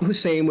Saddam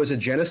Hussein was a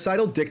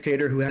genocidal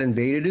dictator who had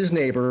invaded his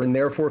neighbor and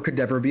therefore could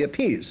never be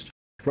appeased,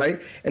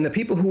 right? And the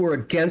people who were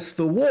against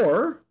the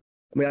war,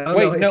 I mean, I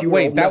don't know if you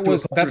were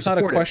that's not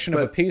a question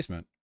of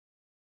appeasement.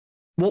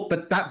 Well,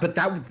 but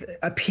that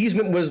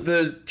appeasement was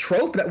the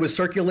trope that was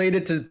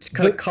circulated to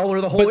kind of color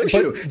the whole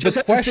issue.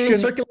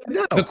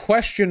 The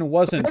question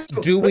wasn't,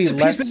 do we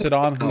let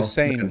Saddam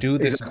Hussein do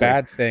this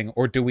bad thing,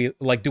 or do we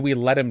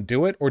let him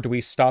do it, or do we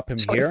stop him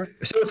here?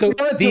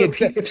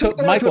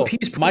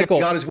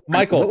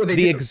 Michael,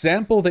 the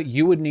example that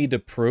you would need to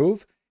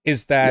prove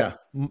is that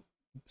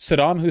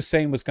Saddam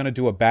Hussein was going to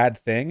do a bad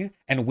thing,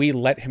 and we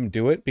let him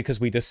do it because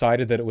we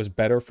decided that it was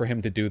better for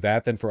him to do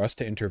that than for us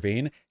to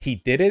intervene. He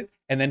did it,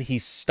 and then he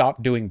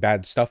stopped doing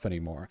bad stuff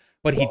anymore.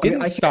 But he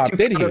didn't stop,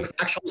 did he?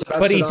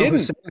 But he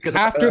didn't.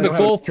 After the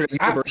Gulf,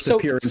 so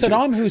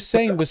Saddam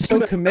Hussein was so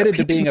committed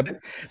to being a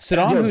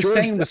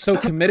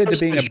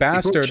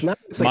bastard.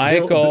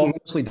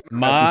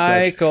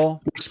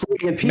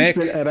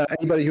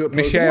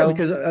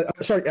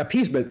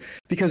 Appeasement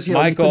because he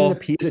couldn't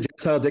appease a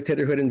genocidal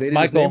dictator who had invaded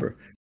his neighbor.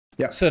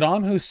 Yeah.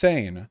 Saddam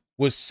Hussein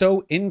was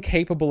so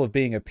incapable of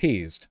being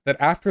appeased that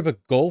after the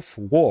Gulf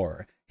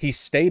War, he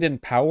stayed in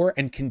power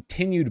and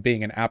continued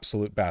being an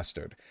absolute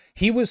bastard.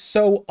 He was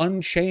so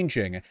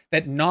unchanging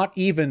that not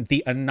even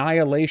the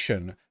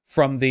annihilation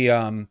from the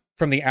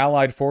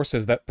Allied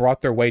forces that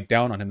brought their weight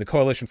down on him, the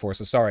coalition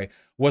forces,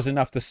 was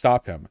enough to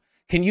stop him.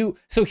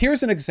 So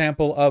here's an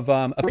example of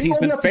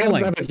appeasement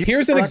failing.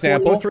 Here's an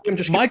example,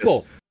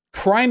 Michael,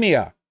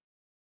 Crimea.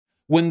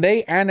 When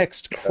they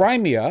annexed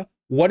Crimea,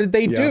 what did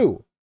they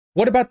do?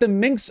 What about the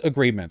Minsk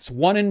agreements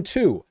 1 and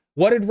 2?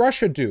 What did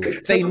Russia do?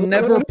 They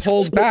never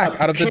pulled back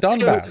out of the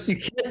Donbass.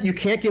 You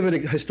can't give a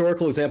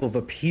historical example of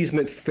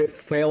appeasement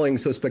failing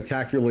so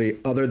spectacularly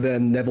other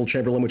than Neville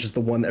Chamberlain, which is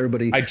the one that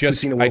everybody I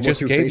just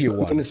gave you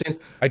one.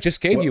 I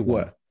just gave you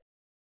one.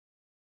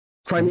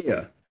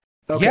 Crimea.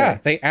 Okay. Yeah,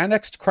 they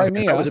annexed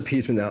Crimea. That was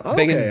appeasement now.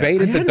 They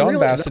invaded the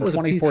Donbass in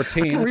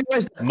 2014.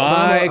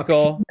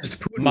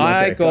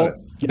 Michael,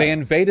 they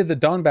invaded the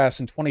Donbass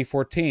in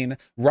 2014.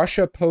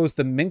 Russia opposed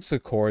the Minsk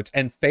Accords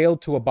and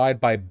failed to abide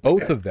by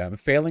both of them,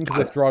 failing to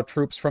withdraw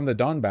troops from the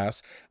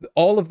Donbass.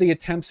 All of the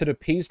attempts at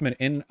appeasement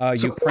in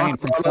Ukraine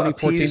from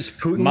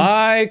 2014.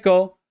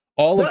 Michael,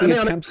 all of the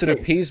attempts at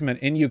appeasement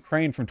in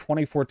Ukraine from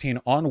 2014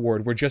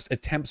 onward were just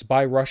attempts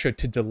by Russia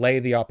to delay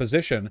the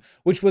opposition,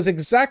 which was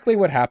exactly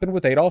what happened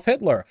with Adolf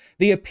Hitler.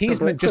 The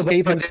appeasement just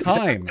gave him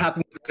time.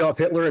 Happened with Adolf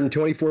Hitler in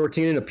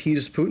 2014 and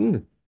appeased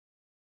Putin?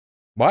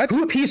 What?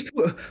 Who appeased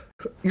Putin?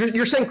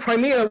 You're saying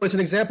Crimea was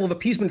an example of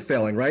appeasement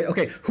failing, right?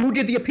 Okay, who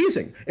did the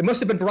appeasing? It must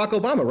have been Barack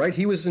Obama, right?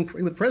 He was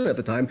president at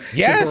the time.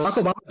 Yes.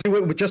 Did Barack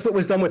Obama do just what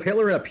was done with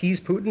Hitler and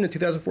appease Putin in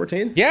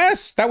 2014?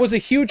 Yes, that was a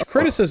huge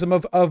criticism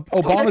of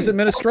Obama's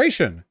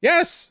administration.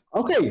 Yes.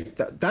 Okay,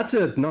 that's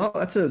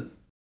a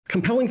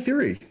compelling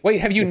theory.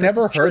 Wait, have you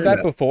never heard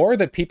that before?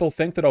 That people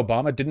think that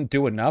Obama didn't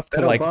do enough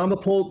to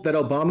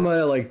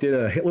Obama did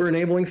a Hitler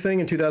enabling thing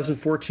in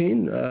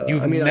 2014?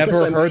 You've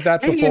never heard that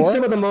before? Maybe in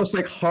some of the most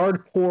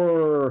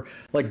hardcore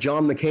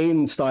John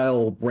McCain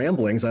style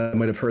ramblings, I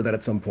might have heard that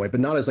at some point, but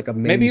not as a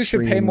mainstream. Maybe you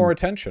should pay more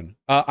attention.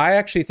 I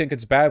actually think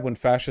it's bad when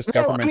fascist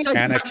governments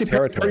annex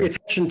territory. Pay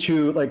attention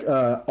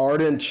to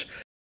ardent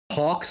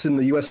hawks in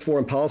the U.S.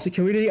 foreign policy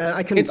committee.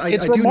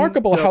 It's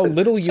remarkable how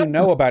little you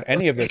know about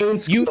any of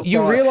this. You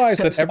realize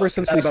that ever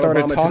since we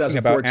started talking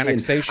about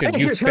annexation,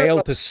 you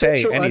failed to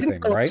say anything,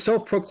 right?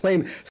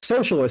 Self-proclaimed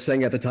socialist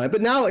saying at the time,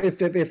 but now if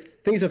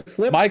things have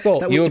flipped,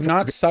 Michael, you have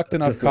not sucked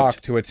enough cock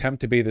to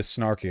attempt to be this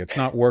snarky. It's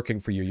not working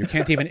for you. You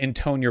can't even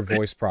intone your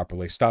voice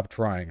properly. Stop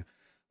trying.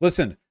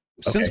 Listen.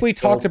 Since we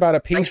talked about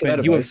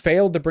appeasement, you have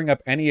failed to bring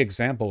up any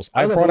examples.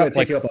 I brought up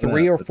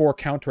 3 or 4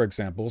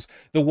 counterexamples.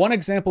 The one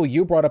example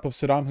you brought up of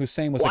Saddam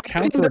Hussein was a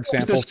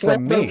counterexample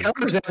from me.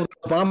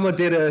 Obama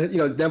did a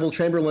Neville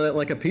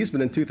Chamberlain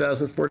appeasement in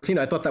 2014.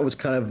 I thought that was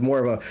kind of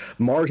more of a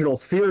marginal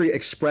theory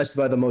expressed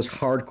by the most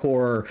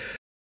hardcore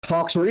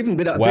talks, or even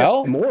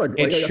more.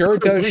 It sure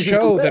does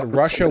show that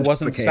Russia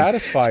wasn't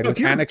satisfied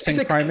with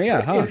annexing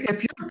Crimea, huh?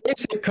 If your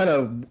basic kind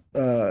of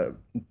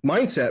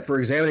mindset for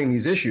examining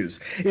these issues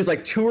is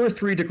 2 or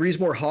 3 degrees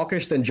more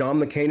hawkish than John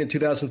McCain in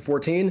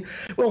 2014,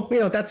 well,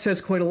 that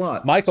says quite a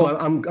lot. Michael, so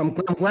I'm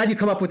glad you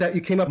come up with that. You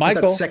came up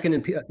with that second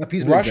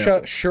appeasement. Russia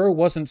example. Sure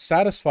wasn't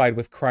satisfied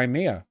with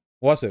Crimea,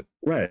 was it?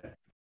 Right.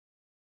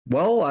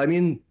 Well, I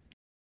mean,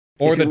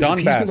 or the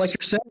Donbass, like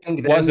you're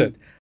saying, was it?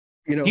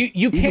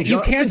 You can't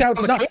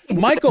outsmart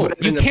Michael.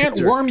 You can't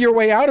worm your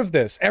way out of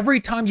this. Every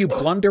time you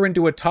blunder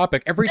into a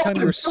topic, every time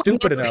you're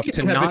stupid enough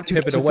to not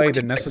pivot away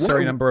the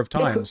necessary number of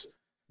times,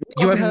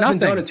 you have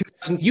nothing.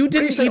 You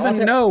didn't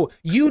even know.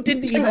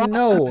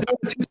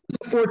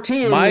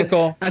 2014,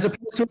 Michael, as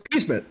opposed to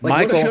appeasement. Like,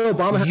 Michael, what should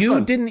Obama have you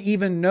done? didn't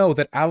even know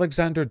that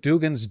Alexander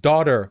Dugin's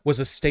daughter was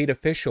a state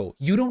official.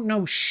 You don't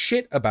know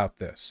shit about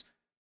this.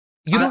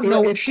 You don't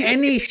know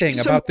anything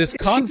about this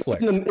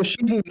conflict. If she's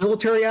in the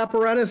military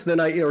apparatus, then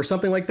or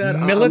something like that.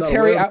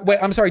 Wait,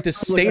 I'm sorry. Does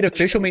state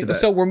official mean?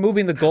 So we're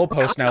moving the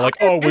goalpost now. Like,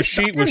 oh, was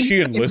she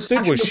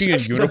enlisted? Was she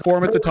in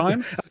uniform at the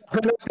time? Her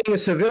not being a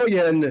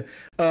civilian,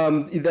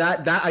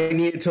 that I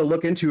needed to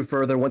look into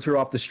further once we were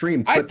off the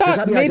stream. I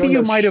thought maybe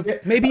you might have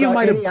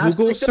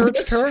Google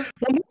searched her.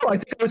 Well, no, I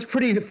think I was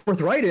pretty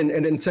forthright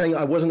in saying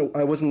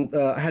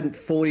I hadn't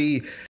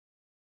fully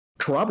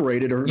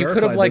corroborated or you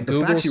could have like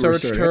Google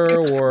searched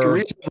her,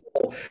 or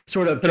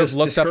sort of could have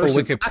looked up a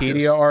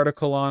Wikipedia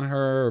article on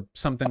her or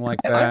something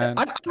like that.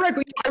 I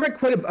read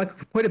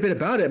quite a bit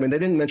about it. I mean, they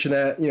didn't mention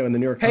that in the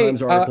New York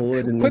Times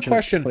article. Quick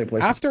question: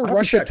 after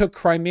Russia took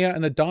Crimea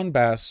and the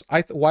Donbass,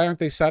 why aren't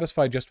they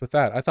satisfied just with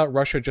that? I thought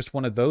Russia just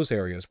wanted those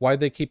areas. Why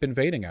did they keep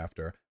invading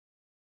after?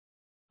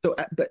 So,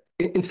 but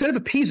instead of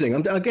appeasing,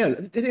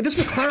 again, this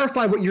will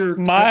clarify what you're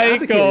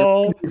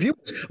Michael.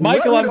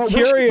 Michael, I'm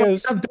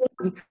curious.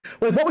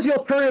 What was the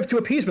alternative to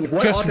appeasement?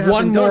 Just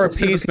one more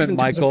appeasement,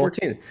 Michael.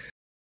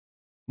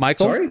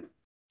 Michael, sorry,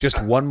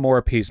 just one more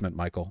appeasement,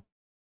 Michael.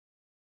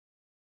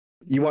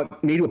 You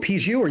want me to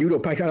appease you, or you to?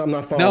 I'm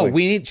not following. No,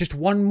 we need just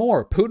one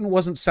more. Putin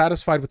wasn't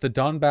satisfied with the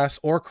Donbass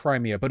or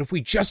Crimea, but if we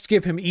just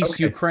give him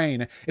East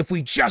Ukraine, if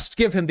we just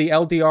give him the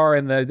LDR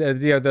and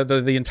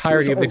the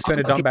entirety of the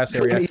extended Donbass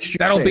area,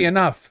 that'll be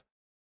enough.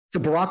 So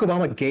Barack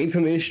Obama gave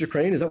him East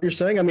Ukraine. Is that what you're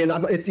saying? I mean,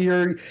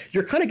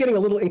 you're kind of getting a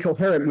little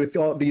incoherent with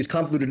all these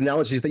convoluted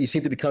analogies that you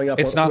seem to be coming up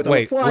with. It's not.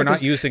 Wait, we're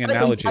not using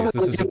analogies.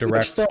 This is a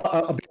direct.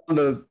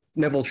 The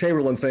Neville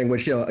Chamberlain thing,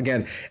 which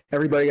again,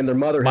 everybody and their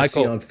mother has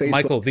seen on Facebook.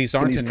 Michael, these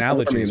aren't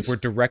analogies. We're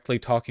directly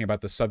talking about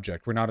the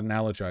subject. We're not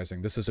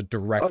analogizing. This is a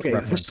direct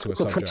reference to a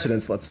subject.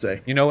 Precedents, let's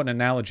say. You know what an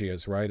analogy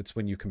is, right? It's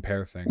when you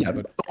compare things. Yeah,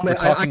 but we're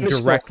talking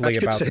directly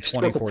about the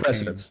 2014.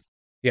 Precedents.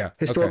 Yeah,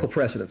 historical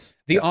precedents.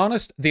 The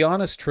honest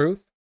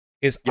truth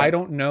is, I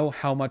don't know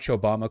how much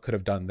Obama could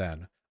have done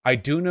then. I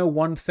do know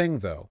one thing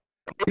though.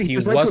 He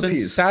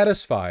wasn't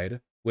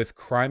satisfied with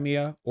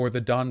Crimea or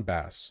the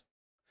Donbass.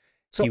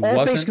 So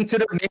all things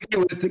considered, maybe it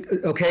was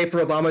okay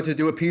for Obama to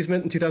do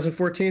appeasement in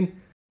 2014?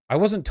 I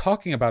wasn't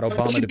talking about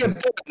Obama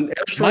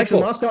to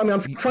Michael, I mean,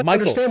 I'm trying to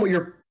understand what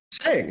you're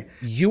saying.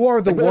 You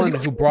are the one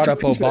who brought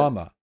up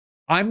Obama.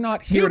 I'm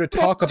not here to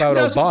talk about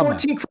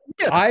Obama.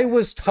 I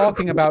was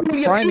talking about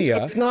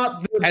Crimea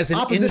as an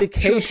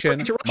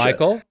indication,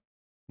 Michael,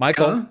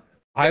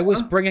 I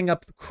was bringing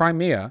up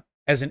Crimea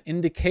as an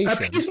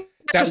indication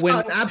that when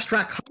an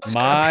abstract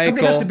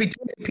concept, has to be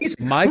doing the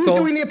appeasement. Who's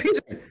doing the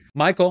appeasement?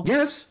 Michael,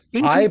 yes,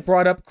 I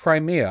brought up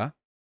Crimea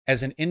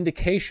as an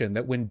indication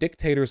that when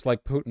dictators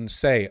like Putin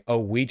say, "Oh,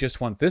 we just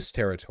want this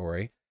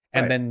territory,"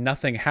 and then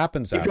nothing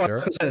happens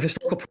after. As a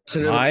historical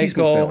precedent of appeasement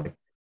failing.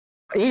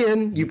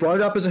 Ian, you brought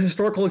it up as a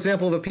historical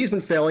example of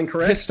appeasement failing,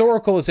 correct?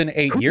 Historical is in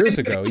 8 years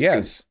ago,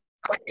 yes.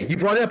 Okay. You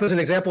brought it up as an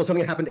example of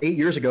something that happened 8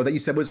 years ago that you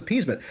said was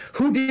appeasement.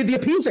 Who did the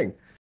appeasing?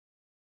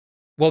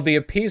 Well, the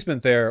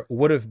appeasement there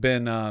would have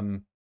been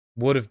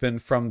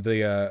from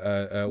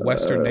the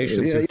Western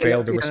nations who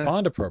failed to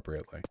respond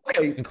appropriately,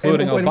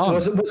 including Obama.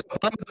 Was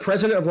Obama the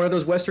president of one of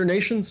those Western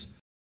nations?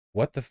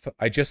 What the?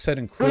 I just said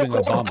including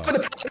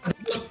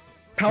Obama.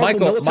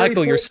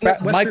 Michael, you're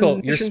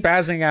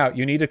spazzing out.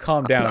 You need to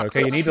calm down,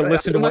 okay? You need to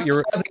listen to what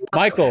you're.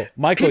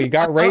 Michael, you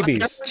got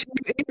rabies.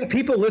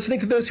 People listening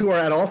to this who are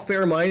at all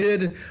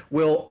fair-minded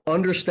will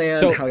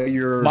understand how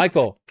your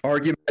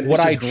argument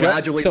is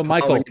gradually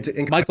falling into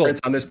incoherence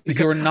on this.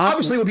 You're not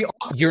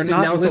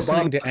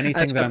listening to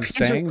anything that I'm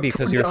saying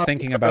because you're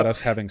thinking about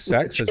us having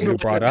sex, as you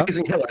brought up.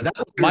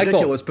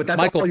 Michael,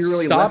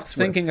 stop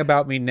thinking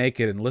about me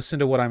naked and listen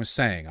to what I'm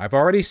saying. I've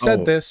already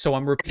said this, so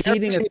I'm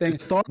repeating a thing.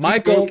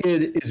 Michael,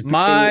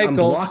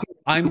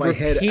 I'm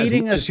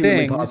repeating a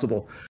thing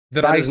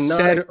that I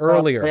said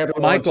earlier.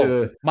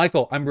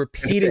 Michael, I'm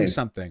repeating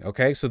something,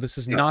 okay? So this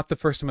is not the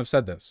first time I've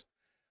said this.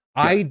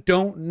 I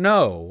don't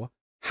know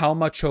how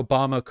much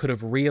Obama could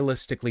have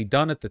realistically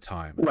done at the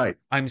time. Right.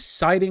 I'm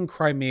citing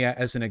Crimea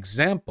as an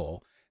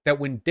example that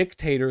when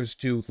dictators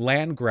do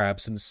land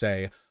grabs and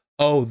say,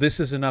 "Oh, this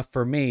is enough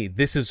for me,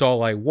 this is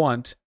all I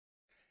want,"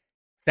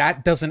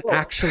 that doesn't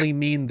actually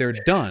mean they're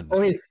done. I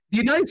mean, the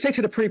United States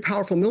had a pretty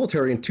powerful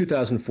military in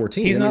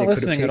 2014. He's not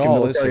listening at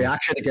all, is he?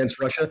 Action against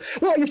Russia.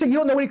 Well, you're saying you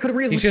don't know what he could have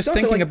realistically done. He's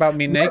just thinking about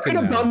me naked now. What could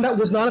have done that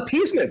was not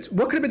appeasement?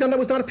 What could have been done that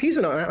was not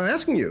appeasement? I'm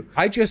asking you.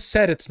 I just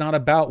said it's not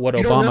about what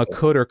Obama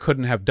could or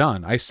couldn't have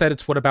done. I said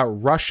it's what about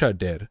Russia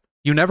did.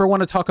 You never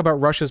want to talk about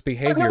Russia's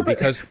behavior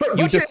because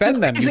you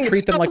defend them. You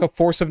treat them like a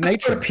force of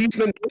nature.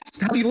 Appeasement.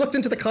 Have you looked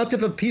into the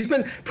concept of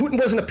appeasement?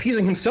 Putin wasn't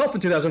appeasing himself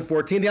in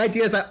 2014. The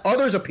idea is that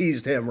others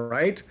appeased him,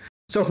 right?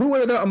 So who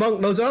were there among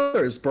those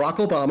others? Barack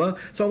Obama.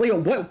 So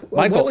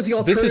what was the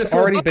alternative? This has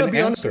already been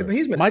answered.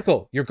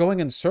 Michael, you're going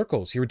in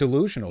circles. You're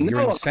delusional.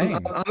 You're insane.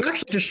 I'm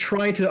actually just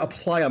trying to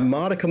apply a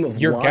modicum of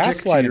You're logic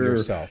gaslighting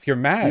yourself. You're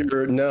mad.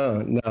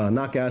 No,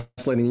 not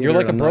gaslighting. You're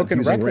like a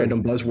broken record.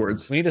 Random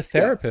buzzwords. We need a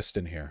therapist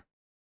in here.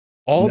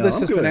 All No, this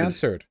I'm has been good.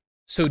 answeed.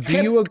 So I do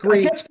can't- you I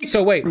agree? can't speak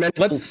So to wait,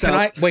 mental can I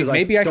selves wait? 'cause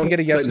Maybe I can don't get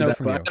a yes sit in no that,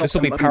 from but you. This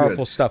will be I'm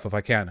powerful good. stuff if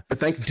I can. But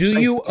Do you thanks for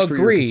your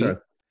agree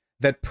concern.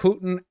 that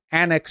Putin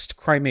annexed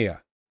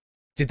Crimea?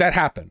 Did that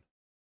happen?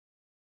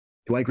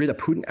 Do I agree that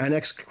Putin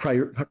annexed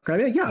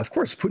Crimea? Yeah, of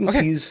course. Putin Okay.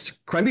 seized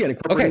Crimea and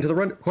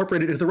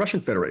incorporated into the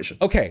Russian Federation.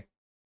 Okay.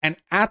 And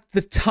at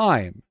the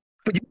time,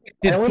 But you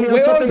did telling me Putin, on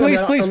wait, something? I mean, please,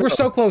 I please, don't we're know.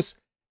 so close.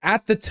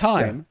 At the Yeah.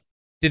 time,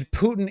 did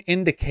Putin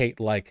indicate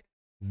like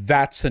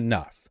that's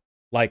enough?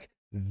 Like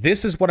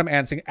this is what I'm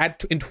answering.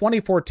 In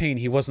 2014,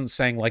 he wasn't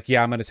saying like,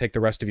 yeah, I'm going to take the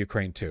rest of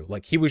Ukraine too.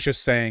 Like he was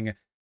just saying,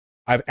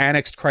 I've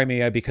annexed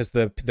Crimea because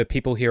the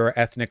people here are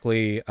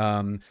ethnically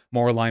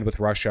more aligned with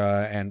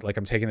Russia, and like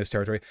I'm taking this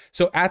territory.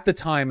 So at the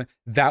time,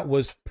 that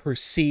was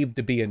perceived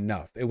to be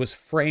enough. It was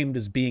framed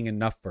as being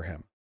enough for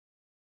him.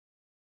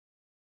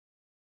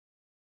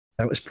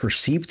 That was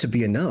perceived to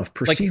be enough.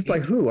 Perceived by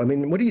who? I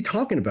mean, what are you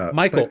talking about?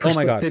 Michael, oh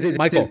my God.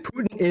 Michael. Did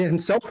Putin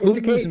himself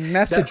Putin's indicate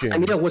messaging that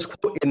Crimea was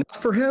quote,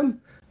 enough for him?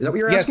 Is that what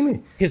you're asking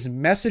me? His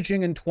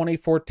messaging in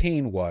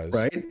 2014 was,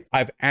 right?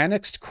 I've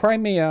annexed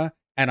Crimea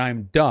and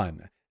I'm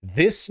done.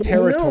 This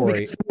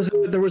territory.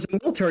 No, there was a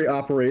military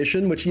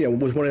operation, which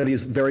was one of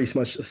these very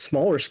much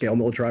smaller scale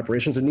military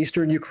operations in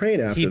eastern Ukraine.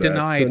 After he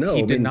denied. that. So, no,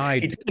 he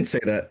denied. He didn't say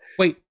that.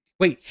 Wait.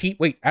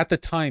 At the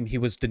time, he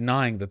was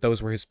denying that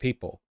those were his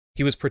people.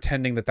 He was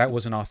pretending that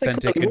was an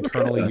authentic,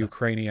 internally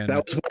Ukrainian.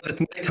 That was one of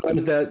the many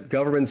times that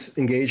governments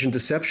engage in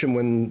deception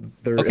when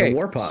they're in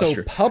war posture.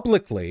 So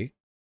publicly,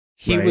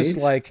 he was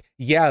like,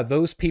 yeah,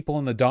 those people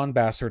in the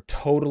Donbass are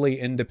totally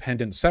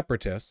independent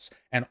separatists.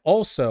 And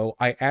also,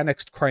 I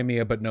annexed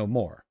Crimea, but no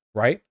more,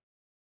 right?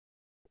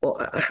 Well,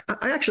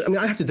 I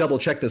have to double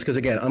check this because,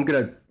 again, I'm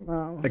going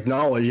to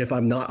acknowledge if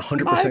I'm not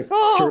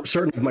 100%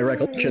 certain of my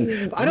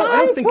recollection. I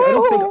don't think.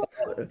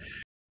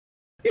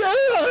 Yeah,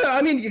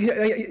 I mean,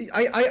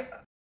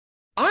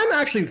 I'm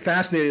actually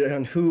fascinated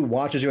on who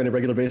watches you on a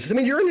regular basis. I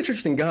mean, you're an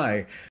interesting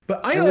guy, but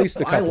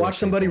I watch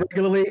somebody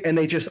regularly and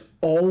they just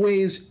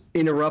always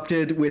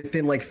interrupted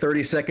within like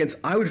 30 seconds.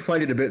 I would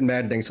find it a bit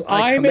maddening. So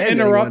I'm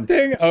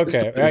interrupting?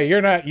 Okay.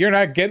 You're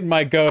not getting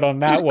my goat on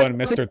that one,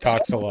 Mr.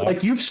 Toxalot.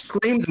 Like you've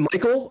screamed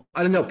Michael,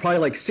 I don't know, probably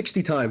like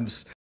 60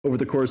 times over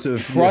the course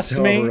of Trust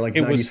me, like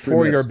it was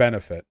for your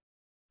benefit.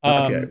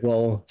 Okay,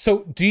 well.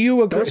 So do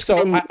you agree? So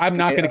I'm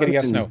not going to get a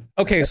yes, no.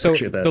 Okay, so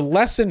the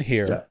lesson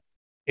here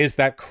is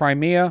that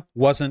Crimea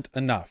wasn't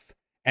enough,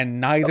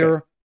 and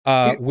neither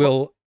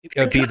will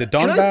be the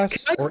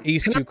Donbass or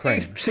East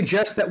Ukraine. I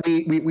suggest that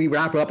we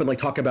wrap up and like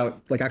talk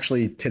about like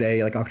actually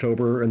today, like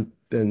October, or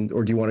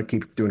do you want to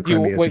keep doing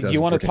Crimea? Do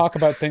you want to talk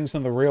about things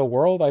in the real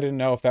world? I didn't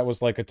know if that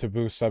was like a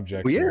taboo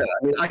subject. Well, yeah,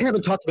 I mean, I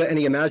haven't talked about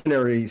any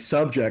imaginary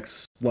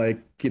subjects like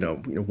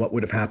what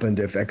would have happened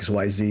if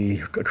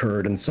XYZ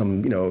occurred in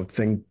some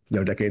thing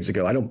decades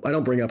ago. I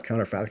don't bring up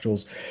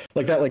counterfactuals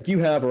like that, like you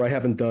have, or I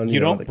haven't done.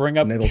 You don't bring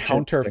up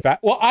counterfact.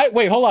 Well,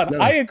 wait, hold on. No.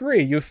 I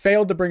agree. You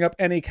failed to bring up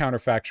any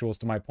counterfactuals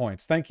to my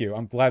points. Thank you.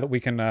 I'm glad that we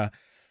can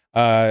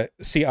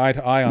see eye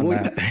to eye on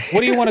that.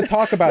 What do you want to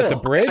talk about? The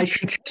bridge? I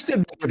contested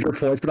many of your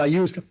points, but I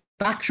used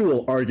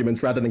factual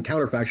arguments rather than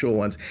counterfactual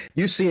ones.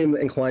 You seem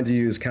inclined to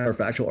use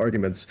counterfactual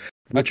arguments,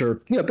 which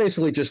are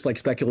basically just like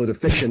speculative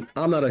fiction.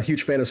 I'm not a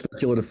huge fan of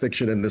speculative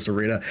fiction in this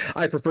arena.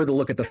 I prefer to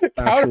look at the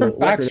factual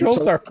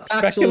counterfactuals are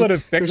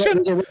speculative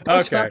fiction.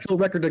 There's a factual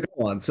record to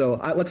go on. So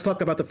let's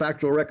talk about the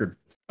factual record.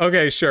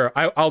 Okay, sure.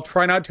 I'll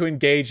try not to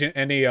engage in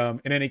any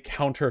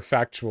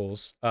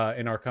counterfactuals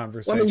in our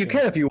conversation. Well, I mean, you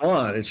can if you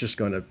want. It's just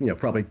going to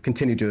probably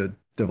continue to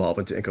devolve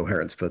into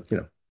incoherence, but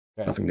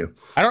nothing new.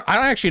 I don't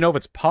actually know if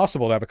it's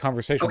possible to have a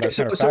conversation about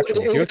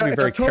counterfactuals. You have to be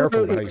very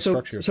careful about how you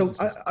structure your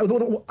sentences.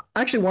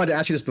 I actually wanted to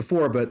ask you this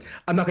before, but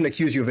I'm not going to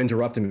accuse you of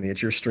interrupting me.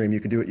 It's your stream. You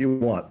can do what you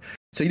want.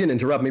 So you didn't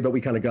interrupt me, but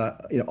we kind of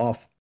got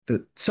off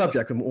the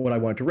subject of what I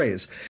wanted to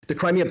raise. The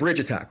Crimea bridge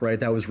attack, right?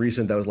 That was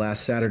recent. That was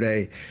last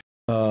Saturday.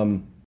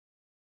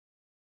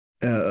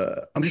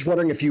 I'm just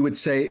wondering if you would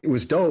say it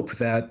was dope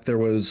that there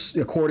was,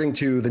 according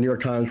to the New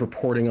York Times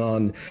reporting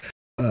on,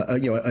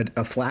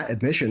 a flat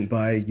admission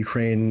by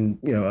Ukraine,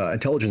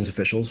 intelligence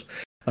officials.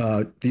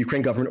 The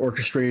Ukraine government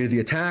orchestrated the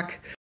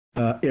attack.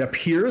 It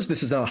appears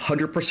this is not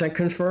 100%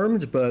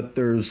 confirmed, but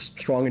there's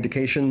strong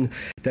indication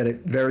that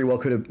it very well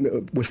could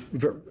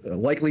have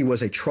likely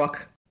was a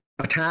truck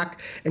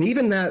attack, and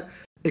even that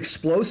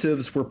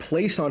explosives were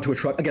placed onto a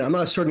truck. Again, I'm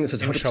not asserting this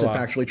is 100%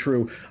 factually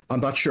true. I'm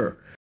not sure.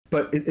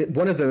 But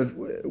one of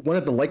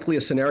the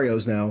likeliest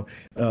scenarios now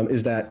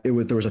is that there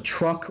was a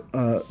truck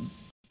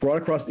brought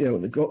across,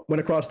 went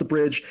across the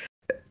bridge.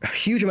 A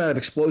huge amount of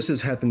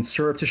explosives have been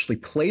surreptitiously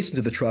placed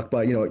into the truck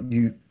by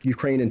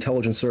Ukraine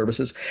intelligence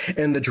services,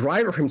 and the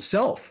driver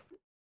himself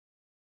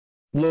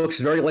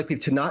looks very likely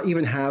to not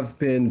even have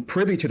been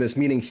privy to this,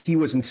 meaning he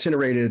was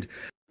incinerated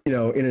in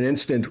an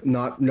instant,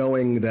 not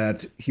knowing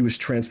that he was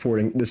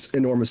transporting this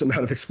enormous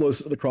amount of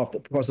explosives across the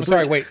bridge.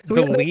 Sorry, wait.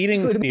 The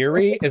leading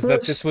theory is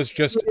that this was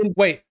just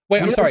wait.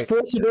 I'm sorry.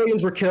 4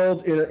 civilians were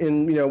killed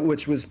in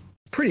which was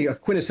pretty a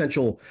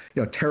quintessential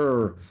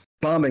terror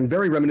bombing,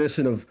 very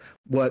reminiscent of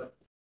what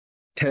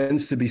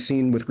tends to be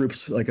seen with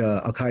groups like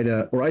Al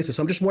Qaeda or ISIS.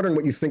 I'm just wondering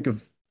what you think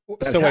of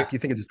that So attack. wait, You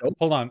think it's dope?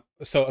 hold on.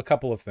 So a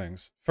couple of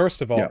things.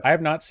 First of all, Yeah. I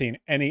have not seen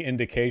any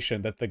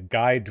indication that the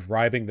guy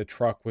driving the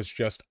truck was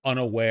just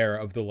unaware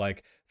of the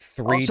like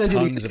I'll 3 send you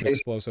the tons of indication.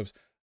 explosives.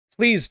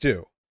 Please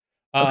do.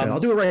 Okay, I'll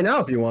do it right now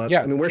if you want.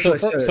 Yeah. I mean, where so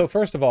should I set so it?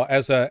 first of all,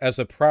 as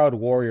a proud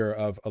warrior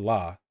of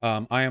Allah,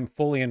 I am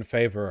fully in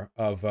favor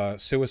of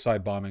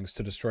suicide bombings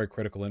to destroy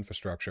critical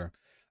infrastructure.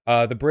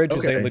 The bridge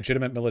is a Okay.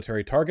 legitimate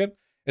military target.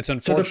 It's So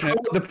unfortunate.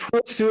 the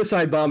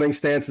pro-suicide bombing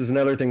stance is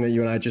another thing that you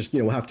and I just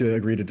will have to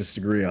agree to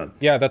disagree on.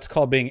 Yeah, that's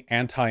called being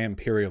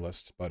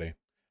anti-imperialist, buddy.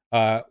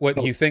 What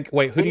Oh, you think?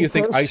 Wait, who do you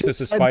think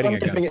ISIS is pro-suicide fighting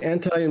bombing being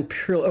against?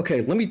 anti-imperial.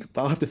 Okay,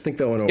 I'll have to think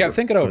that one over. Yeah,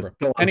 think it But over.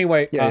 go on.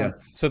 Anyway, Yeah.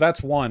 so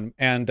that's one,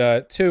 and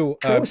two,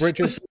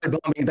 bridges. Pro-suicide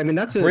bombing. I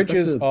mean,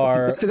 Bridges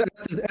are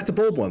that's a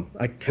bold one.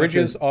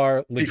 bridges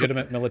are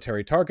legitimate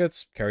military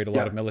targets. Carried a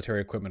lot Yeah. of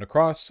military equipment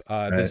across. This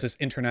Right. is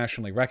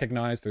internationally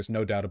recognized. There's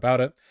no doubt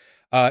about it.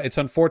 It's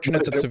unfortunate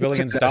What is that it? What's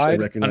civilians internationally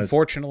died. recognized?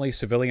 Unfortunately,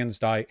 civilians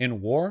die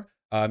in war.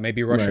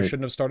 Maybe Russia Right.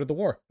 shouldn't have started the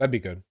war. That'd be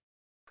good.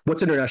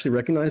 What's internationally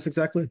recognized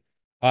exactly?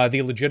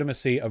 The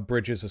legitimacy of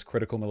bridges as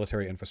critical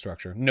military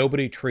infrastructure.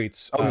 Nobody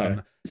treats Okay.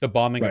 the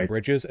bombing Right. of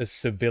bridges as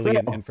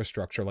civilian Well-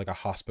 infrastructure, like a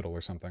hospital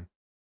or something.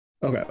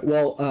 Okay.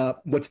 Well,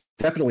 what's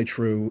definitely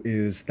true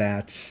is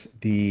that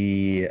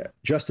the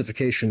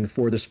justification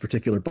for this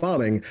particular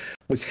bombing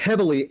was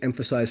heavily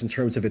emphasized in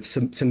terms of its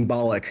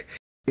symbolic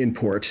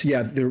import.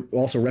 Yeah, there are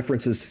also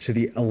references to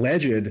the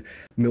alleged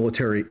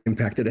military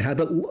impact that it had,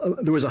 but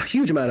there was a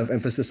huge amount of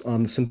emphasis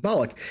on the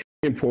symbolic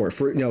import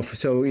for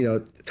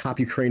top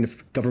Ukraine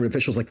government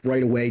officials like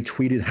right away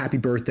tweeted "Happy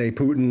Birthday,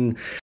 Putin,"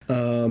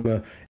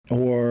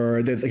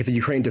 or the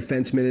Ukraine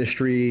Defense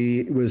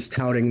Ministry was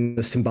touting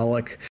the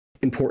symbolic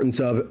importance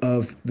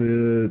of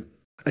the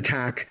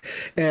attack,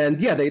 and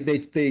yeah,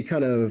 they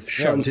kind of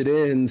shunned it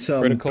in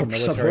some critical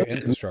military some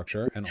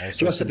infrastructure and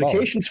also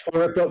justifications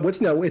for it. But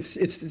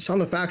it's on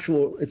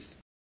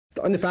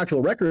the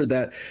factual record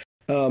that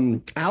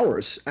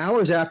hours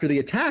after the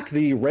attack,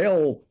 the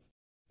rail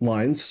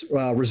lines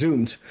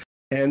resumed.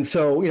 And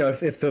so,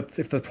 if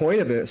the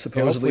point of it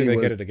supposedly hopefully they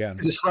was get it again.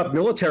 to disrupt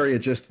military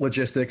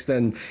logistics,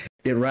 then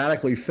it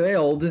radically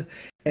failed.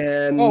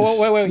 And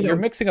Oh, wait! You're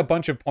mixing a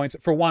bunch of points.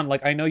 For one,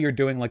 like I know you're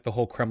doing like the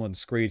whole Kremlin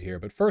screed here,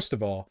 but first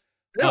of all,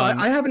 no,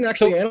 I haven't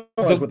actually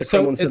analyzed what the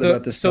Kremlin said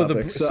about this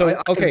topic.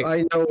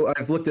 I know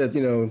I've looked at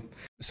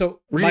So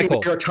reading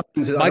Michael, the New York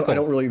Times. I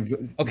don't really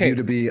view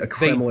to be a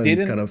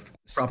Kremlin kind of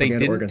propaganda they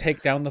didn't organ.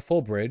 take down the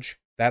full bridge.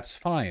 That's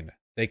fine.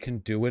 They can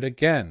do it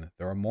again.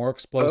 There are more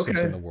explosives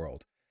in the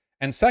world.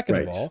 And second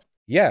of all,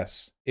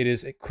 yes, it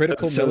is a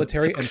critical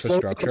military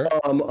infrastructure.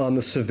 On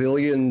the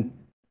civilian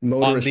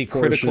motorist on the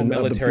critical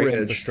military of the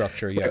bridge.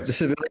 Infrastructure, yes. Right, the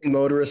civilian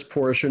motorist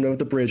portion of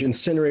the bridge,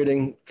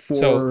 incinerating for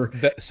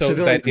so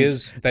that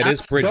is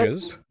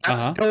bridges. Dope.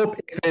 That's dope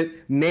if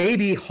it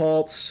maybe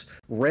halts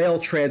rail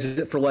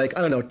transit for like,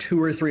 I don't know,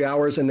 2 or 3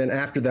 hours, and then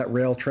after that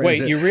rail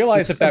transit. Wait, you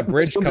realize if that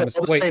bridge comes...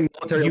 all the same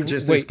military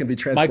logistics can be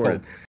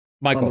transported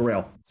Michael, on the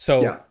rail.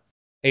 So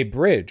a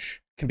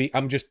bridge can be...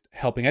 I'm just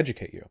helping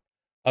educate you.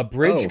 A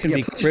bridge can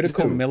be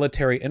critical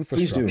military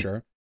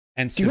infrastructure,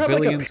 and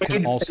civilians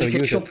can also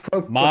use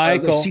it.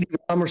 Michael,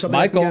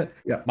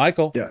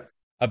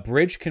 a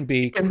bridge can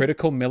be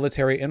critical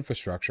military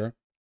infrastructure,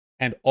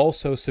 and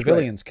also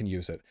civilians can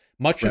use it.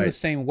 Much in the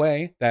same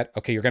way that,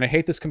 okay, you're going to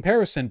hate this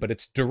comparison, but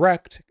it's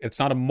direct. It's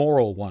not a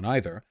moral one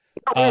either.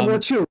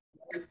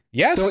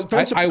 Yes,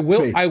 I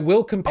will. I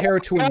will compare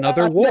to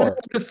another war.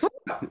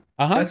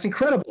 That's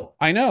incredible.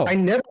 I know. I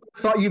never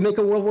thought you'd make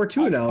a World War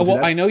II analogy.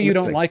 Well, I know you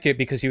don't like it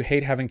because you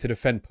hate having to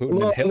defend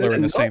Putin and Hitler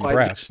in the same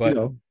breath.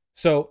 But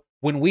so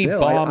when we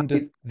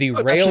bombed the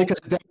rail,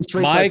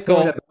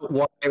 Michael,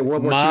 why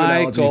World War II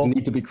analogies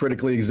need to be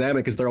critically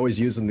examined because they're always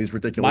using these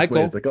ridiculous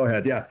ways. But go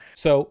ahead, yeah.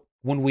 So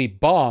when we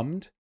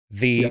bombed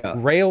the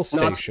rail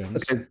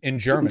stations in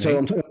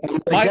Germany.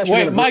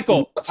 Wait,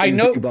 Michael, I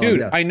know,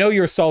 dude, I know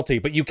you're salty,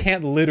 but you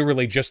can't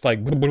literally just like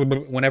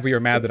whenever you're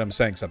mad that I'm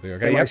saying something.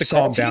 Okay, you have to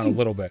calm down a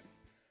little bit.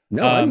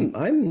 No,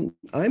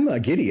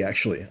 I'm giddy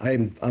actually.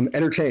 I'm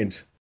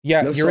entertained.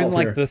 Yeah, you're in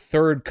like the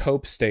third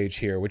cope stage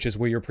here, which is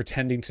where you're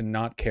pretending to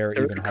not care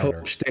even harder.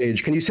 Cope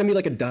stage. Can you send me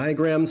like a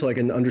diagram so I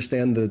can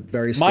understand the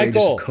various stages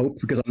of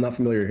cope? Because I'm not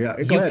familiar. Yeah,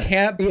 you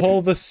can't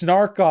pull the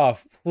snark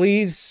off.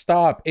 Please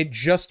stop. It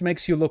just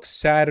makes you look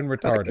sad and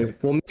retarded. Okay.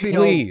 Well,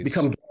 maybe I'll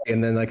become gay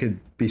and then I could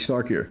be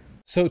snarkier.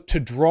 So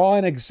to draw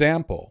an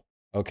example,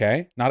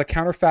 okay, not a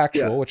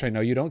counterfactual, which I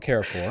know you don't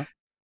care for.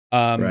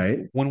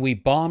 When we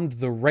bombed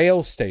the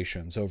rail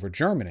stations over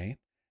Germany,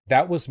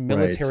 that was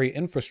military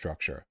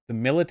infrastructure. The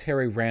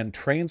military ran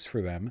trains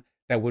for them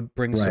that would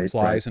bring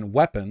supplies and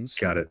weapons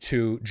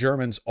to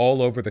Germans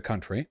all over the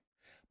country,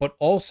 but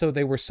also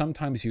they were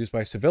sometimes used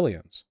by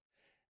civilians.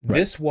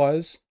 This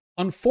was,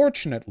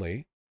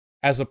 unfortunately,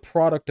 as a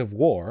product of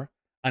war,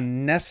 a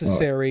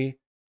necessary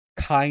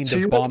kind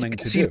of bombing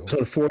to do. It's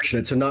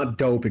unfortunate, so not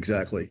dope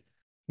exactly.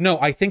 No,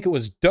 I think it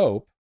was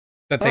dope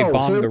that they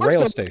bombed the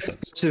rail stations.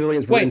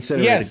 Civilians were Wait,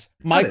 incinerated. yes,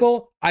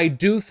 Michael, I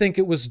do think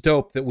it was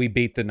dope that we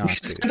beat the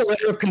Nazis. Send a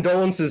letter of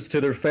condolences to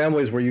their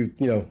families where you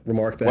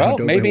remark that. Well,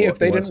 maybe if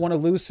they didn't want to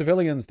lose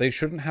civilians, they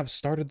shouldn't have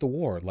started the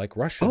war like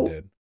Russia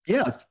did.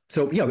 Yeah.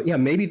 So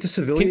maybe the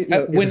civilian.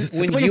 When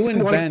you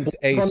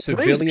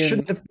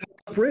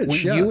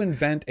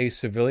invent a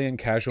civilian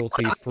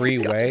casualty-free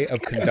way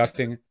of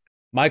conducting,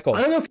 Michael.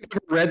 I don't know if you've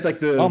ever read like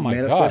the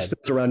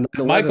manifestos around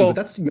 9/11, Michael, but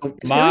that's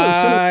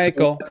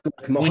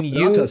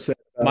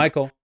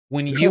Michael,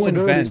 when you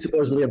invent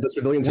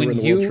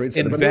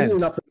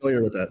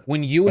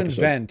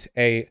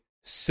a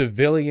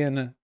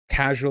civilian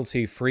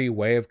casualty-free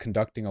way of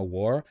conducting a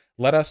war,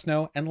 let us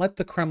know and let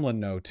the Kremlin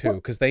know too,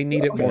 because they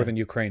need it more than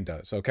Ukraine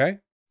does. Okay.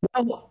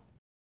 Well,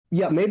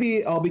 yeah,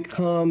 maybe I'll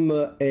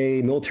become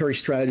a military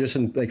strategist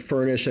and like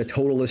furnish a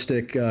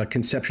totalistic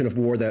conception of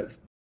war that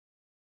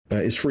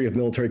is free of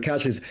military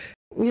casualties.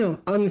 On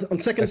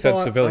second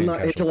thought, I'm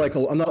not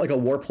I'm not like a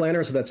war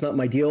planner, so that's not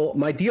my deal.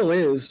 My deal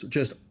is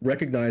just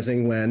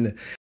recognizing when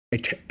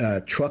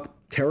a truck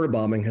terror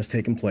bombing has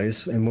taken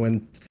place and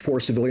when 4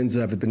 civilians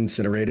have been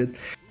incinerated.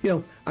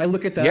 I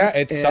look at that. Yeah,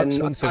 it sucks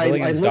when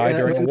civilians die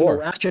during a war.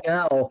 The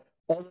rationale,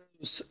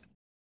 almost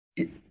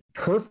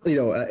perfect.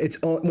 It's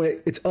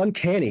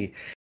uncanny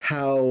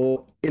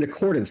how in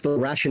accordance the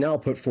rationale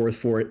put forth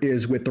for it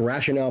is with the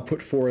rationale put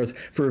forth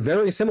for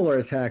very similar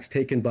attacks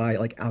taken by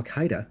like Al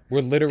Qaeda.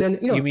 We're literally.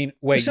 You mean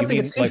like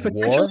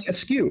war?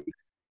 Askew.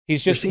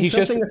 He's just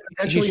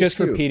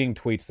repeating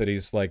tweets that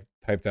he's like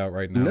typed out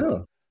right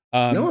now.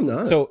 No, I'm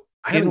not. So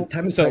I haven't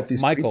typed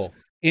these Michael, tweets.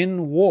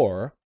 In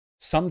war,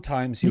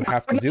 sometimes you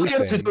have to do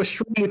things. I'm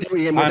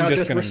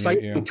just going to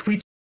mute you. Tweets.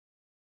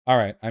 All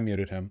right, I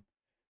muted him.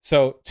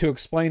 So to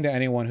explain to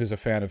anyone who's a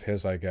fan of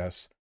his, I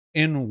guess,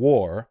 in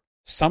war,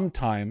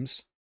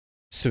 sometimes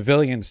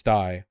civilians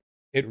die.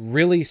 It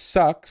really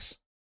sucks,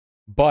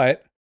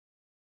 but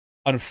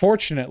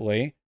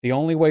unfortunately, the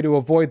only way to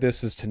avoid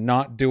this is to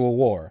not do a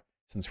war.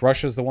 Since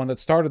Russia's the one that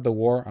started the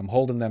war, I'm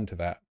holding them to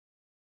that.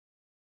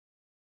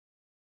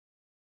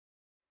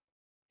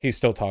 He's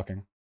still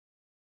talking.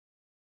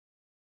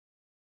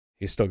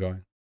 He's still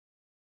going.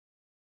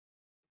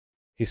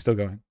 He's still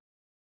going.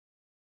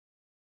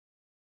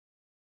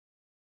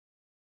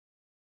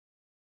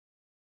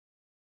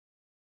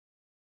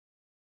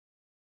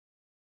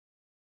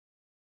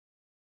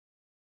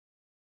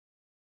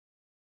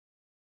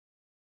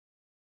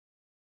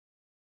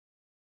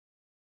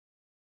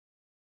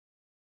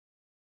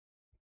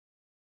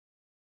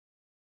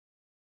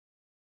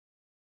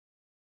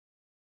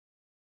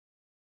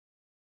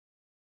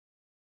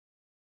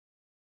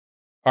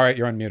 All right,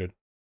 you're unmuted.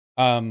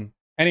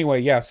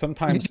 Anyway, yeah,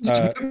 sometimes... Did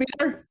you mute me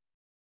there?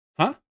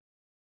 Huh?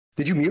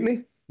 Did you mute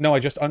me? No, I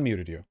just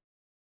unmuted you.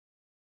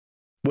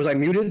 Was I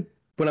muted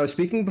when I was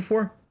speaking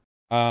before?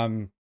 I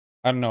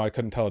don't know. I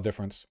couldn't tell a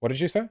difference. What did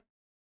you say?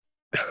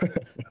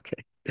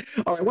 Okay.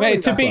 All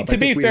right. Hey, to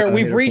be fair,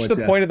 we've reached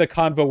the point of the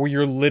convo where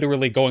you're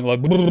literally going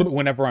like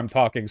whenever I'm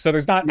talking. So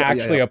there's not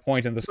actually a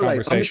point in this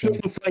conversation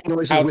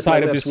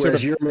outside of this sort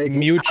of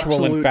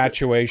mutual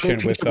infatuation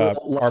with our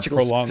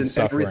prolonged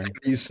suffering.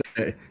 You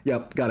say.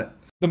 Yep, got it.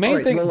 The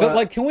main thing,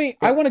 can we?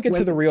 I want to get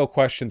to the real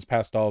questions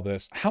past all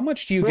this. How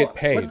much do you get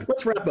paid?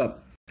 Let's wrap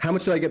up. How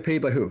much do I get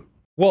paid by who?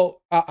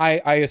 Well,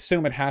 I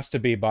assume it has to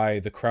be by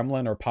the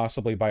Kremlin or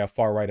possibly by a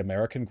far-right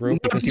American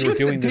group because you were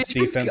doing this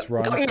defense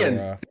run.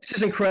 This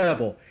is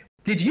incredible.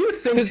 Did you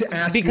think to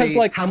ask me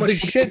how much you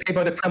get paid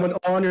by the Kremlin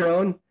all on your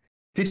own?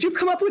 Did you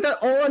come up with that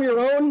all on your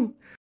own?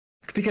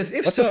 Because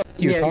if so,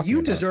 man,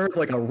 you deserve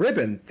like a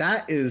ribbon.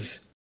 That is...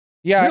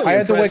 Yeah, really I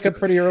had to wake impressive. up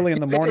pretty early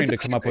in the morning to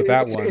come up with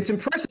that one. It's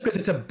impressive because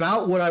it's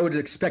about what I would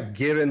expect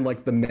given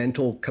like the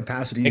mental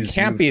capacity. It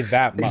can't be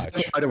that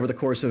much over the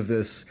course of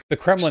this. The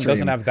Kremlin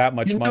doesn't have that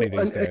much money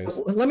these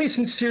days. Let me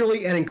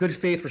sincerely and in good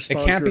faith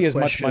respond. It can't be as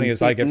much money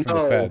as I get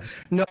from the feds.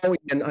 No,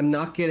 and I'm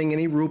not getting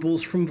any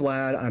rubles from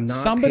Vlad. I'm not.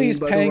 Somebody's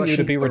paying you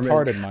to be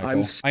retarded,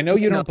 Michael. I know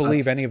you don't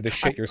believe any of the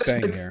shit you're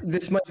saying here.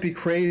 This might be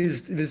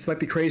crazy. This might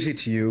be crazy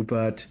to you,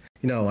 but.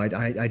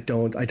 I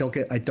don't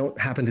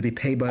happen to be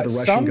paid by the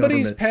Russian government.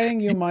 Somebody's paying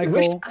you,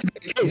 Michael.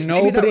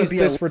 Nobody's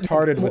this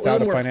retarded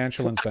without a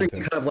financial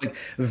incentive. Kind of like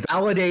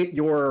validate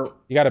your.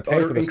 You got to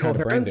pay for this kind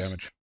of brain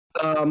damage.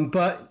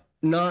 But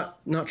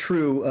not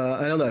true.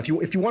 I don't know if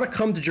you want to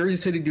come to Jersey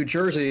City, New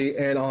Jersey,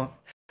 and I'll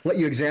let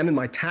you examine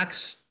my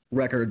tax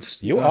records.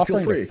 You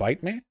offering to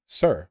fight me,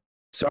 sir?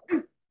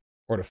 Sorry,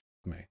 or to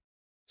me?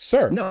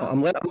 Sir. No,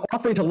 I'm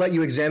offering to let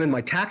you examine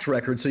my tax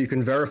record so you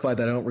can verify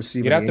that I don't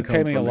receive any income. You'd have to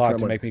pay me a lot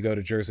to make me go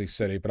to Jersey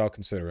City, but I'll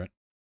consider it.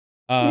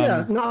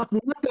 Yeah, not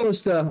the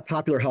most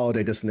popular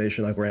holiday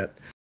destination, I grant.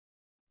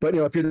 But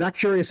if you're not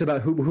curious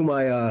about who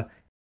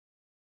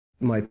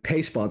my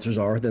pay sponsors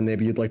are, then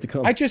maybe you'd like to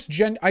come.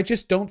 I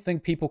just don't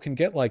think people can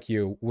get like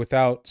you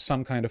without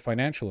some kind of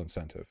financial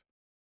incentive.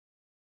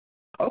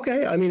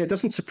 Okay, I mean, it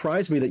doesn't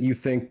surprise me that you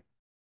think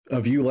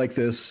of you like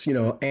this,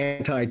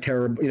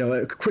 anti-terror,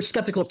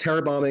 skeptical of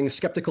terror bombing,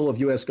 skeptical of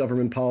U.S.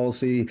 government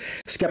policy,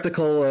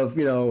 skeptical of,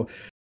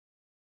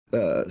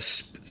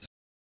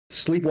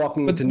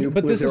 sleepwalking into new.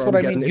 But this is what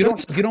I mean. You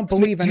don't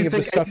believe any of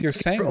the stuff you're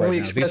saying right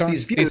now.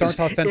 These aren't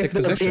authentic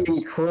positions.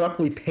 Being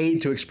corruptly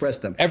paid to express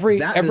them.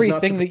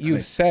 Everything that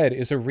you've said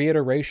is a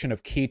reiteration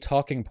of key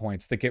talking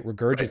points that get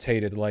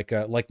regurgitated like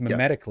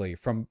mimetically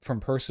from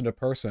person to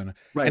person,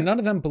 and none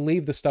of them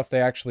believe the stuff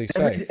they actually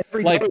say.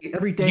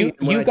 Every day,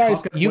 you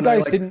guys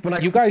didn't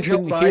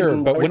hear,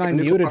 but when I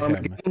muted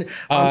him,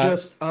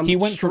 he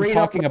went from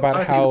talking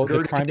about how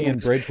the Crimean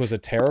Bridge was a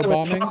terror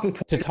bombing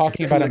to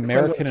talking about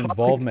American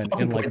involvement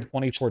in like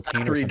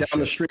 2014 or some down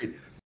the shit. street.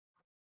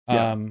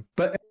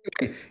 But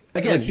anyway,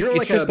 again, you're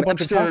like a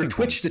bunch of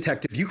Twitch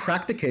detective. You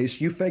cracked the case.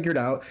 You figured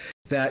out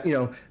that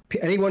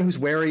anyone who's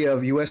wary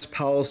of U.S.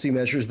 policy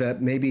measures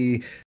that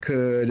maybe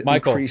could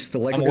increase the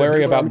likelihood. I'm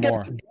wary about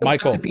more.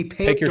 Michael,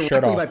 take your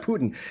shirt off. By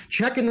Putin.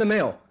 Check in the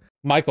mail.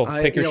 Michael,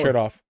 take your shirt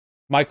off.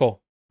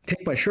 Michael,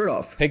 take my shirt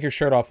off. Take your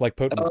shirt off like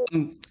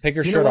Putin. Take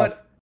your shirt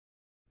off.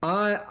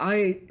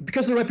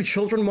 Because there might be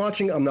children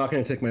watching, I'm not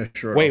going to take my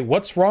shirt off. Wait,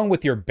 what's wrong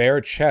with your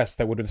bare chest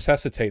that would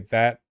necessitate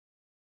that?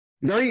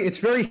 It's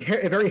very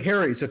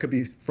hairy, so it could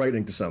be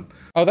frightening to some.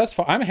 Oh, that's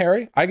fine. I'm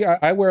hairy.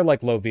 I wear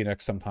like low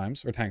V-necks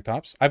sometimes or tank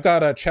tops. I've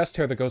got a chest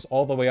hair that goes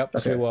all the way up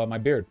to my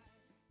beard.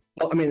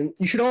 Well, I mean,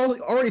 you should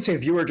already say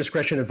viewer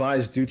discretion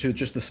advised due to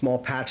just the small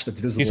patch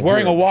that's visible. He's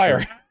wearing a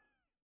wire.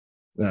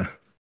 Yeah.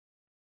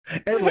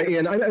 Anyway,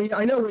 Ian,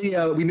 I know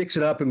we mix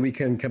it up and we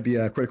can be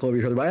critical of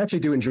each other, but I actually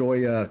do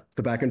enjoy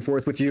the back and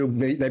forth with you.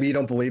 Maybe you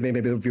don't believe me,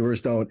 maybe the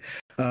viewers don't.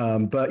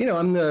 But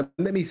I'm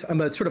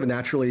a sort of a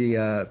naturally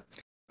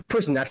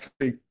person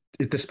naturally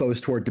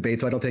disposed toward debate,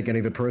 so I don't take any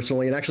of it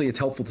personally. And actually, it's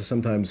helpful to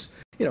sometimes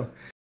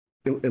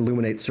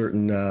illuminate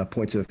certain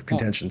points of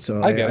contention.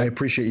 So I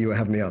appreciate you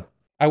having me on.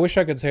 I wish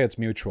I could say it's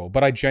mutual,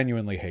 but I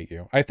genuinely hate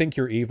you. I think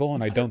you're evil,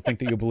 and I don't think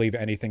that you believe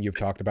anything you've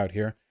talked about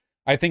here.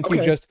 I think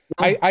you just.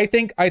 I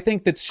think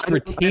that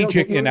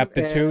strategic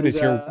ineptitude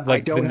is your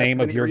the name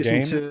of your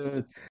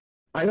game.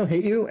 I don't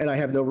hate you, and I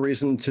have no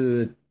reason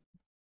to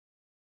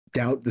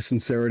doubt the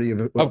sincerity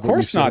of Of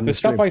course not. The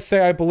stuff I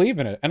say, I believe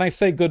in it, and I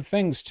say good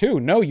things too.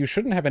 No, you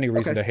shouldn't have any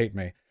reason to hate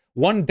me.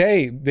 One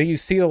day that you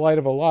see the light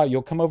of Allah,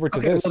 you'll come over to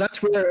this. Well,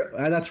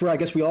 that's where I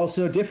guess we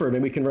also differ.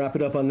 Maybe we can wrap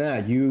it up on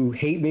that. You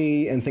hate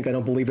me and think I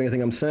don't believe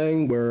anything I'm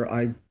saying, where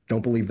I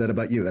don't believe that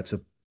about you. That's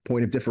a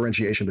point of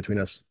differentiation between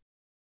us.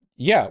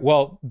 Yeah,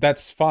 well,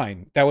 that's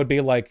fine. That would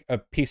be like a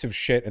piece of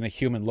shit and a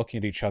human looking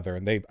at each other,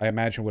 and they, I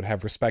imagine, would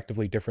have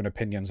respectively different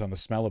opinions on the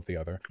smell of the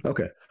other.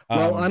 Okay.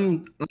 Well,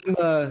 I'm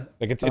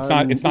it's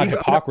not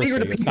hypocrisy.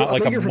 It's not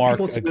like a mark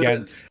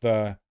against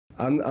the.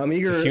 I'm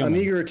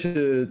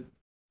eager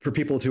for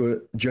people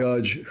to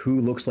judge who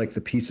looks like the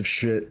piece of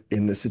shit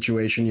in this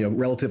situation.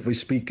 Relatively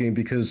speaking,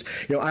 because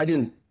I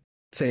didn't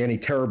say any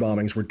terror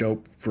bombings were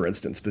dope, for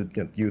instance, but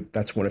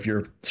that's one of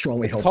your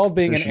strongly held. It's called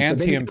being an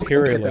positions.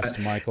 anti-imperialist,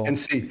 Michael. And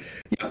see,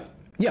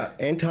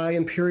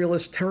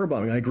 anti-imperialist terror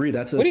bombing. I agree.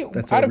 That's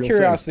out of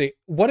curiosity, thing.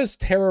 What does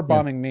terror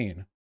bombing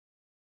mean?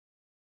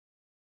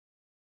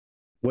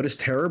 What does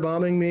terror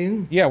bombing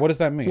mean? Yeah, what does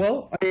that mean?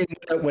 Well, I mean,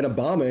 when a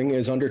bombing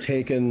is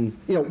undertaken,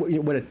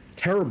 when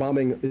a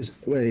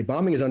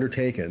bombing is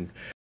undertaken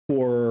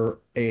for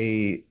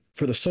the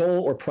sole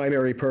or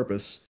primary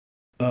purpose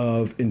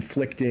of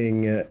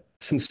inflicting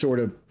some sort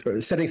of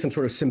setting some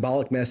sort of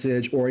symbolic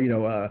message,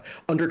 or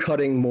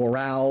undercutting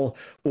morale,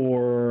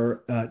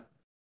 or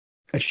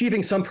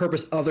achieving some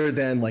purpose other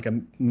than like a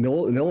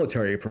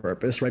military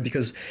purpose, right?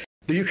 Because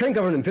the Ukraine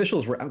government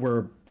officials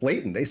were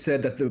blatant. They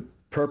said that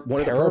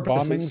one of the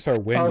purposes bombings are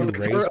when you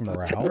raise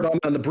morale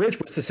on the bridge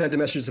was to send a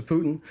message to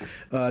Putin,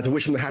 to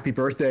wish him a happy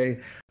birthday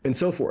and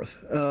so forth.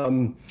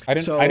 I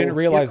didn't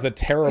realize that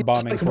terror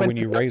bombings were when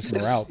you raise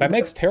morale. That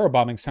makes terror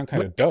bombing sound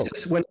kind of dope.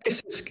 When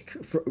ISIS,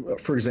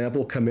 for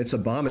example, commits a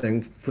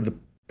bombing for the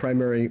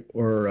primary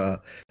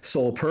or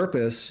sole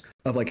purpose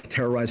of like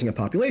terrorizing a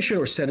population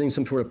or sending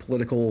some sort of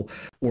political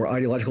or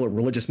ideological or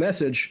religious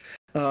message,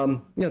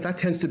 that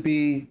tends to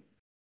be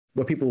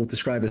what people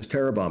describe as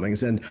terror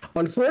bombings. And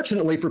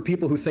unfortunately, for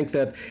people who think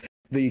that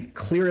the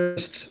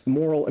clearest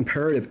moral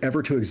imperative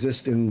ever to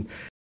exist in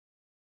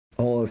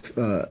all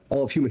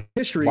of human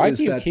history is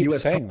that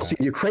U.S. policy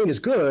in Ukraine is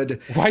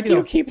good. Why do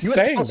you keep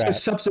saying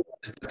that?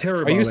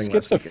 Terror Are you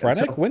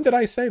schizophrenic? When did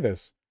I say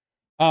this?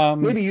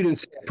 Maybe you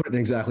didn't put it in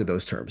exactly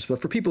those terms,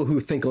 but for people who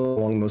think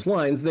along those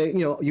lines, they,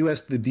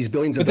 these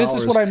billions of dollars. But this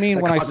is what I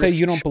mean when I say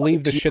you don't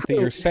believe the shit that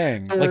you're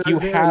saying. Like, you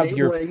have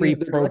your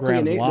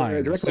pre-programmed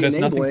lines. It has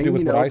nothing to do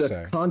with what I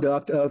say.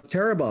 Conduct of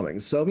terror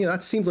bombings. So,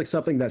 that seems like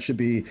something that should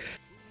be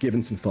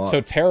given some thought.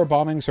 So terror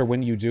bombings are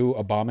when you do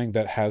a bombing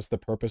that has the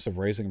purpose of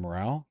raising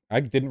morale? I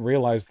didn't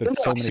realize that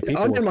so many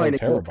people were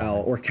terror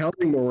bombing. Or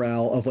countering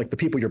morale of like the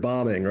people you're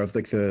bombing, or of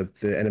like the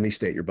enemy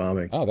state you're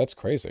bombing. Oh, that's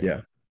crazy.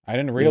 Yeah. I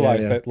didn't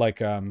realize that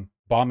like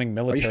bombing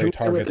military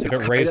targets, if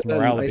it raised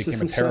morale, it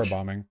became a terror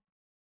bombing.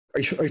 Are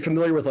you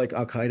familiar with like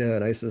Al Qaeda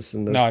and ISIS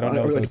and those? No, I don't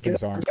know what those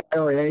things are. The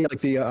IRA, like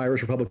the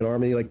Irish Republican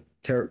Army, like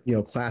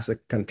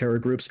classic kind of terror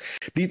groups.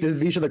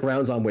 These are the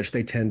grounds on which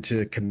they tend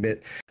to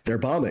commit their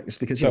bombings,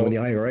 because when the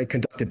IRA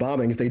conducted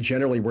bombings, they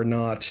generally were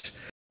not,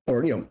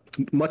 or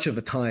much of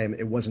the time,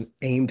 it wasn't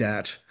aimed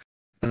at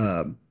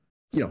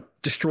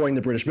destroying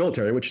the British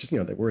military, which is,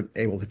 they weren't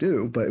able to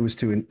do, but it was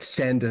to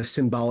send a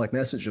symbolic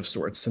message of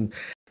sorts. And,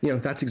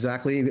 that's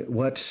exactly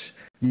what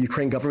the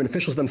Ukraine government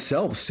officials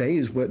themselves say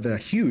is what the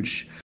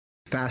huge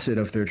facet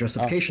of their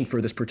justification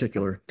for this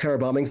particular terror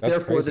bombings.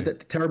 Therefore, the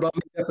terror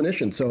bombing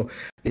definition. So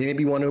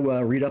maybe you want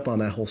to read up on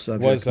that whole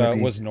subject.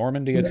 Was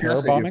Normandy a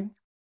terror bombing?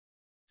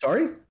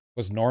 Sorry?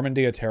 Was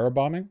Normandy a terror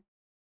bombing?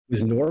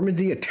 Was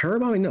Normandy a terror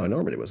bombing? No,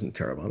 Normandy wasn't a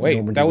terror bombing. Wait,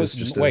 Normandy that was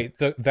just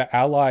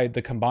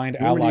the combined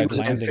Allied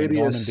landing in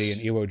Normandy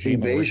and Iwo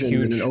Jima was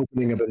huge. An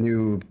opening of a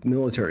new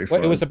military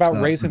front. Well, it was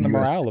about raising the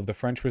morale of the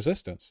French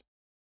resistance.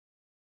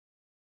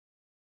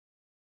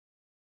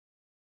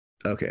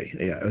 Okay,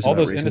 yeah. All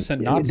those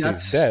innocent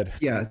Nazis dead.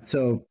 Yeah,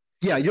 so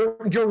yeah,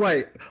 you're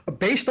right.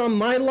 Based on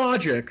my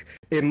logic,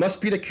 it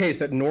must be the case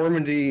that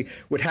Normandy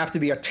would have to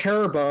be a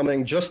terror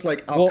bombing, just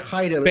like Al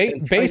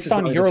Qaeda. Based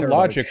on your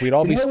logic, we'd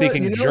all be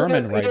speaking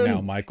German right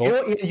now, Michael.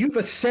 You've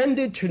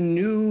ascended to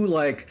new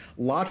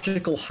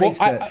logical heights.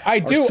 Well,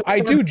 I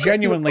do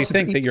genuinely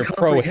think that you're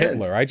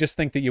pro-Hitler. I just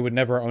think that you would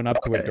never own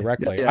up to it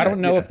directly. I don't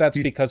know if that's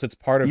because it's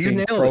part of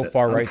being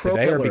pro-far right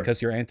today, or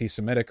because you're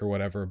anti-Semitic or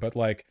whatever. But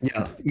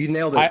you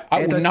nailed it.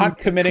 I'm not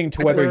committing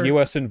to whether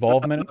U.S.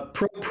 involvement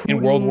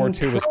in World War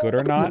II was good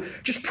or not.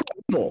 Just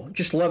pro-evil.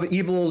 Just love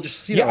evil.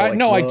 Just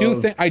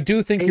I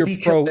do think you're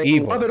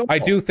pro-evil. I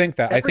do think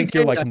that. I think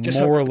you're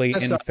morally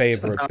in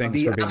favor of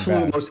things for being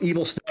bad. Most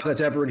evil stuff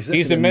that's ever existed.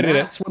 He's admitted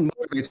it. That's what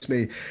motivates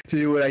me to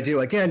do what I do.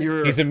 Again,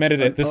 he's admitted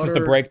it. This is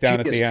the breakdown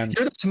at the end.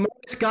 You're the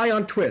smartest guy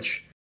on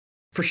Twitch,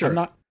 for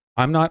sure.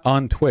 I'm not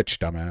on Twitch,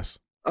 dumbass.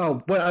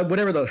 Oh,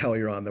 whatever the hell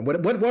you're on then.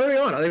 What are we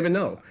on? I don't even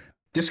know.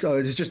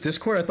 Discord? Is it just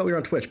Discord? I thought we were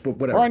on Twitch, but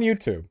whatever. We're on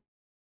YouTube.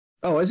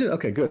 Oh, is it?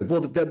 Okay, good.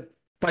 Well,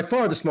 by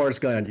far the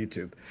smartest guy on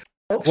YouTube.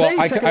 Well,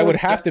 I would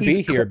have to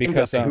be here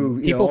because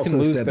people can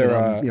lose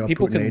their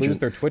lose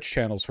their Twitch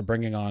channels for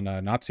bringing on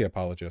Nazi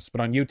apologists, but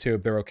on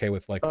YouTube they're okay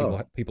with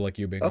people like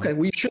you being okay.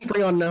 We shouldn't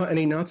bring on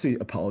any Nazi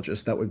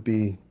apologists. That would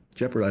be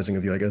jeopardizing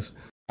of you, I guess.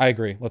 I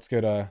agree. Let's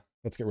get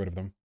rid of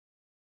them.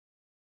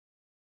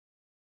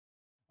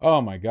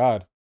 Oh my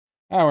God.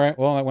 All right.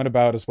 Well, that went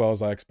about as well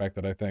as I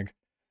expected, I think.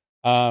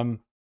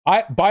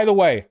 By the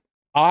way,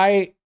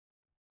 I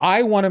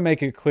want to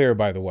make it clear,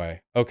 by the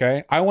way,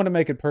 okay? I want to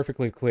make it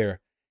perfectly clear.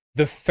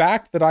 The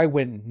fact that I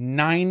went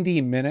 90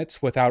 minutes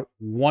without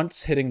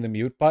once hitting the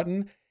mute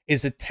button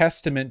is a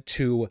testament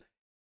to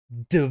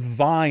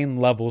divine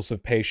levels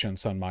of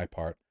patience on my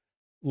part.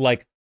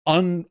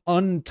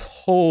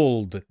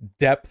 Untold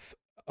depth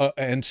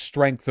and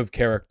strength of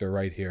character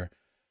right here.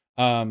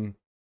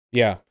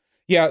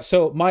 Yeah,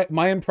 so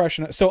my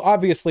impression, so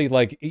obviously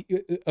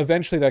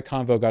eventually that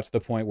convo got to the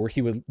point where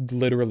he would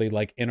literally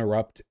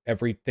interrupt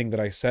everything that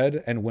I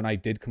said, and when I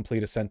did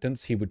complete a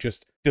sentence, he would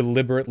just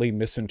deliberately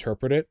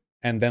misinterpret it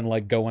and then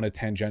go on a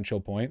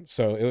tangential point.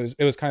 So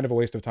it was kind of a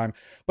waste of time.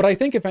 But I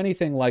think if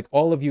anything,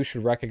 all of you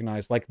should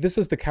recognize this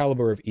is the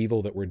caliber of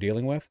evil that we're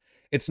dealing with.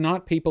 It's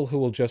not people who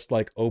will just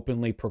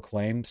openly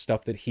proclaim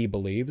stuff that he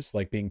believes,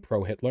 being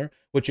pro-Hitler,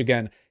 which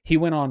again, he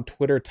went on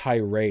Twitter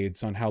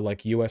tirades on how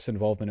US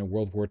involvement in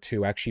World War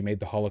II actually made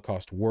the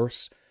Holocaust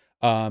worse.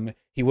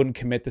 He wouldn't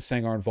commit to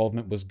saying our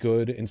involvement was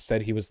good.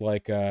 Instead, he was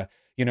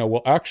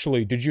well,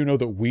 actually, did you know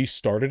that we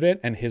started it?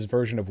 And his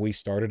version of we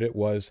started it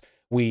was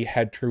we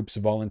had troops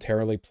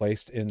voluntarily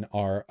placed in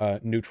our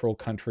neutral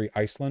country,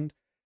 Iceland,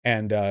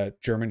 and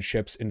German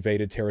ships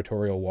invaded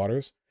territorial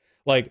waters.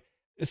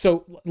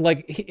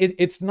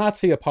 It's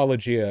Nazi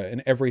apologia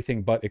in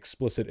everything but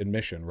explicit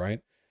admission,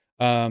 right?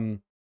 But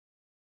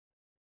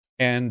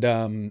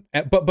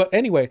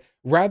anyway,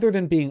 rather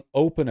than being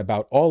open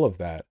about all of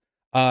that,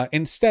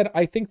 instead,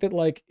 I think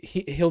that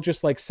he'll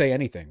just say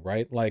anything,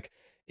 right?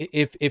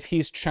 If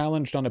he's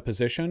challenged on a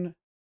position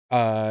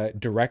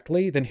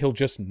directly, then he'll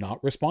just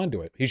not respond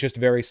to it. He's just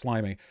very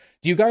slimy.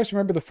 Do you guys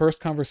remember the first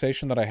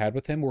conversation that I had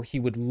with him where he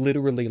would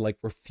literally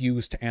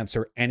refuse to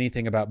answer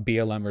anything about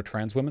BLM or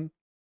trans women?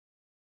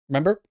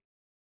 Remember?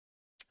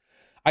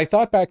 I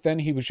thought back then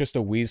he was just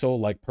a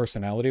weasel,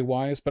 personality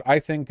wise, but I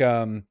think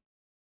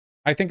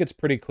it's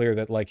pretty clear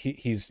that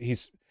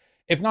he's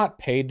if not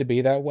paid to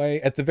be that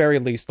way, at the very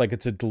least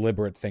it's a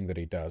deliberate thing that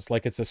he does.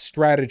 It's a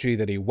strategy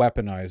that he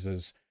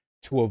weaponizes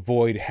to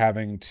avoid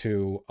having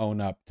to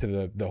own up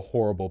to the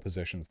horrible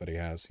positions that he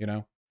has,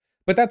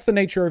 But that's the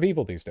nature of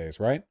evil these days,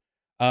 right?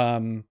 Yeah.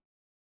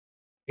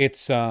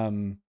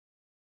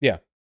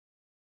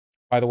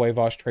 By the way,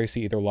 Vosh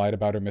Tracy either lied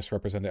about or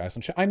misrepresented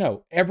Iceland. I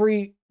know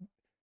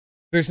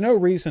there's no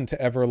reason to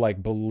ever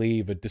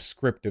believe a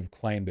descriptive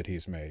claim that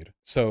he's made.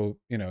 So,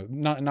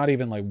 not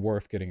even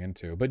worth getting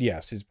into. But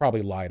yes, he's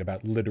probably lied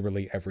about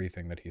literally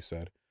everything that he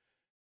said.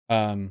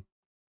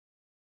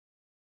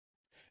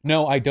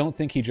 No, I don't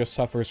think he just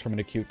suffers from an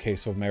acute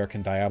case of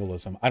American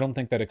diabolism. I don't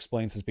think that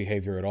explains his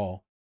behavior at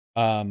all.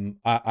 I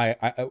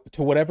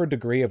to whatever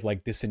degree of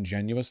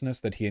disingenuousness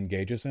that he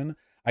engages in,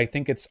 I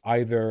think it's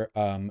either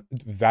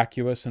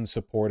vacuous in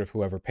support of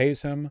whoever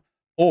pays him,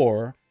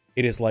 or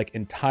it is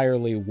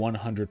entirely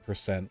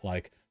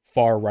 100%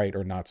 far right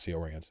or Nazi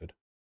oriented.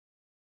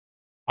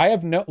 I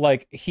have no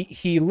like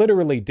he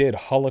literally did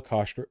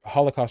Holocaust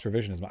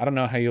revisionism. I don't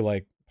know how you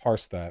like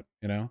parse that,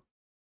 you know?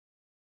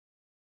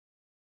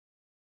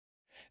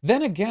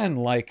 Then again,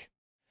 like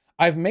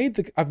I've made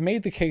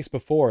the case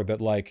before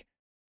that like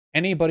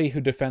anybody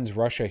who defends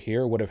Russia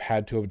here would have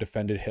had to have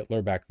defended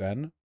Hitler back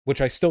then, which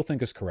I still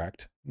think is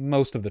correct,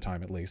 most of the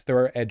time at least. There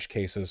are edge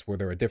cases where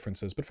there are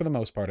differences, but for the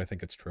most part, I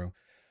think it's true.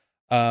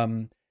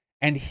 Um,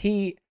 and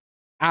he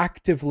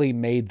actively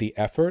made the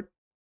effort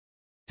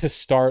to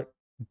start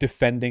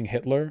defending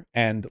Hitler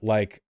and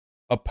like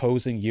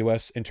opposing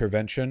US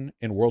intervention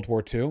in World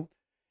War II.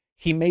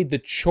 He made the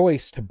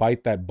choice to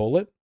bite that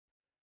bullet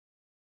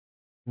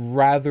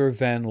rather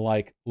than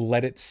like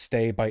let it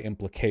stay by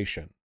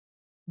implication.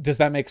 Does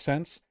that make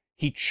sense?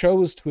 He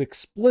chose to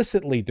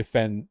explicitly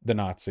defend the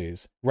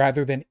Nazis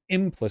rather than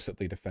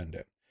implicitly defend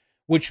it,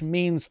 which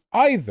means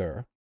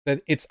either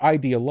that it's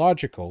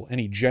ideological and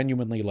he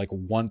genuinely like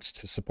wants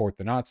to support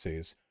the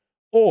Nazis,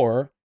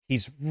 or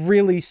he's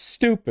really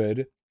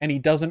stupid and he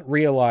doesn't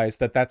realize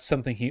that that's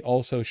something he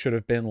also should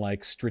have been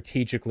like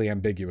strategically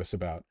ambiguous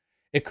about.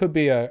 It could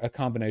be a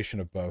combination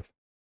of both.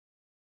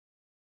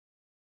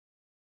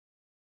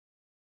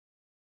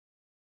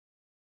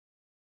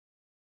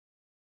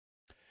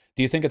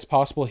 Do you think it's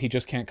possible he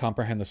just can't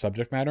comprehend the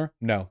subject matter?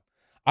 No.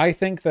 I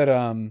think that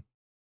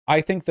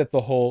I think that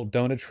the whole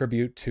don't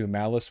attribute to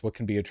malice what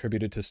can be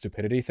attributed to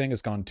stupidity thing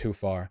has gone too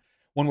far.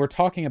 When we're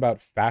talking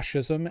about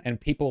fascism and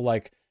people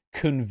like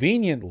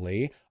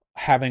conveniently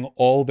having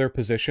all their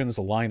positions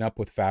line up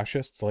with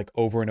fascists like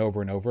over and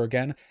over and over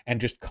again and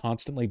just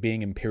constantly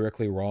being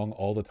empirically wrong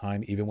all the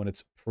time even when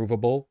it's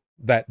provable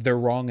that they're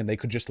wrong and they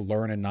could just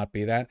learn and not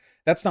be that.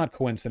 That's not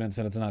coincidence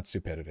and it's not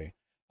stupidity.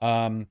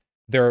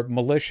 They're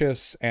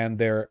malicious and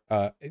they're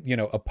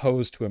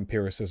opposed to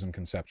empiricism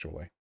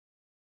conceptually.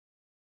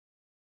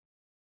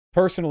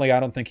 Personally, I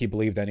don't think he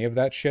believed any of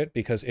that shit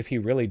because if he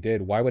really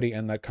did, why would he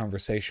end that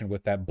conversation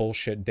with that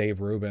bullshit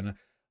Dave Rubin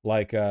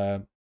like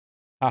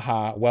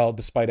haha, well,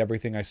 despite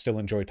everything I still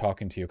enjoy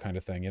talking to you kind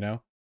of thing, you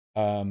know?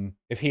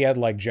 If he had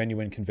like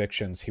genuine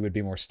convictions, he would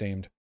be more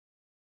steamed.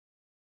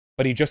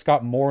 But he just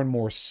got more and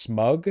more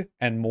smug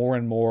and more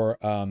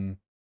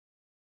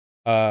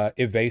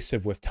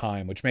evasive with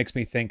time, which makes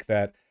me think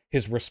that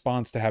his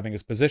response to having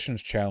his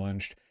positions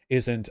challenged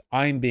isn't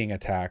I'm being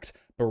attacked,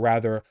 but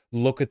rather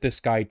look at this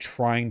guy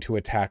trying to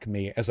attack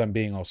me as I'm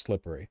being all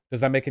slippery.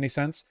 Does that make any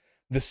sense?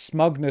 The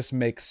smugness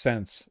makes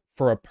sense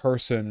for a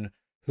person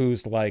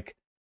who's like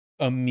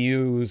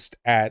amused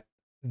at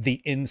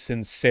the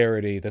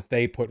insincerity that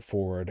they put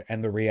forward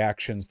and the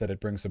reactions that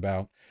it brings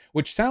about,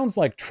 which sounds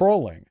like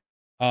trolling.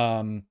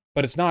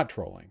 But it's not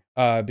trolling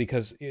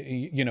because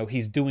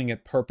he's doing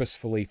it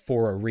purposefully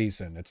for a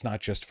reason. It's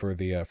not just for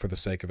the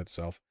sake of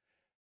itself.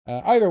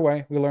 Either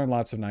way, we learn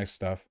lots of nice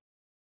stuff.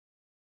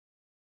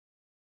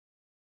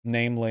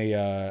 Namely,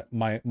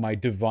 my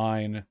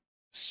divine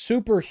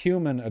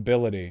superhuman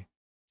ability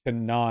to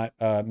not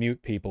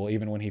mute people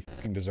even when he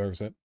fucking deserves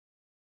it.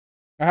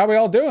 How we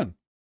all doing?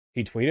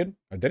 He tweeted,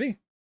 or did he?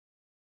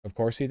 Of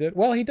course he did.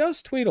 Well, he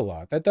does tweet a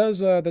lot. That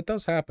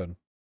does happen.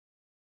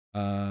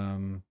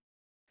 I'm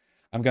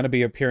going to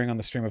be appearing on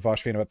the stream of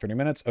Voshvi in about 30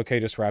 minutes. Okay,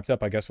 just wrapped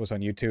up. I guess was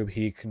on YouTube.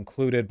 He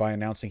concluded by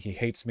announcing he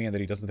hates me and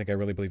that he doesn't think I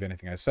really believe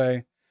anything I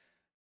say.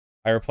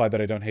 I replied that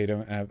I don't hate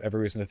him and have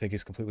every reason to think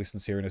he's completely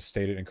sincere and has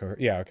stated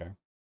incoherent. Yeah, okay.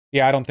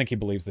 Yeah, I don't think he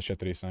believes the shit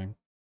that he's saying.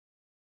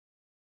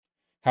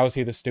 How is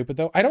he this stupid,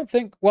 though? I don't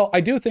think... Well,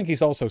 I do think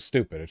he's also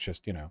stupid. It's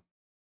just,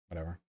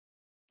 whatever.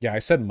 Yeah, I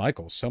said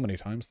Michael so many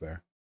times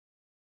there.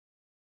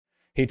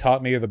 He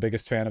taught me you're the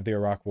biggest fan of the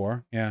Iraq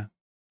War. Yeah.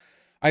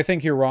 I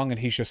think you're wrong and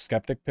he's just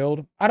skeptic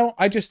pilled.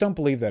 I just don't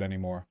believe that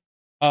anymore.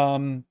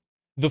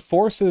 The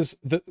forces,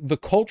 the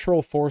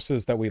cultural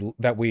forces that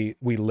we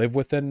live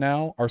within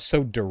now are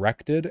so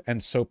directed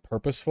and so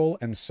purposeful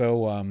and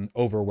so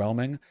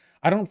overwhelming.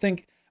 I don't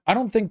think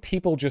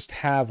people just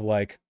have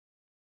like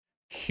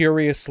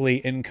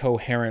curiously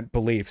incoherent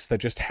beliefs that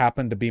just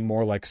happen to be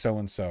more like so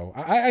and so.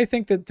 I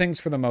think that things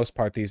for the most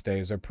part these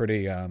days are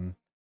pretty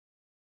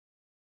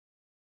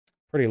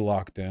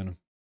locked in.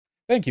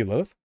 Thank you,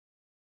 Lilith.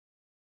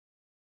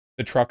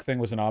 The truck thing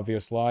was an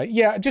obvious lie.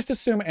 Yeah, just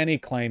assume any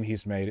claim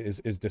he's made is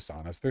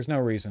dishonest. There's no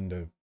reason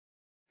to...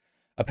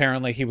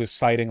 Apparently he was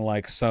citing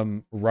like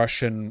some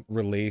Russian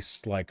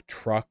released like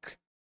truck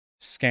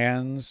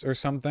scans or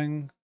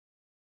something.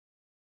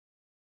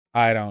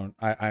 I don't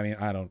know.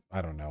 I don't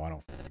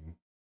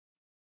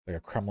like a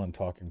Kremlin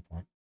talking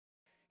point.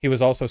 He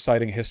was also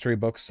citing history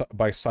books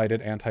by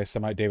cited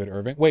anti-Semite David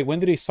Irving. Wait,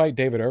 when did he cite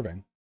David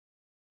Irving?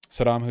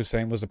 Saddam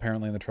Hussein was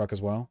apparently in the truck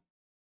as well.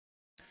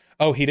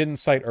 Oh, he didn't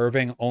cite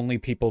Irving, only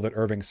people that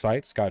Irving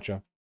cites?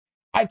 Gotcha.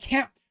 I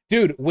can't...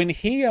 Dude, when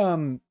he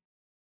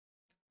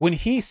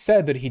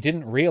said that he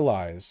didn't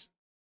realize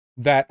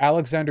that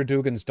Alexander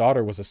Dugin's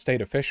daughter was a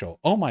state official,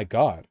 oh my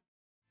god.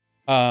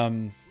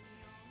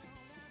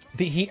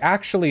 He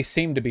actually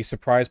seemed to be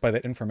surprised by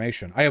that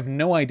information. I have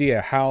no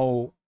idea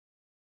how...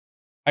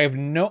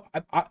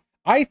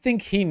 I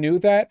think he knew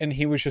that, and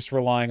he was just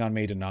relying on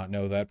me to not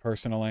know that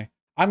personally.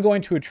 I'm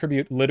going to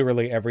attribute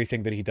literally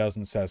everything that he does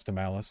and says to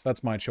malice.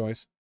 That's my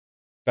choice.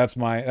 That's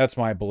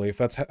my belief.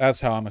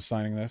 That's how I'm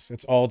assigning this.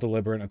 It's all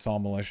deliberate and it's all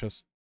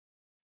malicious.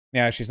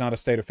 Yeah, she's not a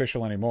state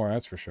official anymore,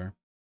 that's for sure.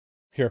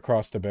 Pure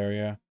cross to bear,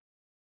 yeah.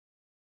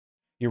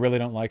 You really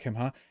don't like him,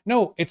 huh?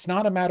 No, it's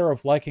not a matter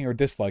of liking or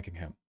disliking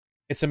him.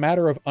 It's a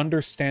matter of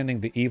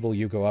understanding the evil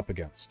you go up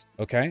against,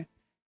 okay?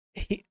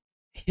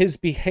 His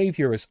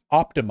behavior is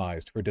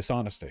optimized for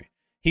dishonesty.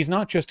 He's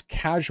not just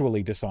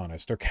casually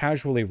dishonest or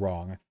casually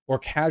wrong or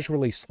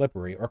casually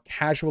slippery or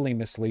casually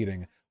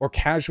misleading or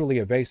casually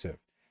evasive.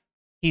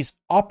 He's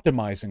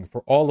optimizing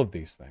for all of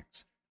these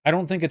things. I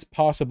don't think it's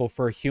possible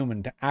for a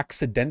human to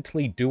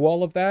accidentally do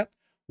all of that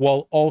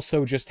while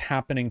also just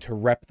happening to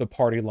rep the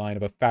party line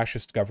of a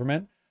fascist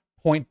government,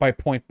 point by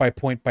point by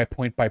point by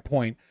point by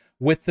point,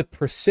 with the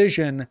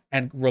precision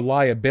and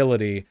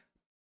reliability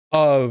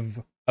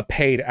of a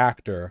paid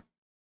actor.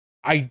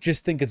 I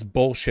just think it's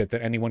bullshit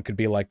that anyone could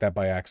be like that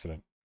by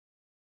accident.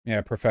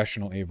 Yeah,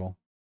 professional evil.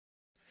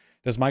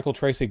 Does Michael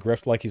Tracy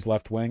grift like he's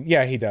left-wing?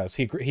 Yeah, he does.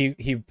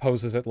 He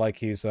poses it like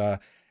he's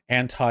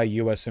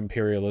anti-U.S.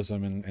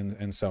 imperialism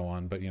and so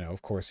on. But, you know,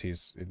 of course,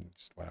 he's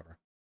just whatever.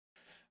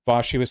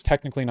 Vosh, she was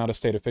technically not a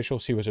state official.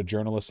 She was a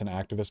journalist and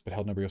activist, but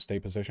held no real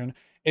state position.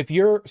 If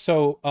you're...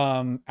 So,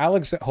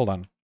 hold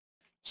on.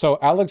 So,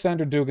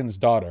 Alexander Dugin's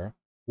daughter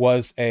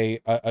was a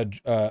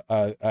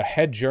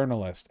head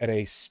journalist at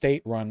a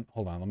state-run...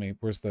 Hold on,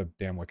 where's the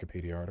damn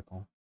Wikipedia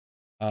article?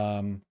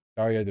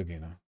 Daria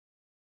Dugina.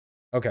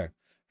 Okay.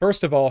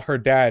 First of all, her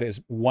dad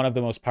is one of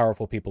the most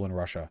powerful people in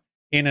Russia,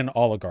 in an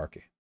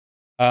oligarchy.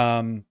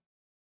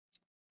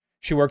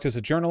 She worked as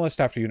a journalist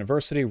after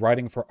university,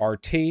 writing for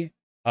RT,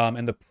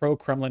 and the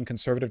pro-Kremlin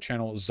conservative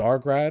channel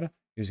Tsargrad,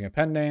 using a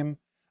pen name.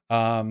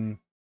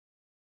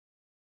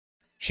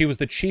 She was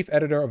the chief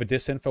editor of a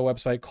disinfo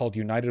website called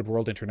United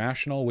World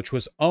International, which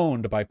was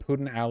owned by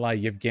Putin ally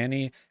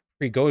Yevgeny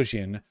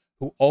Prigozhin,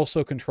 who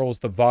also controls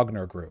the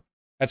Wagner Group.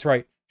 That's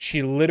right.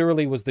 She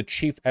literally was the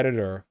chief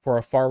editor for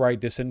a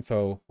far-right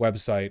disinfo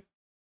website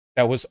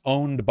that was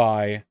owned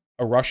by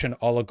a Russian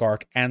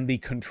oligarch and the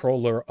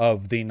controller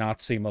of the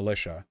Nazi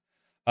militia.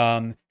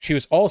 She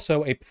was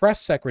also a press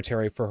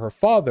secretary for her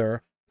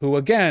father, who,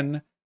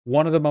 again,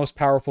 one of the most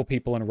powerful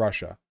people in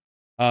Russia.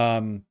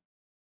 Alexander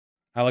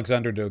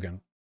Dugin.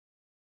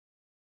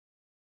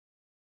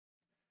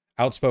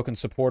 Outspoken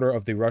supporter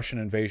of the Russian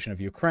invasion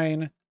of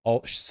Ukraine.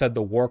 Said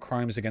the war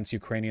crimes against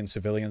Ukrainian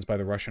civilians by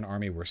the Russian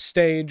army were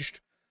staged.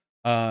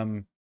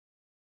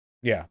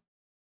 Yeah.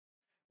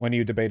 When are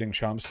you debating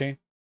Chomsky?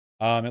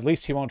 At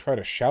least he won't try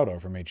to shout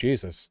over me.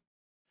 Jesus.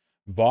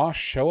 Vosh,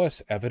 show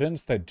us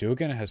evidence that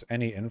Dugin has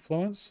any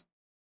influence?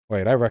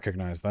 Wait, I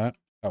recognize that.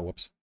 Oh,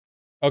 whoops.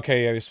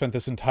 Okay, yeah, you spent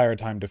this entire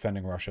time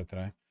defending Russia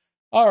today.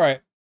 All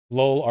right.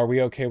 Lol, are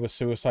we okay with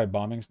suicide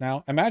bombings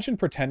now? Imagine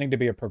pretending to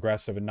be a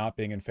progressive and not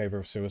being in favor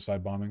of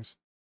suicide bombings.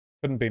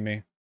 Couldn't be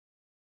me.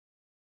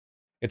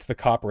 It's the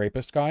cop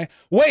rapist guy.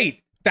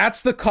 Wait,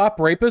 that's the cop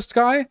rapist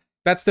guy?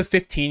 That's the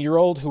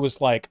 15-year-old who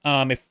was like,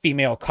 if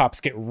female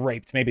cops get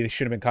raped, maybe they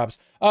should have been cops.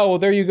 Oh, well,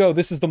 there you go.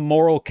 This is the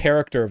moral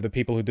character of the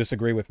people who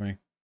disagree with me.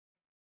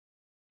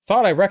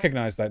 Thought I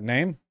recognized that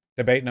name.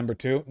 Debate number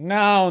 2.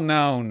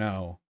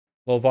 No.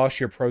 Well, Vosh,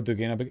 you're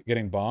pro-Dugina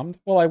getting bombed?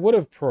 Well, I would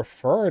have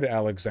preferred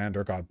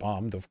Alexander got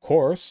bombed, of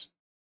course.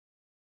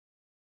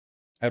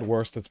 At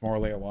worst, it's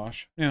morally a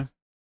wash. Yeah.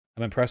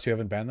 I'm impressed you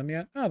haven't banned them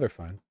yet. Oh, they're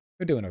fine.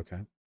 They're doing okay.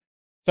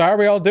 So how are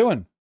we all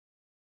doing?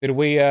 Did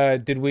we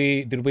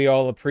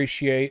all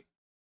appreciate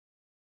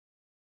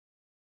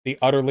the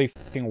utterly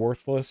fucking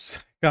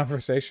worthless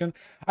conversation?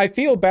 I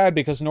feel bad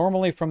because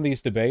normally from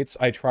these debates,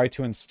 I try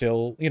to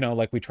instill, you know,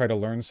 like we try to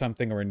learn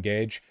something or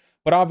engage.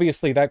 But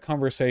obviously that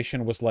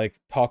conversation was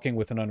like talking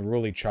with an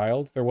unruly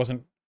child. There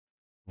wasn't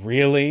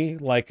really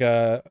like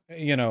a,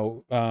 you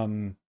know,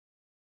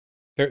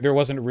 there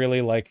wasn't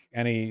really like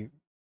any,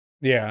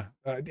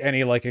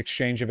 any like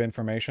exchange of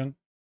information.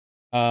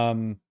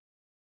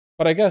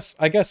 But I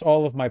guess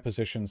all of my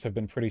positions have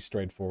been pretty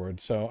straightforward.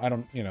 So I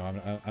don't, you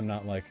know, I'm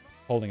not like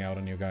holding out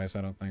on you guys,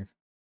 I don't think.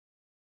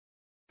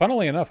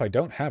 Funnily enough, I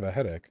don't have a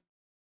headache.